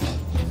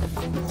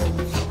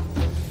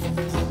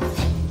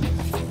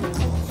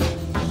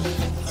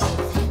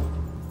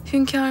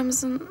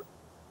 Hünkârımızın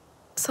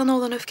sana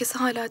olan öfkesi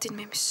hala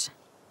dinmemiş.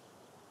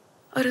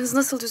 Aranız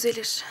nasıl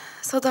düzelir,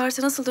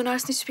 sadakati nasıl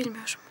dönersin hiç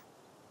bilmiyorum.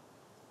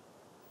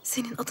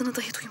 Senin adını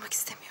dahi duymak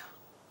istemiyor.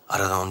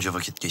 Aradan onca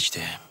vakit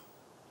geçti.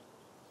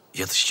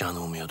 Yatışacağını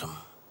umuyordum.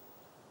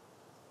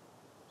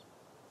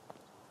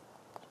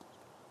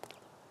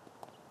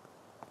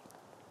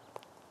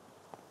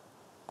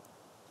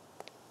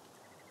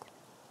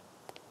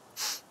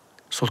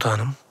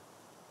 Sultanım.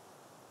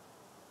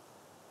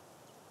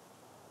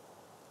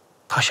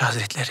 Paşa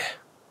Hazretleri.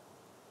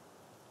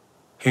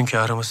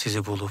 Hünkârımız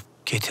sizi bulup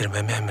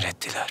getirmemi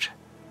emrettiler.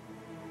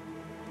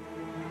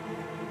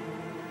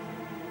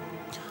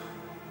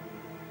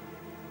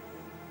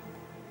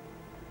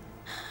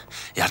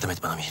 Yardım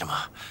et bana Mihrim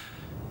Ağa.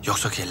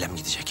 Yoksa kellem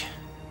gidecek.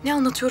 Ne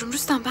anlatıyorum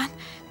Rüstem ben?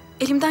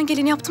 Elimden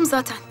geleni yaptım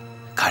zaten.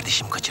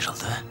 Kardeşim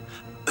kaçırıldı.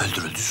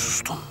 Öldürüldü,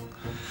 sustun.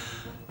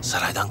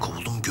 Saraydan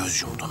kovuldun,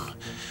 göz yumdun.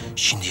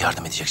 Şimdi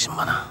yardım edeceksin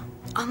bana.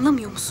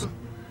 Anlamıyor musun?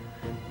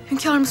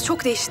 Hünkârımız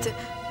çok değişti.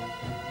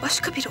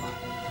 Başka biri o.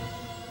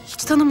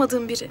 Hiç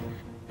tanımadığım biri.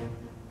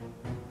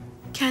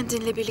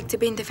 Kendinle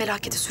birlikte beni de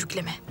felakete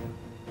sürükleme.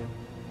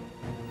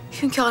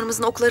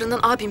 Hünkârımızın oklarından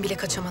abim bile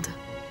kaçamadı.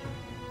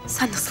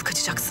 Sen nasıl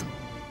kaçacaksın?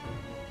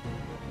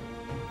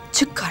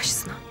 Çık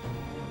karşısına.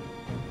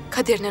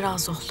 Kaderine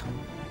razı ol.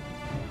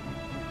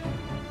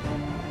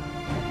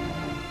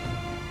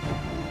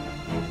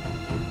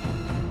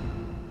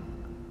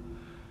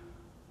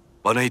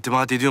 Bana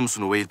itimat ediyor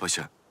musun Uveyd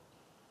Paşa?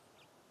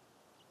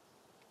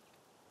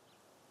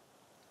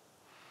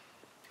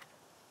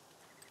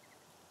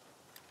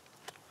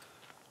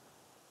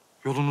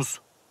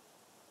 Yolunuz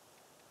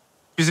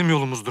bizim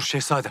yolumuzdur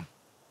şehzadem.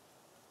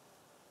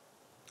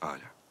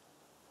 Âlâ.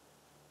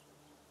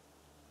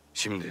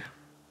 Şimdi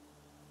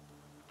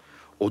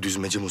o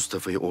Düzmece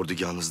Mustafa'yı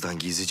ordugahınızdan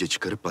gizlice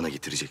çıkarıp bana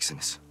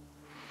getireceksiniz.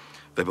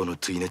 Ve ben o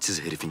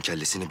tıynetsiz herifin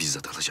kellesini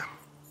bizzat alacağım.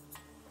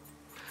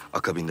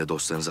 Akabinde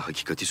dostlarınıza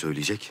hakikati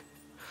söyleyecek,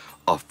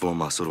 affıma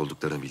mahsur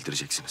olduklarını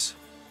bildireceksiniz.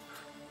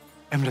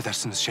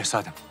 Emredersiniz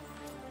şehzadem.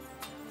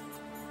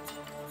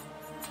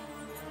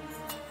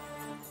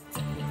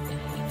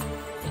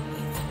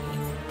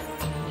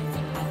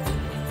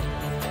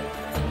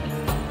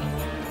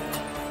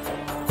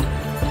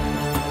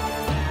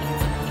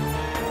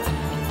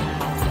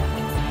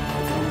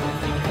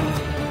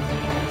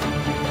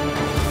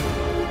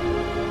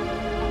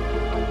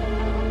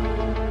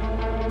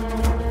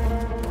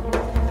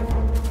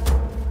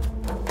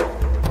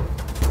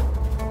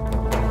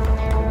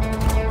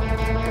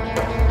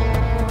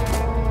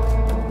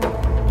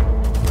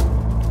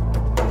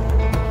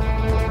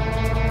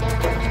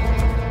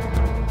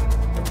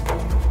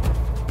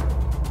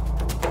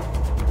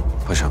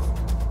 Paşam.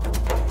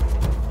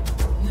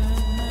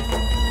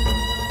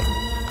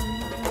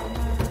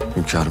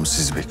 Hünkârımız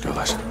sizi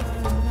bekliyorlar.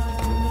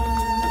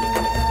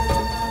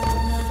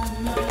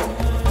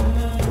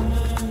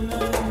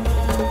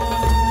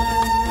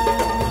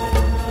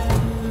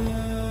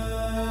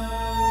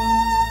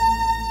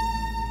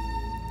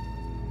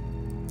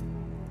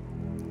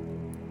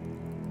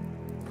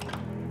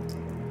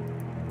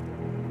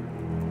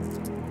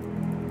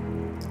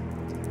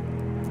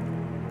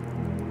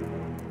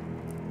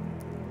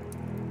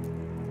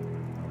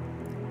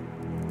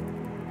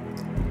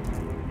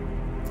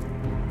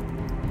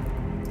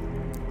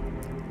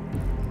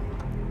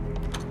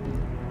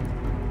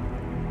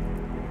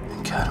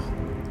 Hünkârım.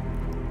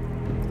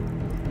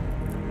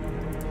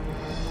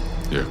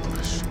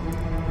 Yaklaş.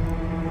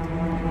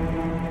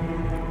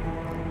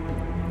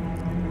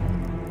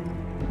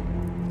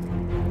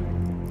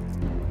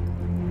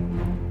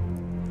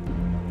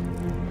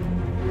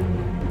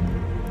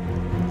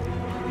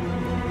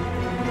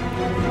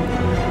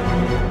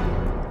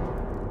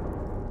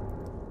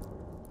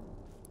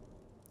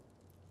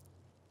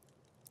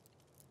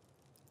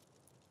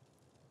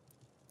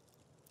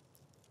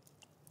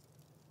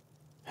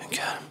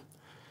 Hünkârım.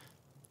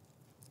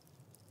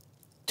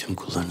 Tüm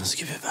kullarınız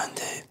gibi ben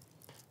de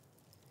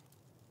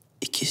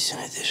 2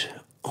 senedir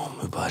o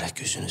mübarek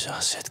yüzünüze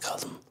hasret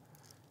kaldım.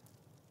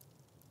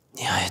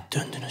 Nihayet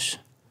döndünüz.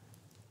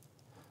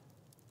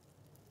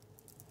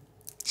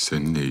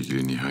 Seninle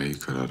ilgili nihai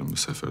kararımı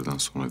seferden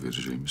sonra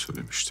vereceğimi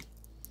söylemiştim.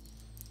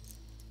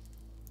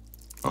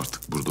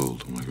 Artık burada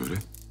olduğuma göre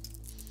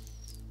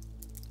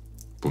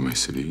bu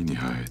meseleyi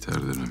nihayete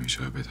erdirmem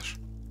icap eder.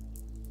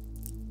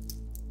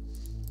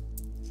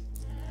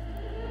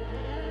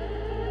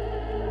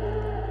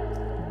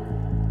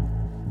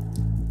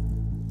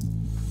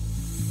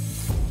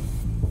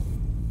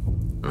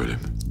 Öyle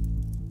mi?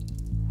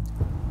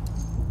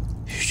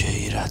 Yüce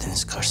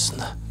iradeniz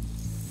karşısında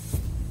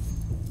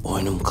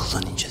boynum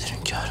kıldan incedir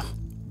hünkârım.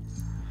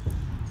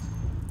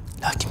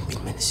 Lakin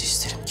bilmenizi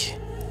isterim ki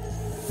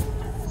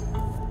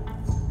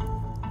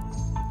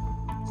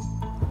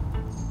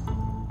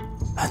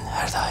ben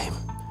her daim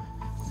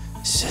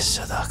size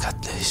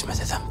sadakatle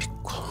hizmet eden bir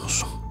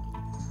kulunuzum.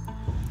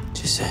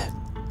 Size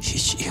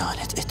hiç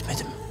ihanet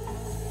etmedim.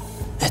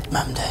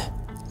 Etmem de.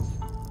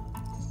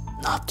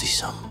 Ne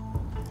yaptıysam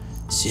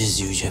siz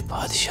yüce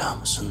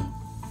padişahımızın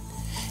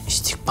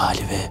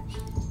istikbali ve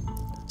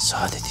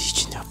saadeti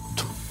için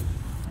yaptım.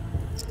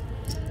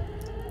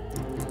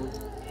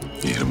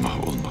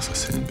 Mihrimah olmasa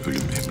senin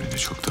ölüm emrini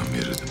çoktan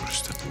verirdim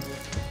Rüstem.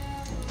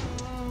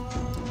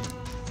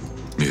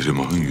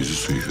 Mihrimah'ın yüzü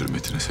suyu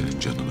hürmetine senin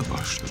canını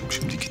bağışlıyorum.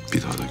 Şimdi git,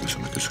 bir daha da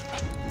gözüme gözükme.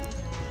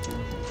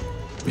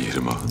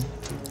 Mihrimah'ın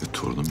ve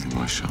torunum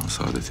Hümaşah'ın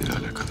saadetiyle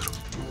alakadar ol.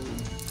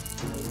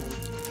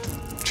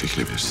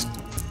 Çekilebilirsin.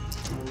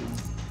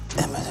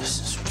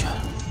 Emredersiniz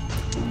hünkârım.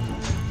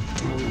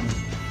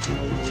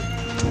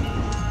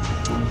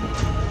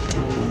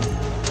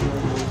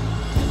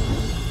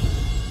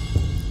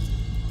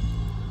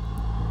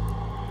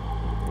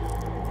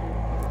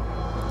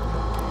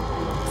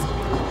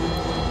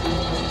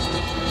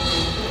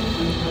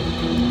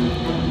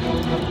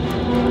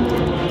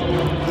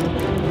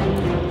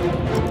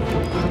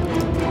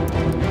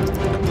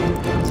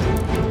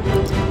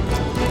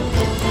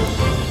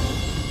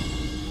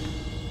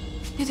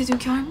 dedi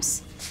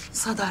hünkârımız?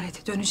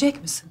 Sadalete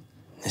dönecek misin?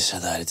 Ne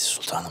sadaleti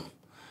sultanım.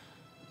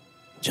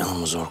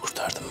 Canımı zor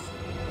kurtardım.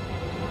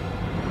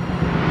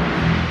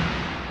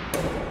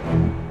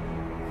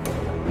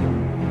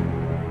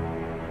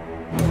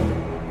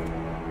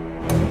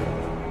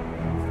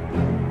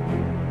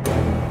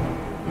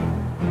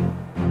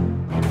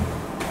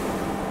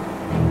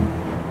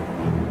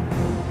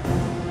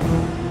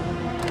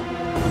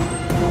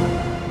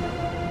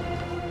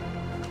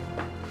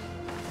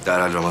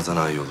 Derhal Ramazan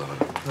ağayı yolla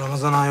bana.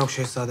 Ramazan ağa yok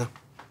şehzadem.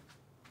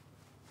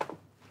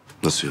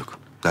 Nasıl yok?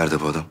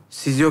 Nerede bu adam?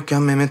 Siz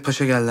yokken Mehmet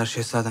Paşa geldiler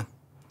şehzadem.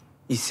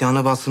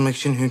 İsyanı bastırmak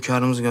için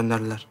hünkârımızı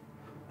gönderdiler.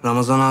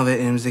 Ramazan ağa ve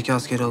elimizdeki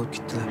askeri alıp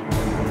gittiler.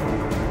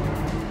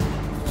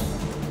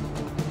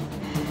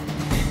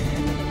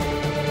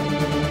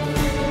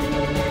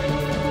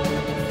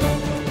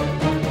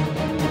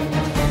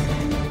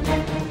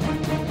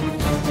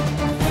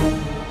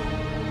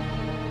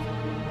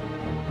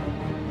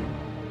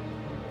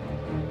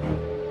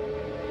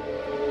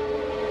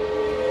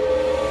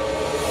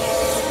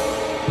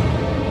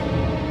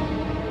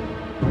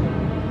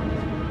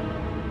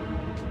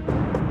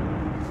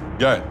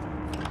 Gel.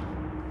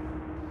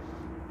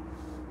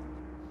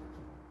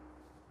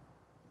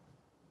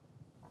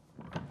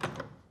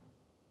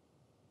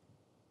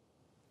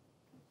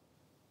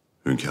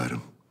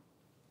 Hünkârım,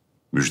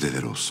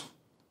 müjdeler olsun.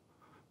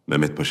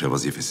 Mehmet Paşa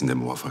vazifesinde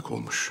muvaffak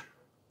olmuş.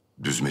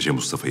 Düzmece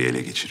Mustafa'yı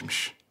ele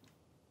geçirmiş.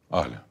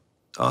 Âlâ.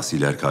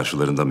 Asiler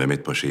karşılarında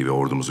Mehmet Paşa'yı ve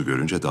ordumuzu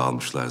görünce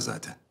dağılmışlar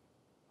zaten.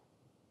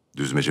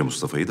 Düzmece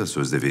Mustafa'yı da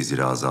sözde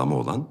vezir-i azamı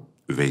olan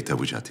Üvey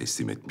Tavuca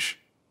teslim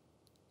etmiş.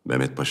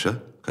 Mehmet Paşa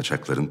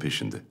kaçakların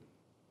peşinde.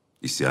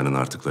 İsyanın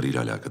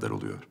artıklarıyla alakadar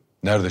oluyor.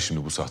 Nerede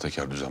şimdi bu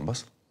sahtekar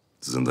düzenbaz?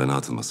 Zindana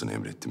atılmasını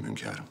emrettim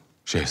hünkârım.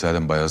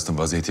 Şehzadem Bayezıt'ın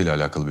vaziyetiyle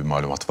alakalı bir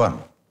malumat var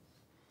mı?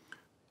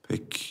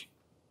 Pek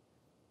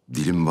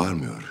dilim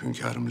varmıyor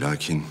hünkârım.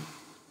 Lakin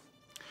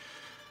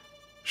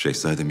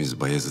Şehzademiz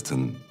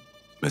Bayezıt'ın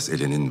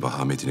meselenin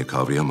vahametini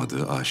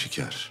kavrayamadığı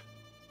aşikar.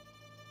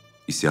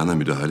 İsyana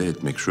müdahale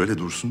etmek şöyle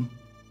dursun,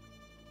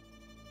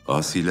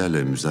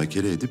 asilerle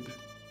müzakere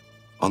edip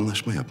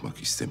anlaşma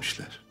yapmak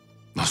istemişler.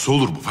 Nasıl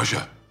olur bu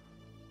paşa?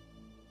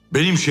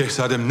 Benim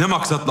şehzadem ne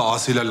maksatla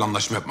asilerle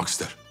anlaşma yapmak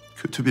ister?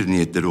 Kötü bir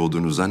niyetleri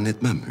olduğunu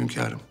zannetmem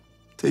hünkârım.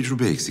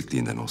 Tecrübe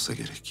eksikliğinden olsa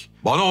gerek.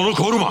 Bana onu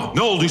koruma.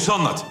 Ne olduysa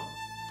anlat.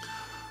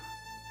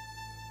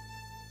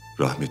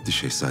 Rahmetli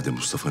Şehzade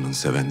Mustafa'nın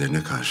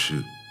sevenlerine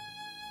karşı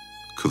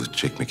kılıç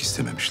çekmek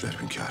istememişler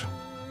hünkârım.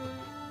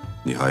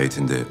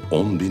 Nihayetinde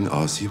 10.000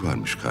 asi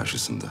varmış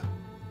karşısında.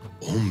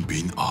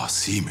 10.000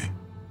 asi mi?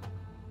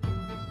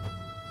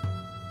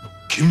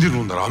 Kimdir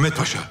bunlar Ahmet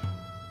Paşa?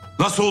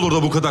 Nasıl olur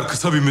da bu kadar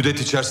kısa bir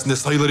müddet içerisinde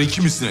sayıları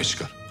 2 misline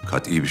çıkar?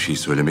 Kat'i bir şey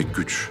söylemek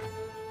güç.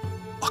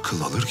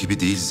 Akıl alır gibi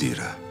değil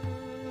zira.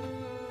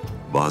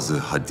 Bazı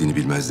haddini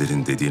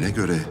bilmezlerin dediğine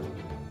göre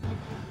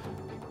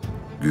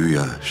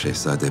güya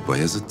Şehzade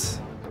Bayezıt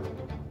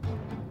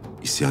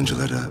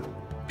isyancılara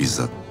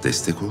bizzat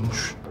destek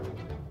olmuş.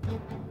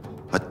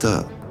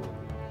 Hatta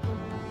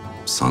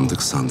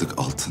sandık sandık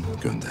altın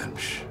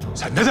göndermiş.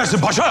 Sen ne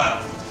dersin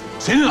paşa?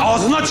 Senin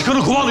ağzından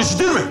çıkanı kulağın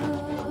işitir mi?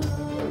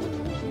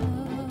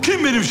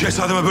 Kim benim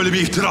şehzademe böyle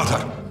bir iftira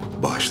atar?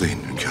 Bağışlayın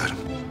hünkârım.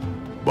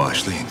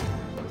 Bağışlayın.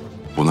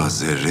 Buna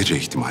zerrece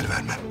ihtimal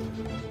vermem.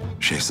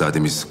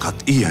 Şehzademiz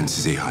katiyen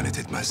size ihanet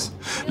etmez.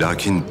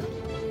 Lakin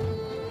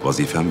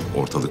vazifem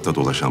ortalıkta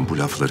dolaşan bu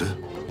lafları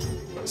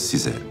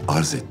size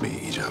arz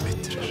etmeyi icap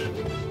ettirir.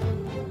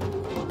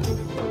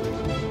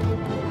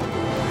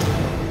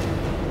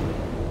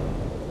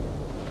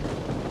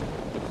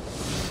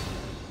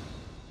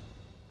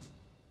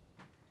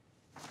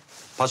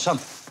 Paşam.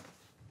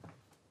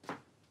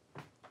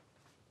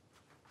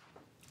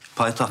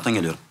 Payitahttan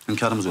geliyorum.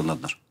 Hünkârımız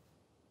yolladılar.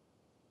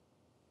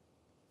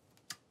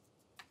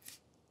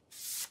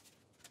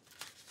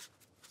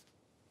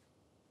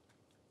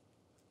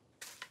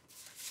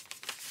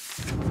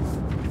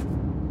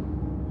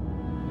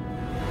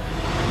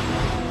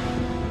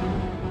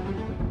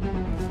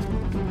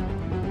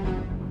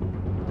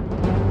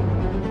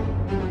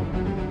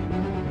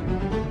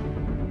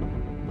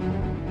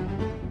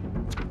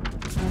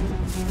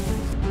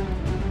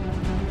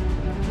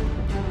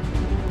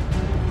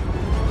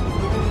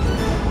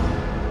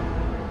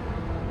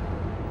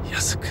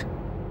 Yazık.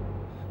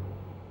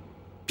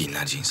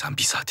 Binlerce insan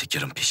bir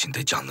sahtekarın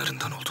peşinde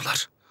canlarından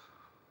oldular.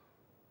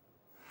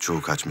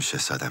 Çoğu kaçmış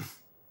şehzadem.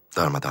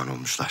 Darmadağın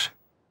olmuşlar.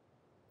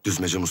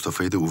 Düzmece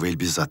Mustafa'yı da Uveyl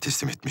bizzat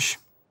teslim etmiş.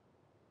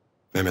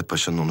 Mehmet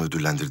Paşa'nın onu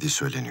ödüllendirdiği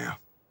söyleniyor.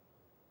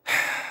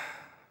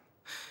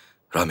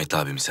 Rahmetli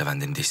abimi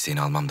sevenlerin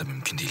desteğini almam da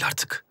mümkün değil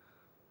artık.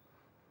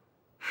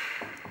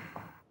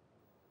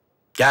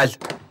 Gel.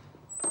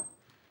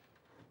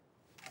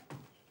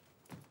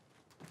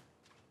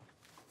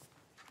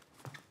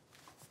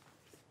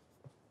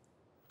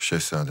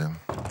 Şehzadem.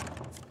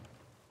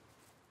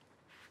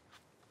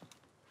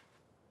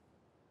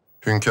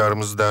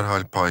 Hünkârımız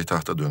derhal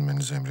payitahta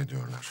dönmenizi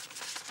emrediyorlar.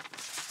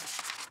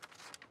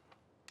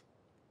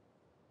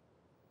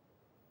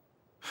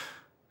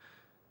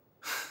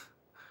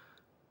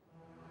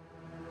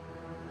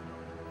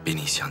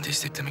 Beni isyan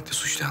desteklemekle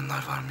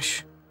suçlayanlar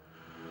varmış.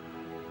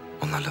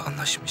 Onlarla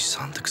anlaşmış,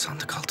 sandık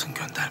sandık altın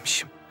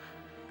göndermişim.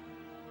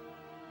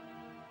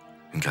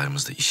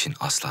 Hünkârımız da işin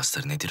aslı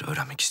astarı nedir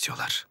öğrenmek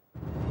istiyorlar.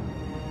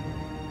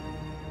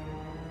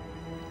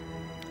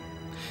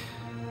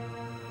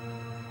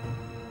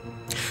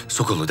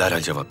 Sokullu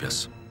derhal cevap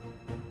yaz.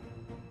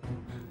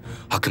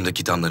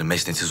 Hakkımdaki idamların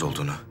mesnetsiz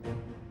olduğunu,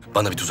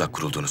 bana bir tuzak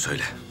kurulduğunu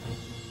söyle.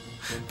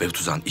 Ve bu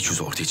tuzağın iç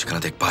yüzü ortaya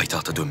çıkana dek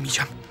payitahta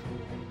dönmeyeceğim.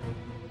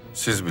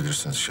 Siz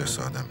bilirsiniz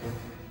şehzadem.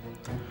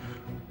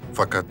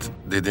 Fakat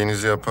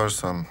dediğinizi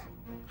yaparsam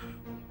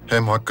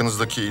hem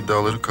hakkınızdaki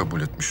iddiaları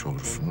kabul etmiş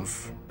olursunuz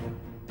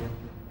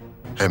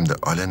hem de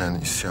alenen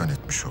isyan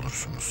etmiş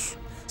olursunuz.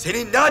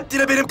 Senin ne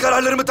haddine benim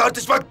kararlarımı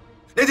tartışmak?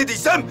 Ne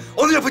dediysem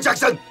onu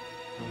yapacaksın.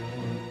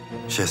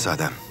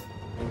 Şehzadem,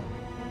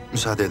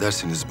 müsaade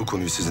ederseniz bu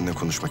konuyu sizinle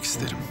konuşmak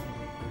isterim.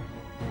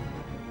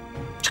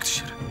 Çık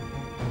dışarı.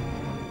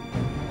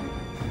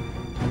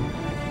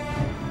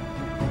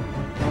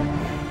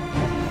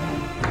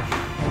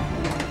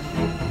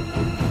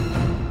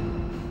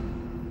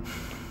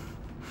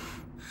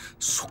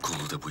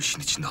 Sokullu da bu işin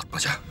içinde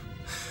Atmaca.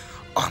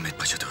 Ahmet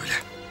Paşa da öyle.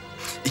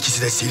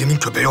 İkisi de Selim'in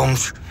köpeği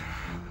olmuş.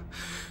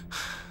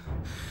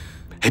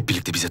 Hep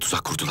birlikte bize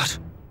tuzak kurdular.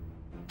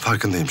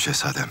 Farkındayım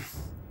şehzadem.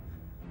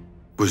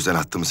 Bu yüzden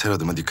attığımız her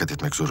adıma dikkat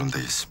etmek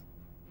zorundayız.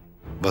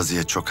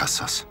 Vaziyet çok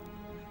hassas.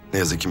 Ne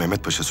yazık ki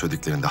Mehmet Paşa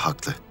söylediklerinde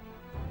haklı.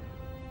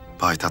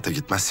 Payitahta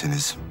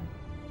gitmezseniz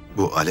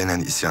bu alenen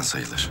isyan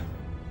sayılır.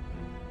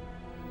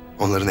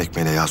 Onların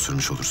ekmeğine yağ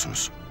sürmüş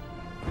olursunuz.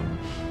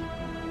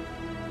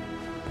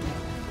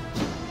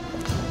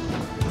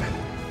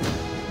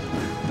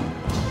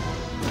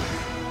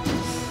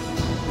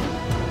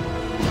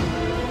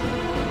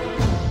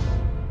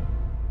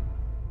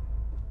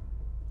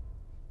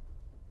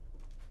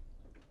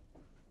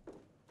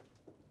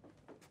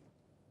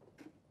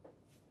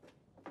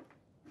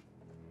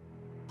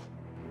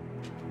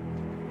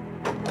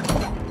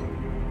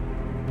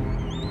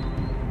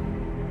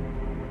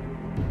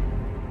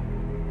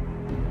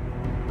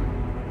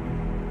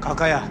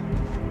 Kalk ayağa.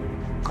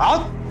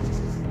 Kalk!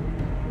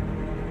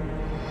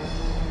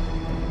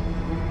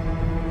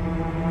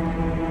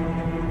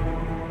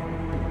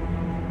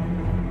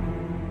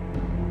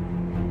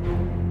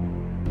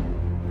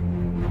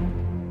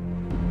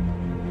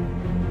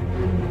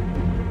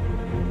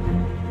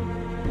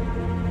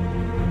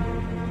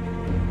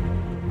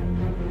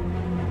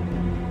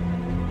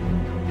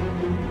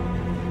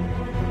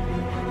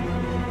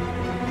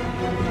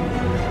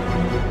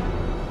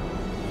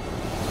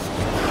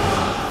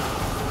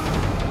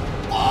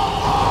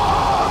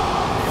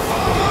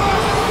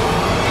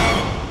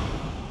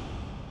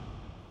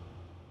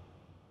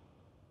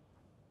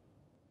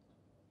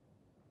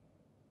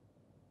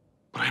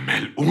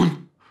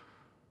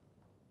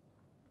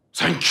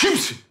 Sen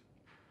kimsin?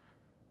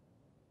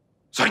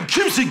 Sen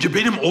kimsin ki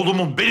benim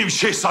oğlumun, benim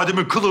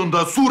şehzademin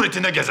kılığında,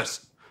 suretine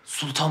gezersin?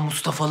 Sultan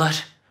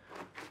Mustafa'lar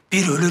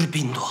bir ölür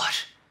bin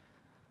doğar.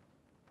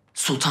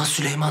 Sultan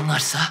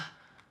Süleymanlarsa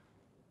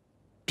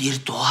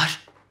bir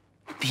doğar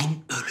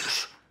bin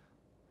ölür.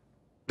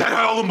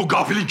 Derhal alın bu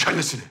gafilin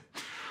kellesini.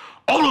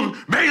 Alın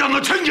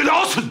meydanla çengeli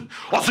asın.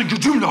 Asın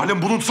ki cümle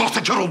alem bunun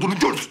sahtekar olduğunu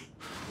görsün.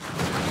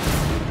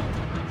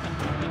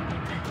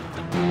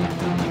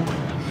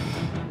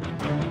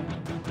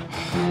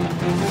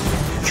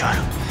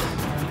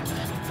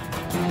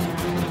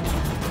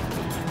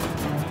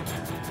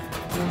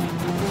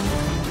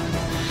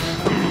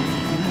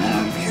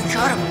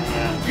 Hünkârım.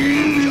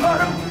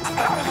 Hünkârım.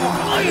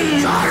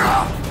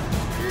 Hünkârım.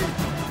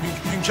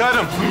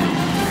 Hünkârım.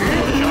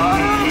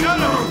 Hünkârım.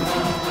 Hünkârım.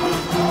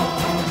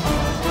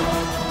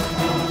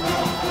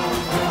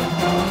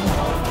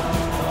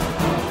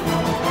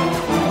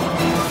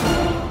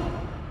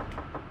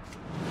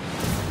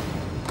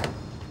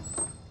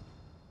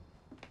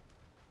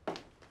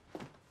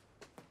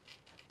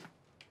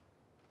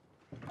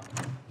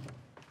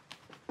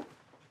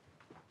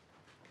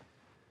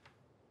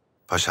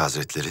 Paşa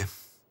Hazretleri,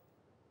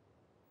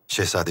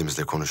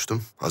 şehzademizle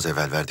konuştum. Az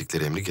evvel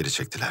verdikleri emri geri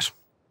çektiler.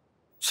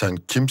 Sen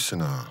kimsin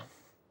ağa?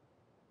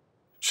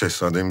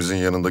 Şehzademizin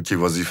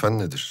yanındaki vazifen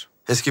nedir?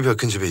 Eski bir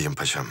akıncı beyim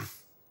paşam.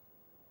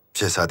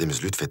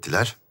 Şehzademiz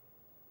lütfettiler,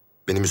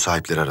 beni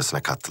müsahipleri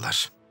arasına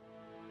kattılar.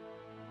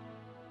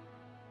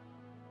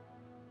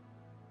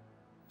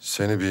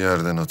 Seni bir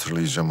yerden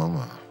hatırlayacağım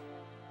ama...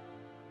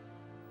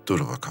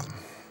 Dur bakalım.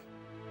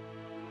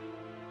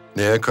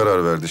 Neye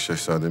karar verdi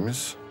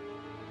şehzademiz?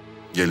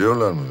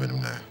 Geliyorlar mı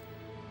benimle?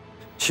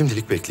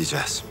 Şimdilik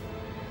bekleyeceğiz.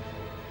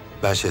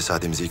 Ben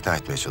şehzademizi ikna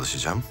etmeye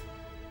çalışacağım.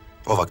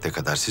 O vakte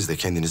kadar siz de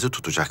kendinizi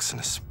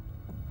tutacaksınız.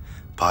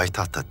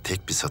 Payitahta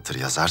tek bir satır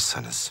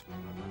yazarsanız...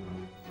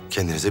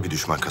 kendinize bir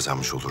düşman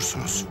kazanmış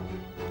olursunuz.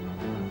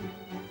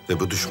 Ve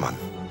bu düşman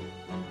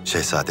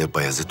Şehzade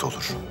Bayezıt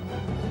olur.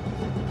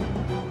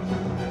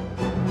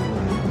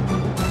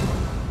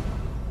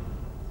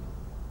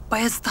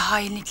 Bayezıt'ı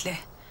hainlikle,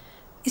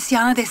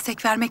 isyana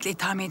destek vermekle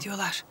itham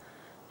ediyorlar.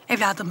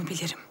 Evladımı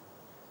bilirim.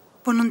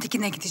 Burnun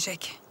dikine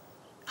gidecek.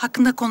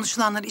 Hakkında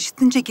konuşulanları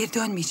işitince geri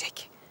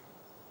dönmeyecek.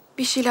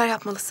 Bir şeyler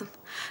yapmalısın.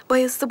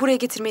 Bayezıt'ı buraya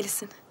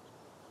getirmelisin.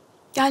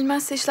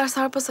 Gelmezse işler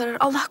sarpa sarar.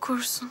 Allah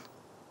korusun.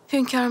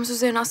 Hünkârımız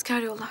üzerine asker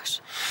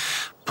yollar.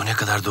 Bu ne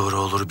kadar doğru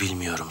olur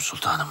bilmiyorum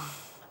sultanım.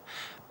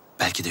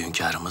 Belki de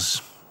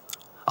hünkârımız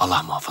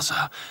Allah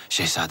muhafaza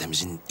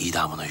şehzademizin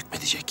idamına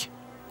hükmedecek.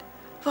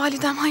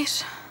 Validem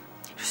hayır.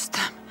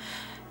 Rüstem,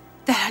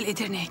 derhal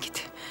Edirne'ye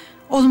git.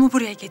 Oğlumu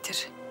buraya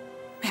getir.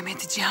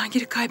 Mehmet'i,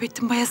 Cihangir'i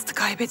kaybettim, Bayezıt'ı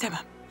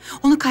kaybedemem.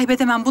 Onu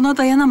kaybedemem, buna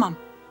dayanamam.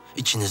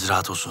 İçiniz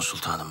rahat olsun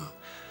sultanım.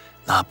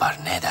 Ne yapar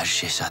ne eder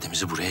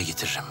şehzademizi buraya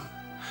getiririm.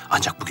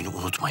 Ancak bugünü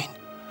unutmayın.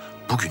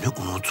 Bugünü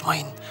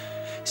unutmayın.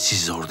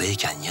 Siz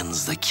oradayken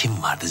yanınızda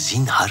kim vardı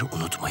zinhar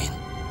unutmayın.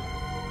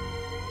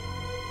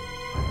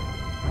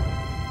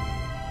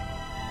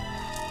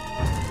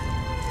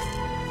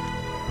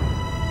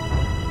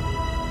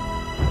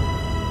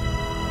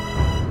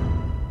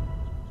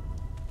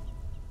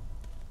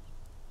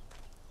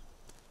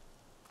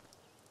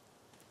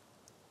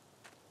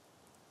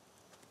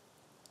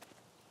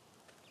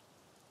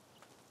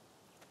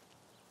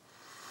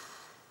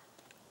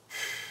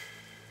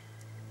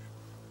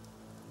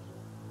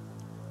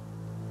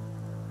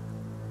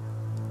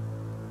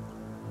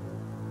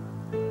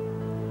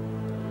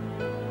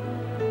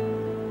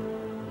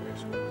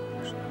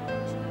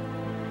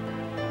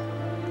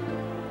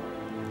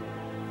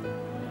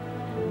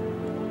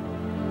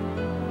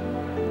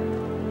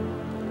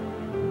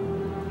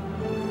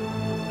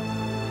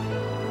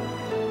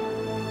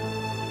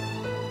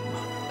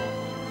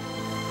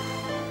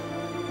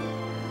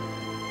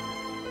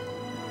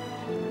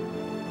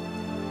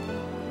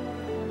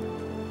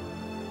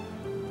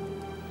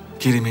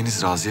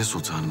 Kerimeniz Raziye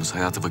Sultanımız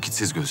hayatı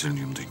vakitsiz gözlerini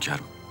yumdu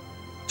hünkârım.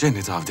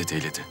 Cennete avdet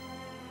eyledi.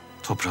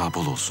 Toprağı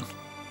bol olsun.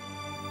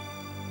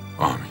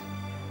 Amin.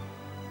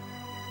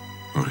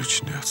 Nur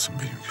içinde yatsın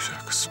benim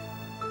güzel kızım.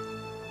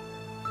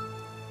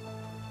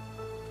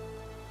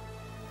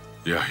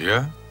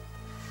 Yahya.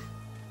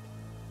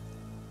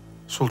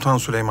 Sultan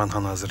Süleyman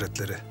Han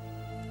Hazretleri.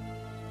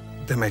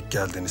 Demek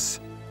geldiniz.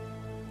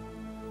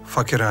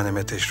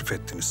 Fakirhaneme teşrif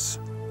ettiniz.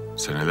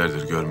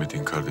 Senelerdir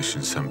görmediğin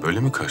kardeşini sen böyle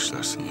mi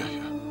karşılarsın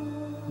Yahya?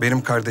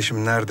 Benim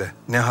kardeşim nerede,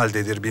 ne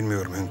haldedir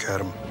bilmiyorum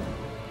hünkârım.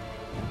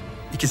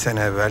 2 sene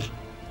evvel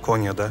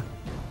Konya'da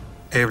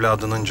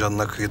evladının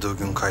canına kıydığı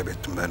gün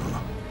kaybettim ben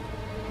onu.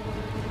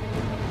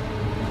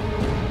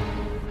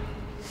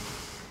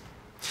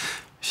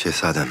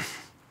 Şehzadem,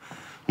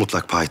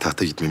 mutlak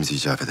payitahta gitmemiz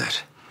icap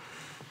eder.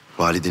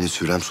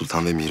 Valideniz Hürrem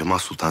Sultan ve Mihrimah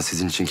Sultan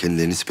sizin için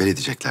kendilerini siper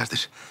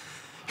edeceklerdir.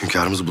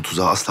 Hünkârımız bu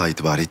tuzağa asla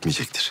itibar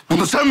etmeyecektir.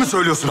 Bunu sen mi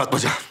söylüyorsun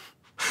Atmaca?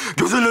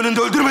 Gözünün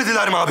önünde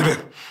öldürmediler mi abimi?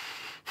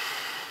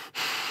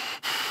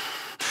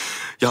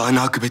 Ya ne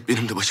akıbet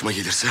benim de başıma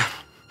gelirse?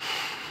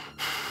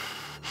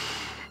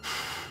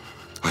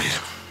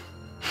 Hayır.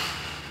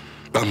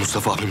 Ben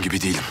Mustafa abim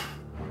gibi değilim.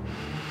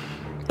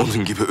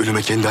 Onun gibi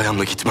ölüme kendi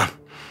ayağımla gitmem.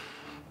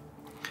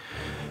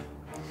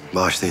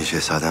 Bağışlayın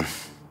şehzadem.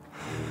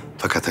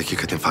 Fakat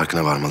hakikatin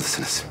farkına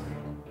varmalısınız.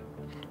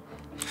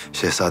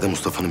 Şehzade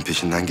Mustafa'nın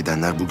peşinden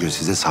gidenler bugün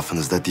sizin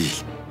safınızda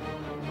değil.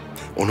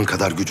 Onun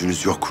kadar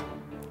gücünüz yok.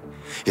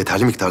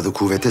 Yeterli miktarda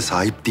kuvvete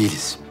sahip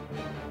değiliz.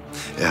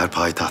 Eğer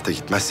payitahta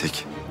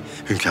gitmezsek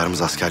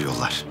hünkârımız asker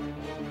yollar.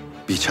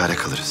 Bir çare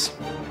kalırız.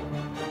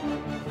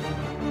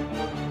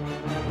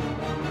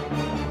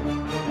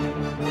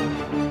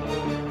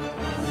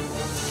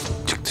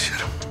 Çık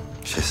dışarı.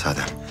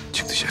 Şehzadem,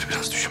 çık dışarı,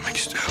 biraz düşünmek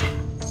istiyorum.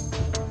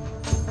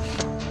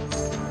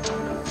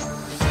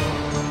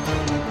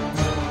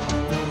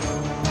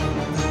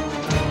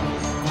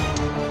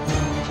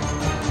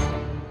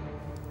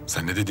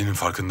 Sen ne dediğinin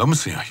farkında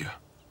mısın Yahya?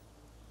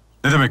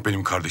 Ne demek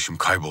benim kardeşim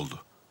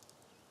kayboldu?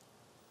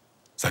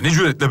 Sen ne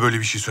cüretle böyle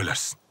bir şey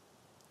söylersin?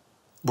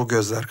 Bu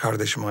gözler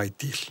kardeşime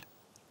ait değil.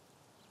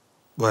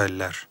 Bu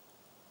eller,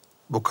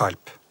 bu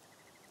kalp.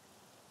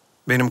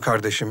 Benim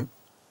kardeşim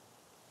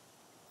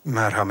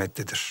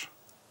merhametlidir.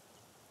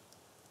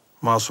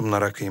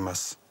 Masumlara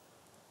kıymaz.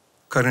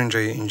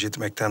 Karıncayı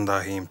incitmekten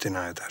dahi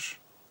imtina eder.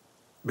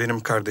 Benim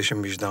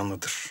kardeşim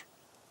vicdanlıdır.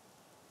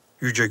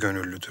 Yüce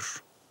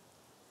gönüllüdür.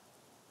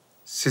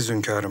 Siz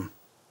hünkârım,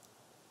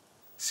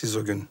 siz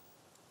o gün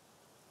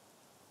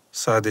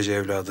sadece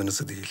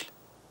evladınızı değil,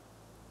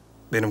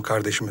 benim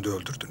kardeşimi de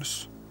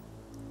öldürdünüz.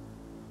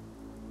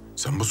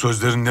 Sen bu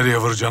sözlerin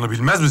nereye varacağını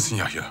bilmez misin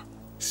Yahya?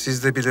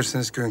 Siz de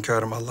bilirsiniz ki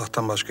hünkârım,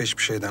 Allah'tan başka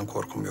hiçbir şeyden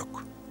korkum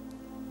yok.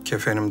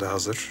 Kefenim de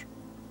hazır,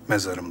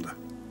 mezarım da.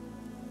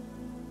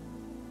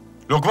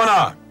 Lokman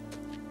ağa!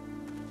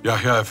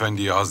 Yahya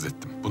Efendi'yi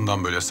azlettim.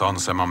 Bundan böyle Sağ-ı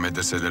Seman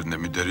medreselerinde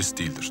müderris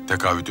değildir.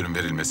 Tekavütünün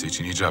verilmesi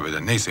için icap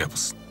eden neyse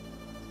yapılsın.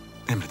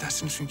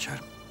 Emredersiniz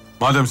hünkârım.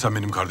 Madem sen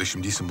benim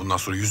kardeşim değilsin, bundan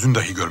sonra yüzünü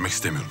dahi görmek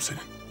istemiyorum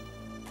senin.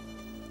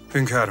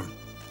 Hünkârım.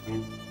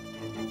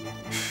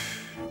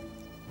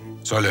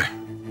 Söyle.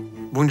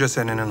 Bunca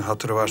senenin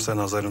hatırı varsa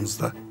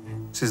nazarınızda,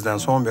 sizden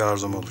son bir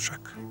arzum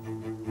olacak.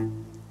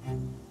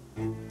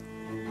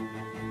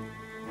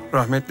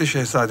 Rahmetli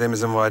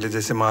şehzademizin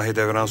validesi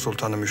Mahidevran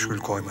Sultan'ı müşkül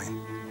koymayın.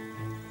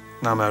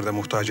 namerde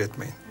muhtaç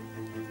etmeyin.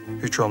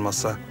 Hiç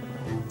olmazsa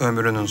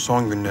ömrünün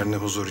son günlerini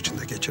huzur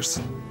içinde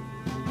geçirsin.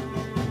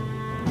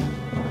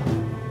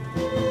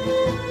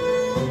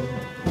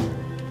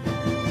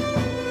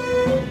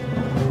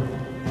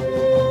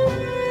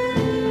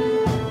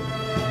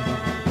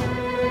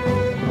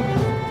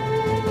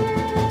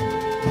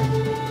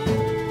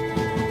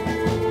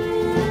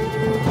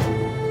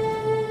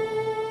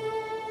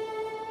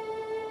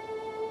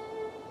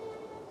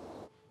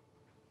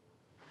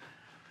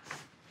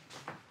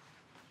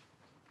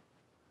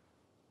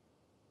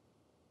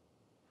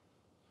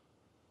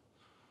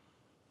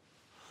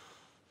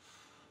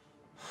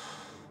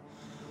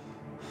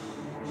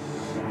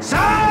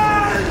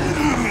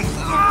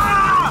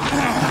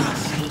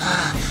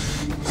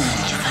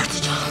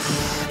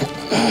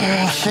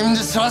 Şimdi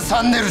sıra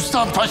sende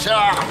Rüstem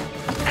Paşa.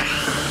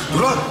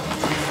 Durun!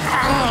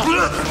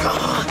 Durun!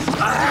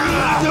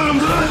 Emrediyorum,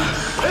 durun!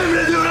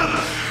 Emrediyorum!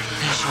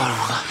 Ne iş var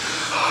burada?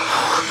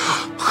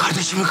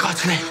 Kardeşimin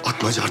katili.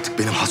 Atmaca artık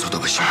benim has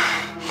oda başım.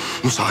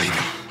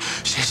 Musahibim.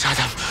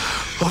 Şehzadem,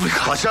 o bir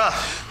katil. Paşa!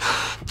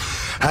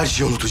 Her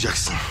şeyi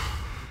unutacaksın.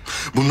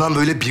 Bundan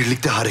böyle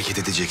birlikte hareket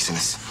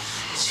edeceksiniz.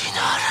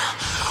 Zinar,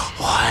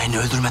 o haini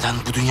öldürmeden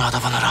bu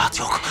dünyada bana rahat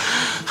yok.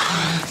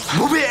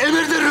 Bu bir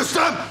emirdir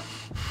Rüstem!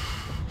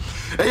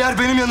 Eğer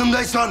benim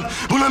yanımdaysan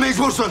buna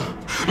mecbursun.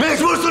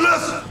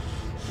 Mecbursunuz!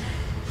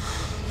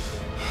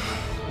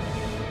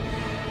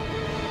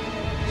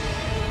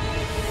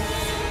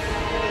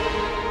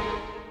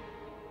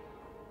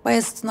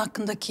 Bayezıt'ın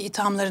hakkındaki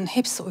ithamların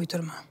hepsi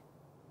uydurma.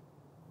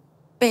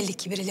 Belli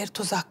ki birileri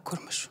tuzak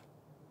kurmuş.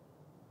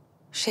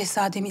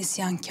 Şehzademi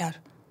isyankar,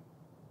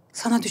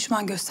 sana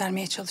düşman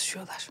göstermeye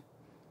çalışıyorlar.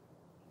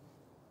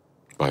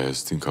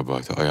 Bayezıt'ın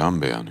kabahati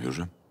ayağım beyan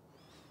Hürrem.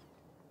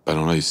 Ben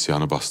ona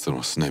isyanı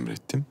bastırmasını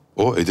emrettim.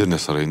 O Edirne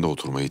Sarayı'nda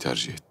oturmayı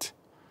tercih etti.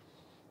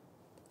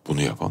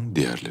 Bunu yapan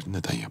diğerleri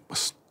neden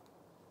yapmasın?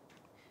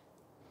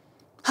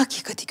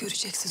 Hakikati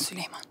göreceksin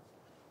Süleyman.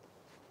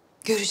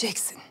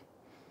 Göreceksin.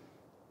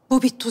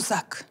 Bu bir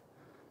tuzak.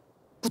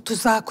 Bu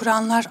tuzağı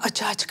kuranlar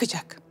açığa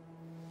çıkacak.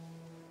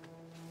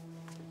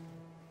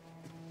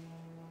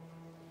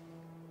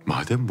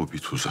 Madem bu bir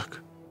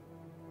tuzak,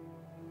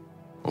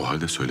 o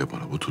halde söyle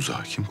bana bu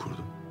tuzağı kim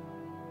kurdu?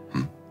 Hı?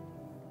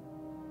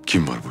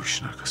 Kim var bu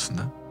işin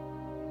arkasında?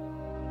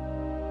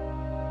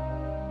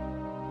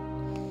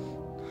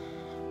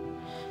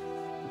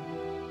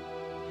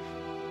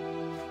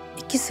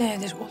 İki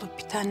senedir olup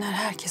bitenler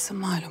herkesin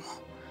malumu.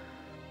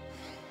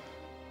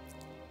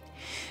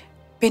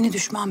 Beni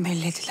düşman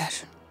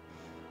bellediler.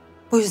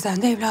 Bu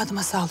yüzden de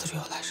evladıma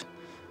saldırıyorlar.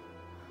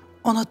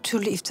 Ona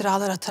türlü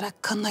iftiralar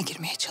atarak kanına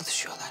girmeye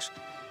çalışıyorlar.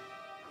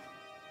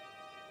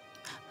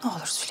 Ne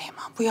olur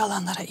Süleyman, bu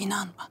yalanlara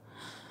inanma.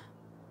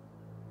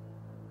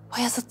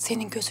 Bayezıt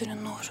senin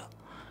gözünün nuru.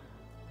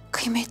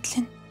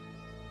 Kıymetlin.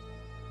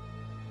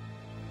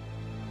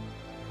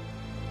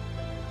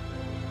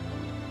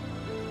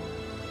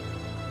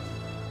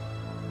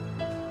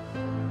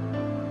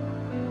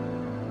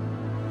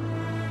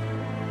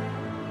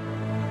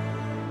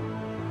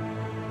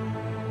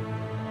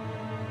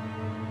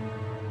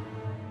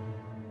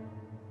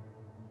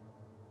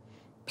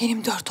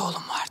 Benim 4 oğlum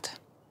vardı.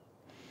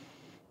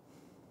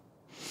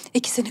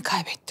 İkisini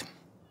kaybettim.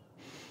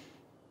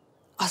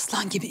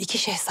 Aslan gibi 2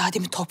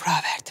 şehzademi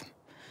toprağa verdim.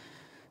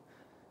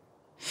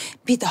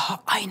 Bir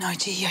daha aynı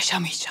acıyı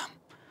yaşamayacağım.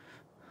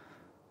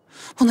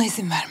 Buna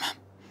izin vermem.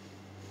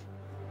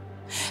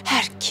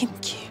 Her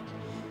kim ki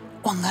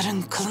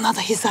onların kılına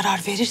dahi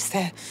zarar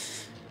verirse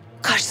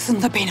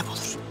karşısında beni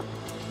bulur.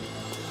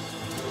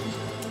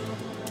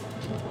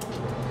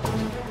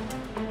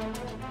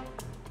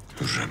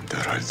 Hürrem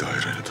derhal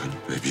dairene dön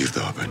ve bir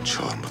daha ben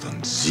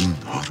çağırmadan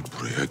zinhar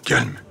buraya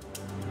gelme.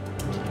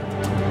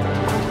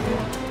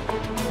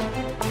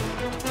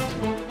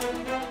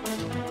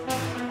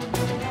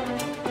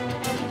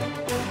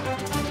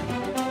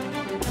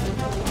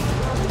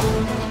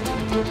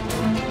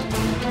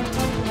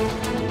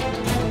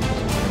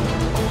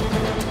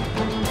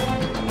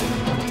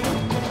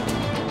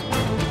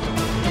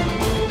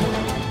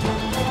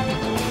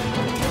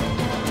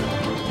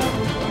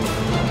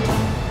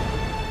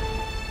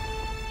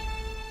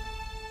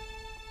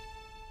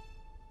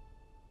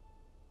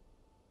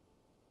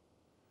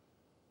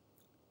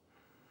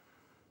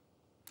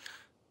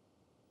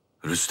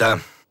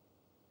 Rüstem.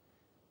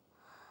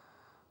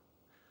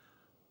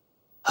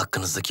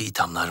 Hakkınızdaki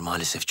ithamlar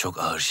maalesef çok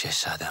ağır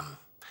şehzadem.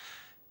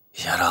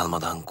 Yara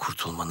almadan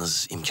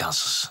kurtulmanız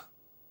imkansız.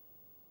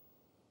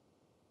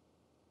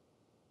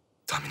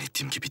 Tahmin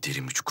ettiğim gibi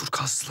derin bir çukur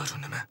kazdılar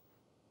önüme.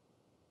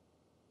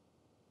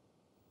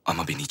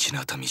 Ama beni içine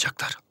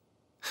atamayacaklar.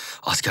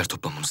 Asker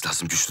toplamamız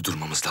lazım, güçlü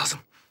durmamız lazım.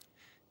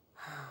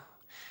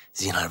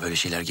 Zinhar böyle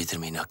şeyler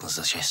getirmeyin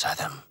aklınıza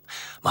şehzadem.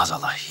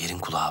 Maazallah yerin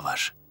kulağı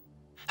var.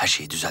 Her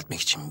şeyi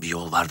düzeltmek için bir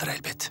yol vardır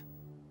elbet.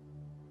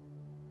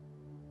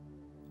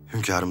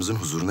 Hünkârımızın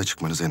huzuruna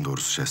çıkmanız en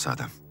doğrusu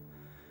şehzadem.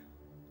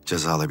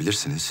 Ceza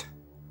alabilirsiniz.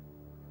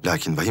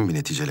 Lakin vahim bir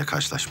neticeyle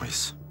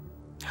karşılaşmayız.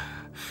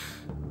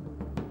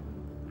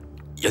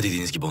 Ya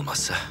dediğiniz gibi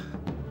olmazsa?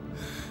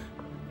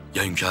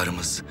 Ya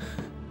hünkârımız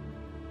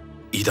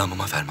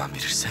idamıma ferman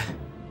verirse?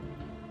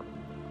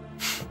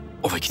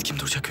 O vakit kim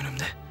duracak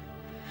önümde?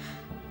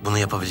 Bunu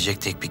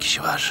yapabilecek tek bir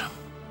kişi var.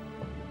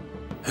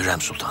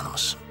 Hürrem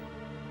Sultanımız.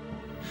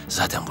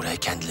 Zaten buraya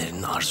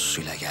kendilerinin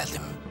arzusuyla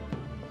geldim.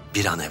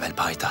 Bir an evvel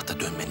payitahta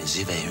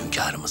dönmenizi ve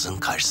hünkârımızın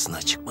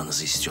karşısına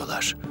çıkmanızı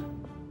istiyorlar.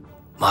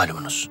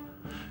 Malumunuz,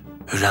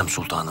 Hürrem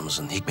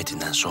Sultanımızın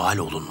hikmetinden sual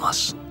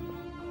olunmaz.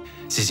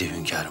 Sizi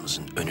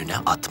hünkârımızın önüne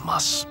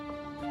atmaz.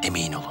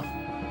 Emin olun.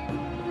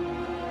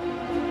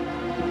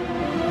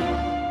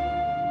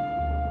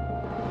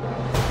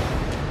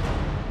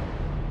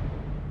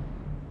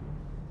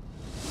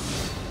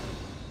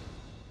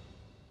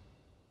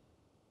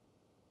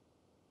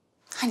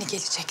 Hani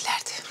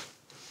geleceklerdi?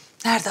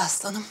 Nerede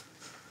aslanım?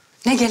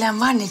 Ne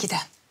gelen var ne giden.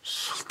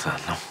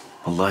 Sultanım,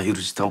 vallahi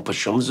Rüstem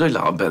Paşa'mız öyle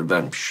haber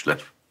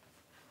vermişler.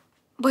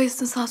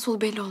 Bayezıt'ın sağ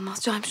solu belli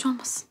olmaz. Caymış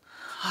olmasın.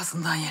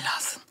 Ağzından yel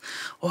alsın.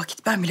 O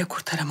vakit ben bile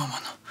kurtaramam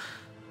onu.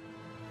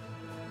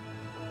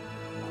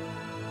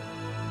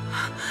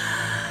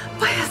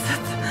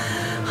 Bayezıt.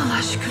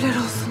 Allah şükürler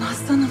olsun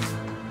aslanım.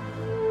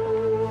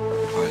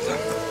 Validem.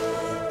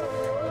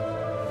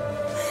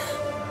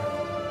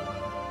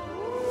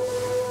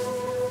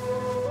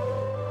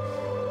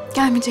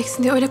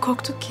 Gelmeyeceksin diye öyle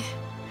korktuk ki.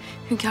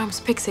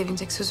 Hünkârımız pek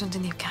sevinecek sözünü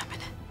dinleyip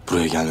gelmene.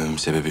 Buraya gelmemin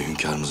sebebi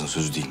hünkârımızın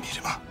sözü değil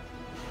Mihrimah.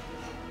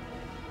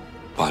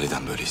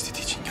 Validem böyle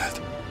istediği için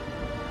geldim.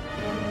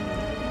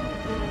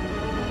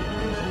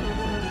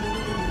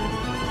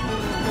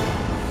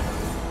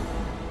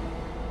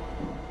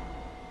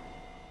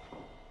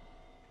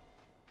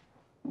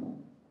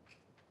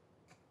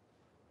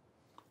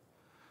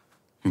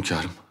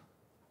 Hünkârım,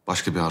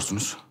 başka bir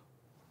arzunuz?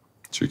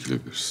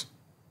 Çekilebilirsin.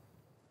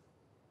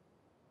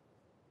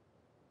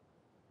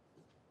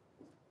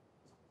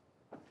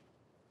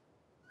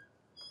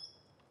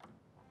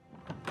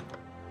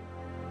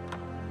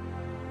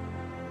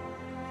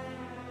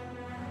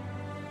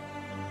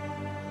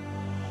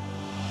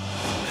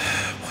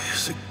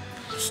 Bayezid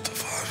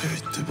Mustafa abi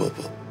bitti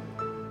baba.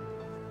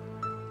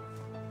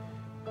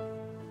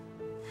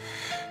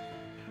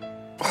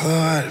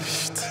 Bana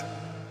vermişti.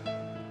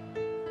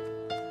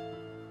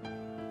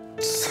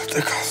 Sende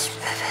kalsın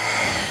baba.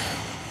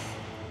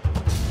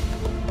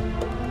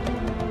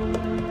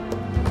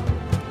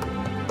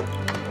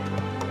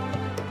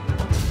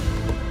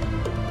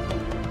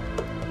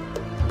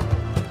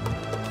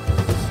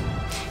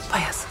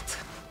 Bayezıt.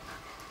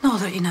 Ne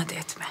olur inat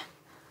etme.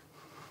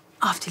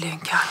 Af dile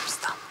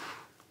hünkârımızdan.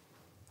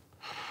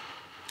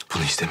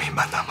 Bunu istemeyin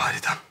benden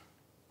validem.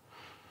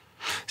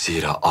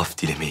 Zira af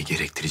dilemeyi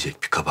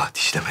gerektirecek bir kabahat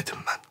işlemedim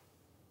ben.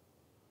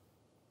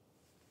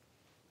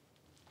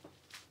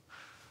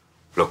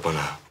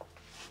 Lokman'a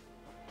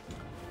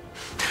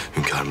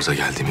hünkârımıza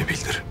geldiğimi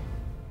bildir.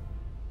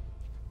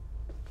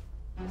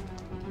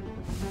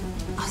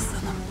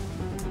 Aslanım.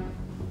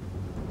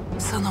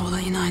 Sana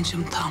olan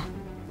inancım tam.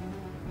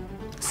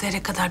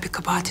 Zerre kadar bir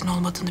kabahatin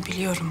olmadığını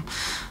biliyorum.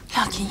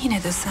 Lakin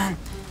yine de sen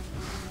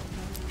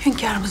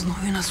hünkârımızın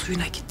huyuna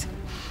suyuna git.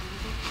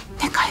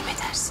 Ne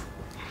kaybedersin?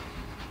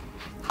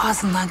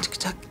 Ağzından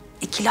çıkacak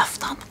iki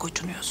laftan mı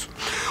gocunuyorsun?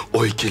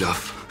 O iki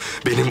laf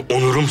benim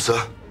onurumsa,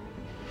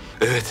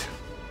 evet,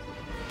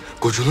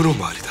 gocunurum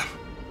validem.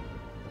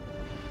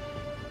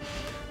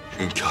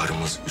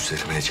 Hünkârımız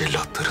üzerime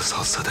cellatları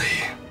salsa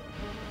dahi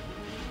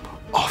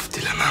af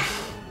dilemem.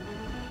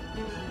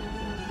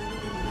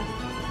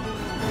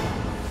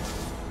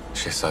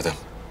 Şehzadem,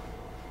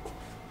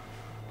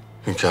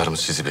 hünkârımız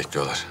sizi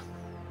bekliyorlar.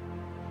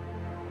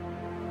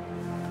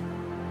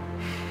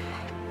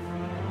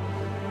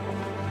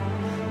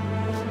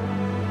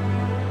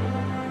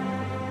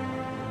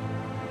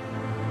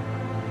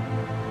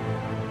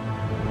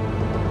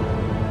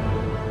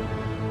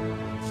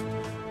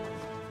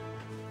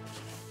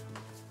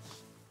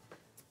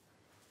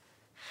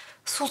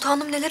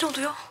 Sultanım neler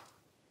oluyor?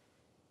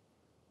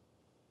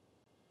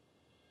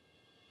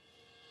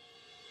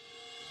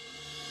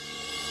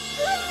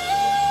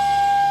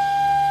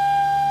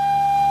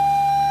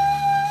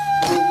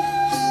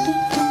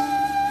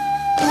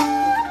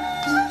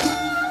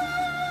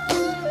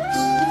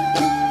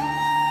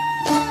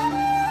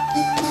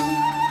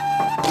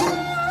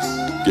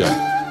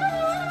 Gel.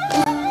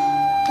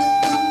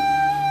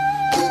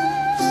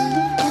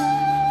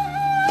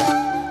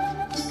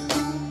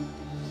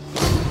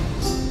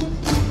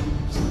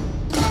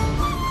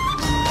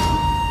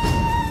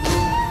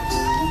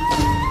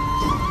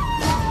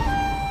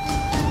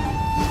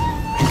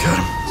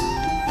 Hünkârım.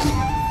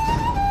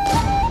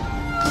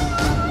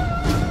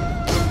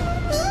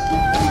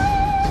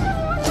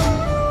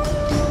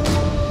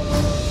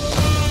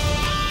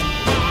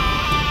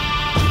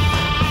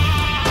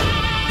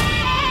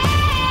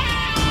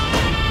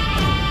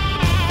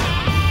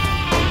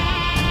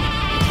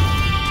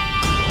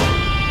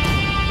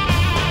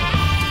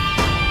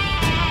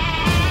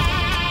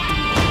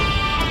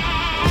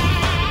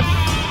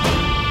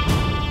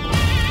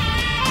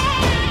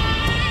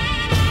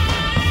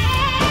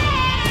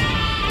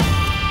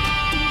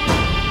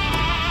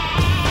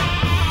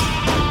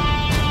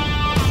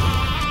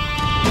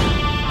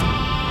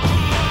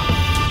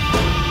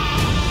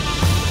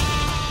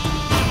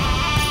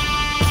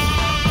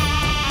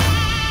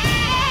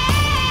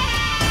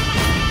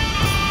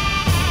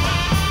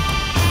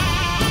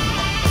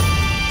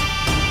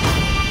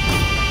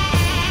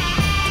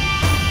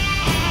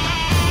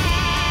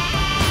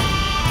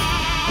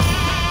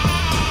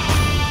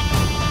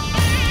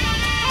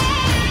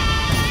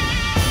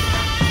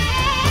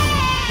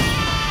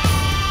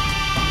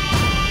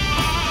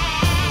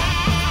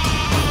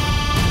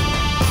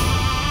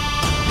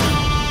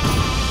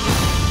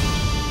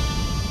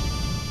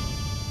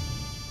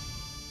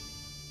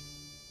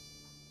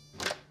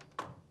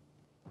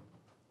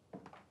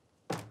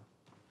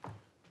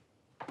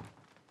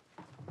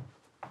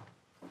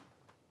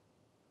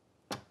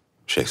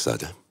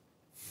 Şehzade.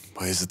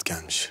 Bayezıt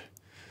gelmiş.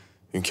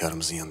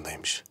 Hünkârımızın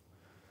yanındaymış.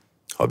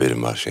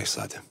 Haberim var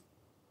şehzadem.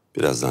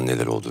 Birazdan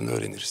neler olduğunu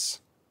öğreniriz.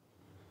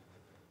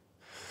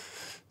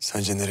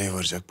 Sence nereye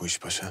varacak bu iş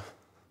paşa?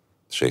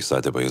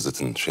 Şehzade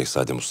Bayezıt'ın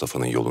Şehzade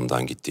Mustafa'nın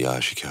yolundan gittiği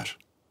aşikar.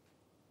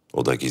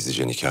 O da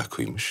gizlice nikah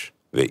kıymış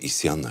ve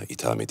isyanla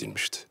itham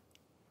edilmişti.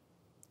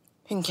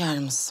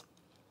 Hünkârımız,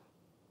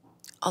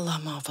 Allah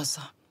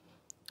muhafaza,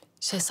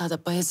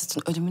 Şehzade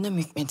Bayezıt'ın ölümüne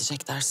mi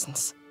hükmedecek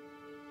dersiniz?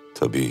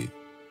 Tabii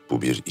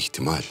bu bir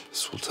ihtimal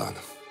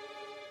sultanım.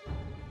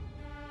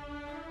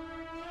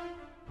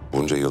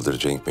 Bunca yıldır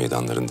cenk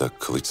meydanlarında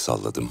kılıç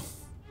salladım.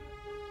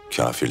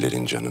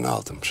 Kafirlerin canını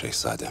aldım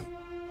şehzadem.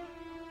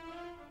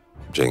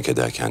 Cenk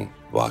ederken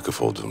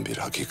vakıf olduğum bir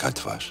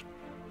hakikat var.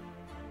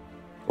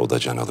 O da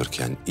can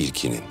alırken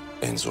ilkinin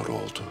en zoru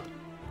oldu.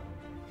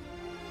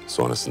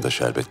 Sonrasında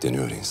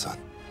şerbetleniyor insan.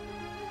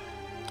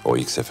 O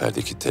ilk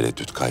seferdeki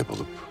tereddüt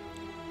kaybolup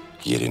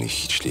yerini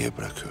hiçliğe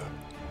bırakıyor.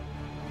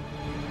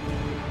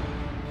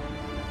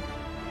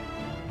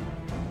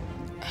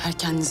 Eğer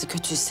kendinizi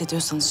kötü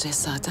hissediyorsanız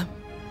şehzadem,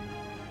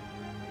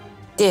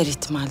 diğer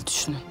ihtimali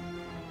düşünün.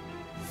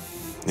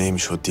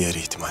 Neymiş o diğer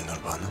ihtimal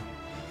Nurbanu?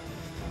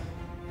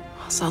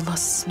 Allah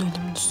sizin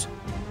ölümünüz.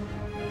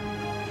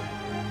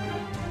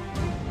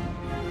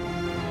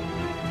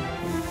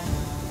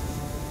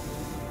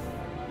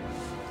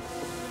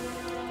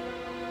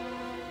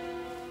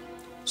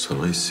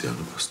 Sana isyanı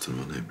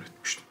bastırmanı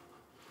emretmiştim.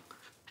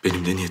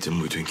 Benim de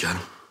niyetim buydu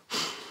hünkârım.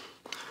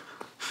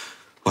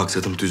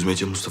 Maksadım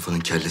Düzmece Mustafa'nın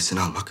kellesini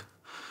almak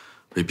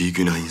ve bir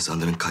günah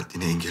insanların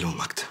katline engel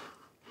olmaktı.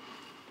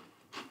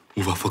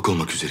 Muvaffak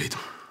olmak üzereydim.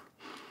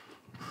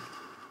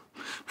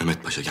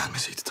 Mehmet Paşa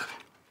gelmeseydi tabii.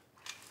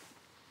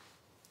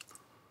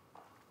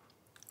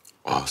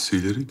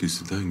 Asileri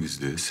gizliden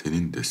gizliye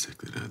senin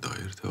desteklerine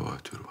dair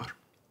tevatür var.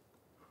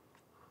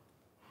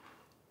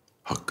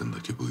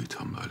 Hakkındaki bu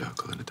ithamla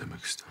alakalı ne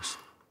demek istersin?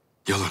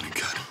 Yalan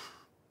hünkârım.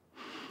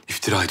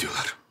 İftira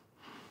ediyorlar.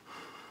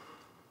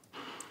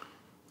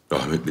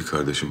 Rahmetli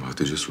kardeşim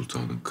Hatice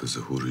Sultan'ın kızı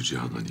Huri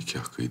Cihan'la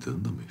nikah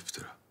kıydığında mı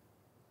iftira?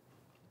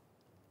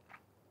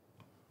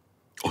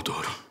 O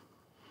doğru.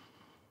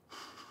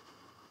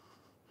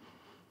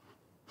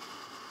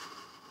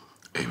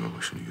 Eğme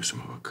başını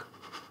yüzüme bak.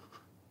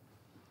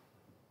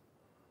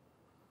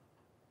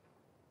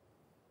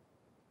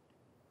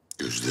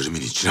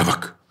 Gözlerimin içine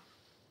bak.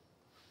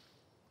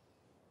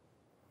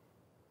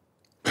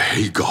 Ve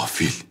hey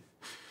gafil!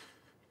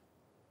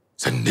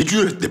 Sen ne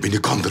cüretle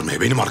beni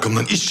kandırmaya, benim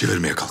arkamdan iş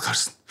çevirmeye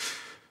kalkarsın?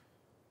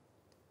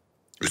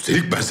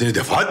 Üstelik ben seni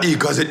defaatle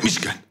ikaz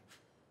etmişken.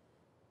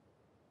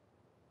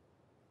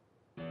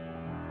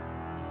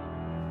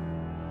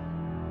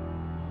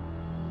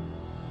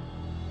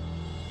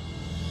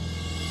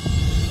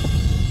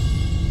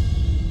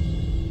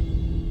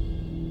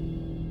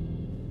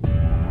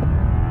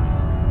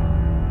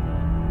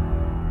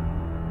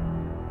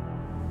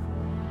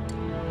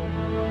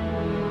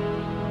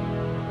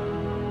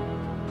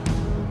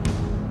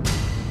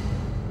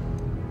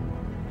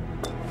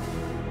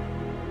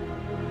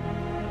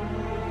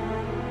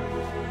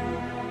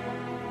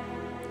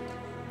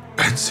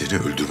 Ben seni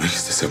öldürmek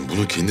istesem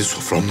bunu kendi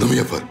soframda mı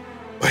yaparım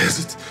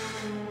Bayezıt?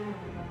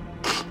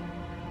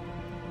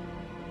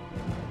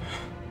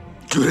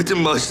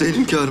 Cüretimi bağışlayın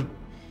hünkârım.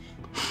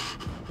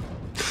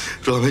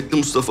 Rahmetli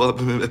Mustafa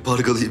abime ve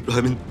Pargalı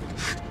İbrahim'in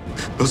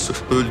nasıl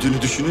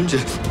öldüğünü düşününce...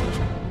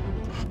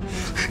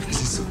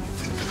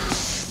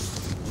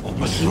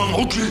 Anlaşılan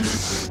o ki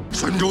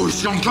sen de o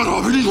isyankar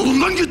abinin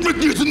yolundan gitmek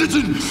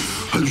niyetindesin.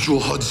 Halbuki o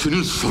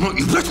hadisenin sana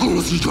ibret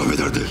olması icap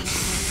ederdi.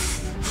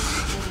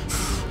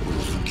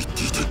 Oğlum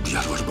gittiği tek bir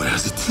yer var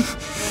Bayezid.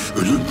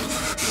 Ölüm.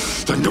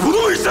 Sen de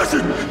bunu mu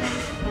istersin?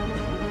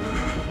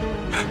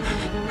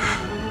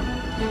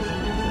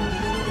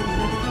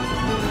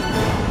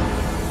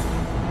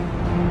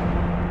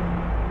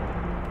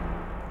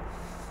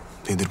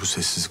 Nedir bu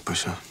sessizlik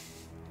paşa?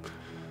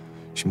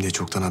 Şimdiye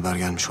çoktan haber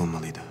gelmiş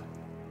olmalıydı.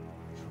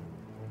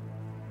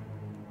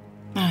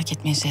 Merak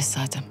etmeyin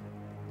şehzadem.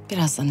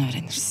 Birazdan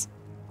öğreniriz.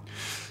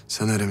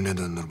 Sen haremine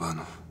dön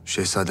Nurbanu.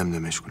 Şehzademle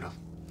meşgul ol.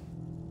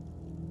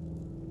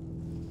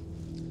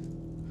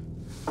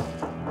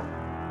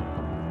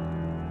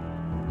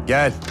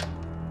 Gel.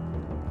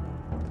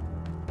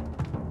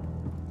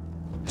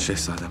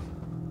 Şehzadem.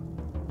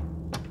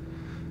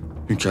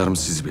 Hünkârımız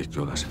sizi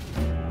bekliyorlar.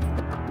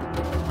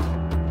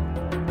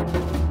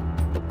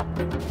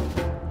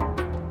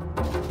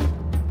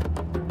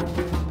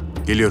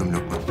 Geliyorum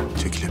Lokman.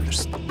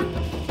 Çekilebilirsin.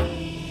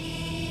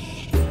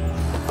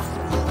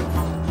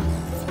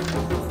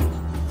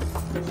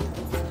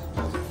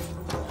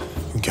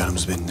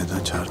 Hünkârımız beni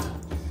neden çağırdı?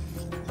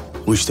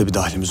 Bu işte bir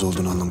dahlimiz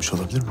olduğunu anlamış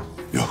olabilir mi?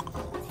 Yok.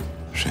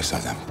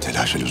 Şehzadem,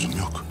 telaşa lüzum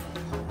yok.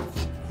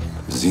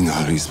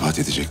 Zinharı ispat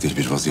edecekleri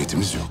bir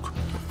vaziyetimiz yok.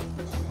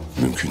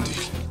 Mümkün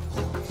değil.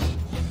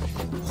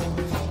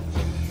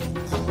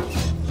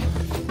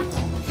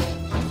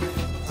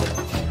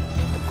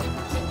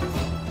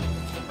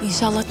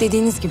 İnşallah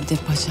dediğiniz gibidir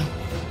paşam.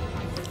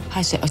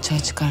 Her şey açığa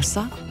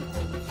çıkarsa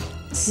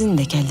Sizin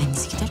de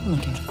kelleniz gider ona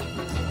göre.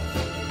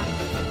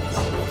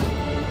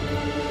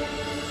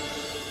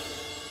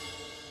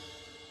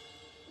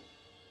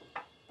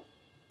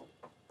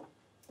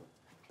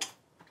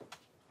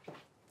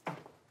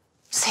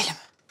 Selim.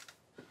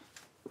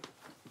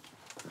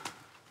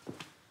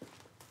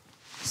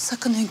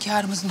 Sakın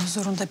hünkârımızın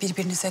huzurunda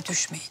birbirinize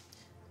düşmeyin.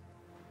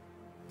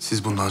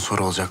 Siz bundan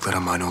sonra olacaklara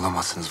mani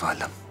olamazsınız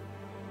validem.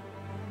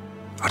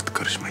 Artık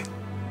karışmayın.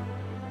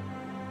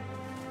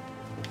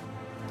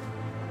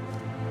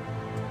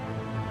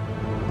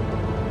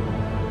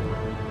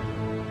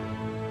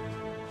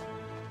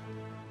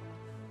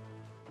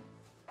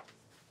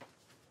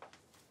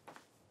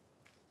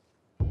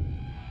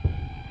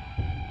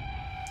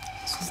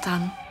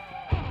 Sultanım.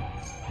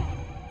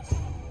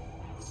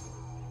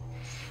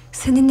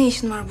 Senin ne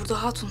işin var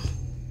burada hatun?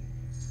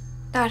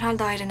 Derhal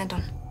dairene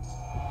dön.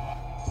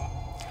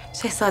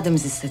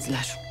 Şehzademizi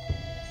istediler.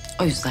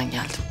 O yüzden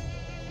geldim.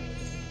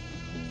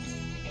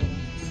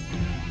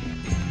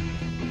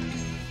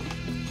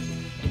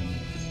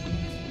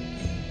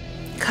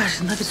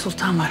 Karşında bir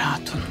sultan var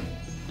hatun.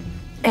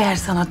 Eğer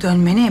sana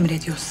dönmeni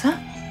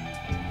emrediyorsa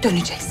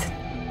döneceksin.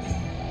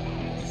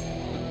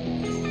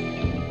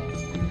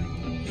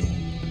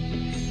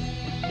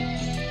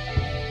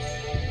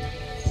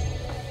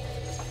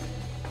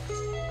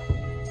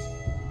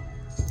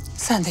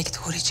 Sen de git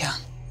Hurican.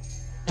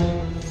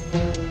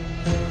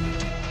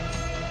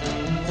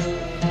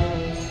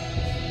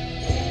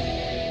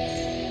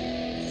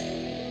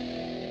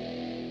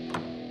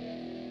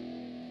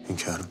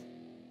 Hünkârım.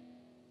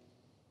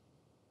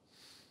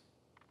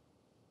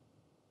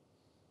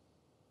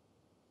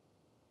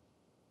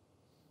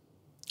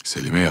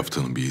 Selim'e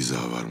yaptığının bir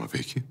izahı var mı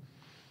peki?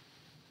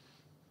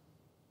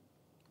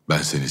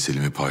 Ben seni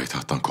Selim'i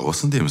payitahttan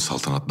kovasın diye mi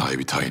saltanat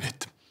naibi tayin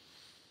ettim?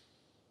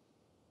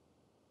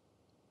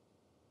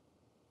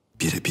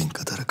 Bire bin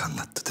kadarak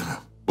anlattı değil mi?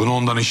 Bunu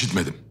ondan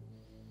işitmedim.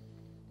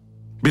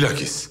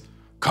 Bilakis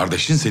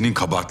kardeşin senin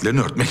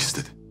kabahatlerini örtmek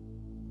istedi.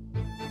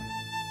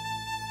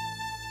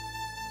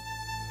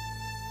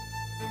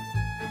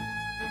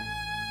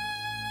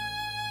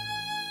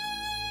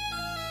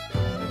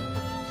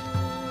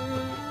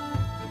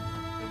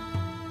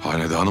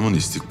 Hanedanımın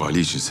istikbali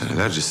için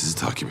senelerce sizi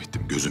takip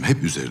ettim. Gözüm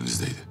hep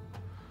üzerinizdeydi.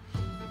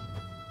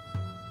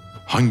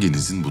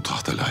 Hanginizin bu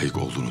tahta layık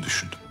olduğunu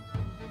düşündüm.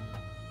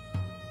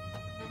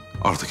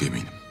 Artık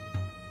eminim.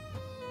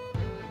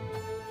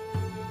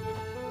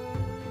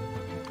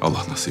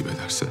 Allah nasip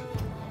ederse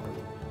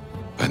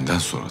benden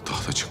sonra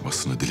tahta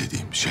çıkmasını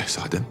dilediğim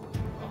şehzadem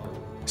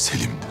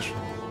Selim'dir.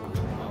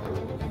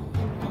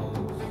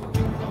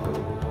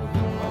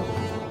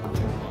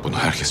 Bunu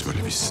herkes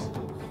böyle bilsin.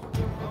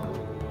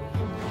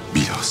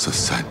 Bilhassa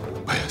sen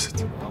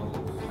Bayezıt.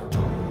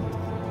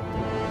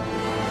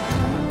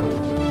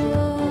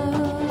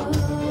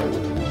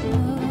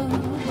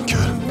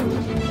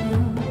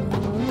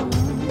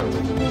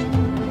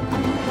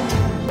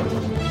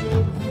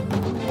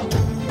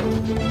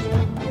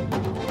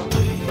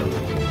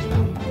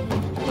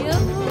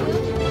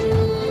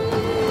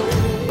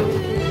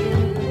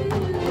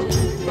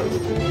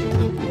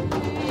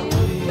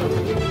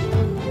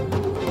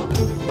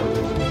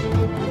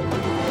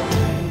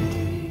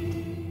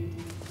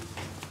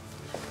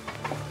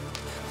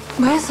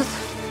 Bayezıt.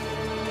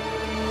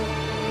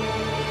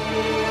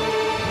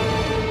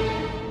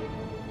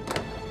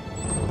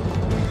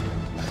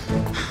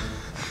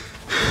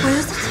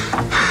 Bayezıt.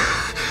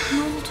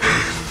 Ne oldu?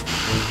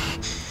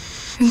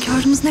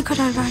 Hünkârımız ne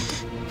karar verdi?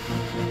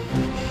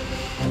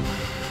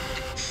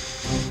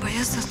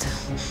 Bayezıt.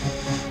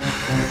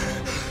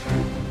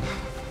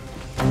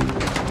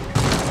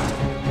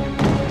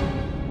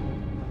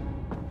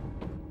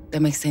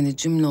 Demek seni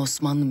cümle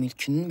Osmanlı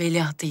mülkünün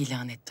veliahtı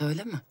ilan etti,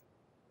 öyle mi?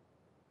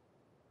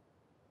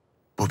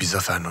 Bu bir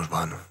zafer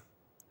Nurbanu.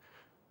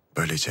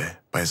 Böylece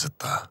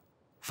Bayezıt da,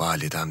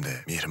 validem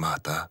de,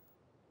 Mihrimah da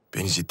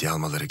beni ciddiye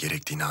almaları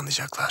gerektiğini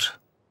anlayacaklar.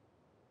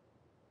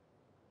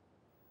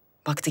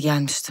 Vakti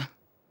gelmişti.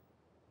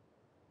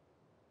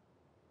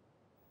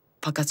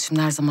 Fakat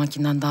şimdi her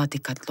zamankinden daha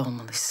dikkatli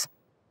olmalıyız.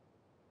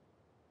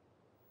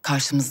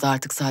 Karşımızda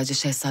artık sadece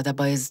Şehzade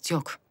Bayezıt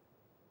yok.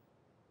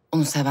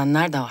 Onu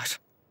sevenler de var.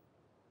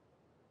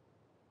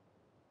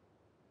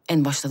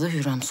 En başta da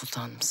Hürrem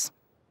Sultanımız.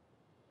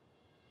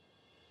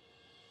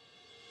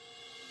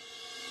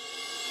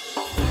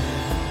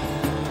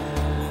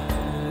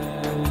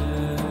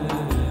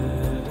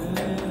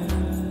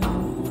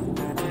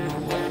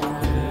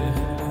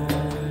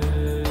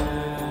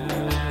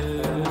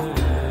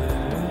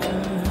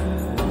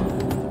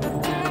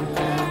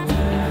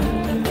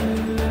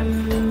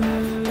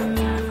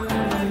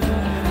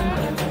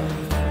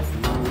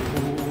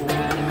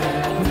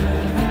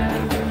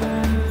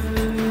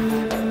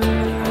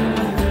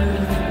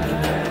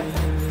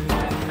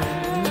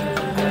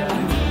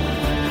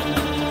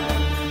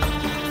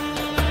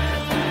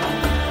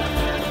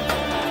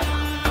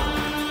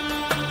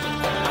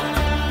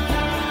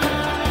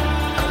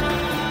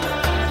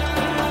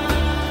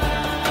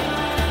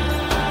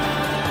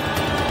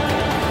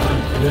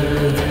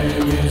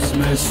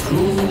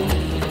 mesrur,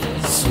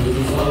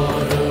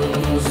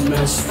 sırlarımız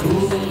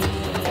mesrur,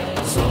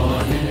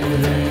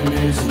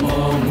 zahirimiz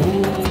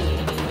mamur,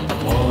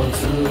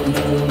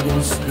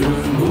 batınımız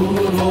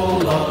pürnur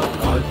ola,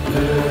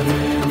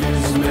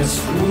 kalplerimiz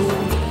mesrur,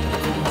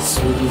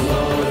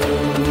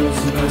 sırlarımız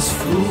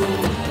mesrur,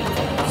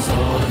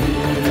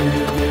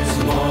 zahirimiz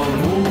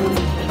mamur,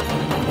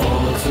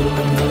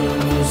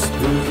 batınımız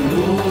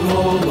pürnur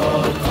ola,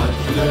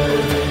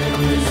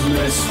 kalplerimiz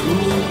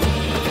mesrur,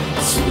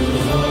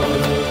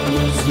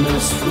 sırlarımız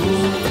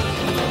mesrur,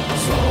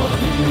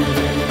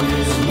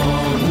 zahirimiz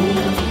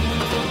mamur,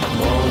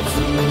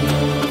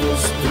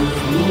 batınımız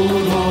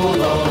pürnur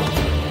ola.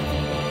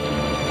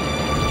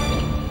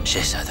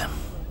 Şehzadem,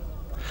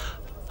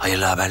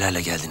 hayırlı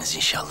haberlerle geldiniz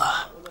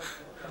inşallah.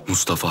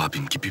 Mustafa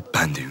abim gibi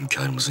ben de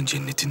hünkârımızın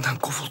cennetinden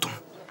kovuldum.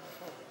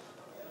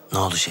 Ne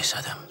oldu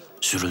şehzadem?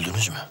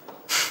 Sürüldünüz mü?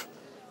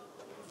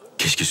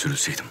 Keşke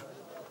sürülseydim.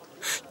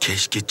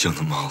 Keşke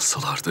canımı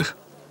alsalardı.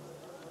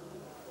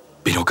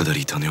 Beni o kadar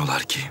iyi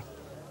tanıyorlar ki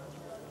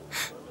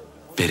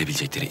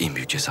verebilecekleri en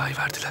büyük cezayı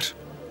verdiler.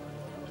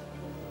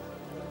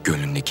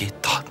 Gönlündeki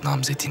taht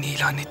namzetini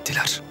ilan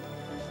ettiler.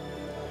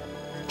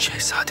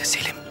 Şehzade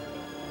Selim.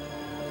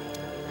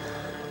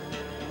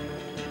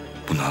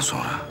 Bundan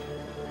sonra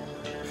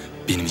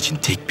benim için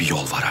tek bir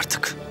yol var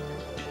artık.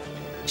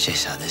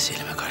 Şehzade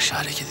Selim'e karşı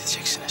hareket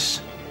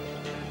edeceksiniz.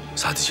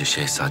 Sadece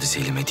Şehzade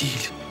Selim'e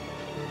değil,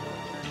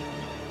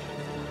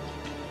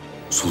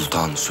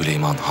 Sultan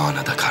Süleyman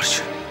Han'a da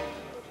karşı.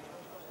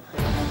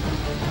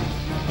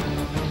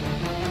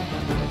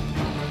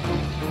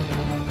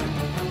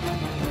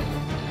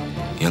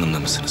 Yanımda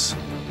mısınız?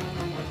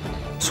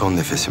 Son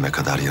nefesime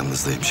kadar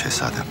yanınızdayım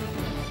şehzadem.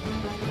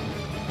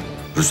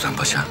 Rüstem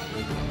Paşa.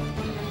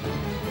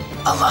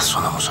 Allah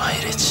sonumuzu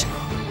hayır etsin.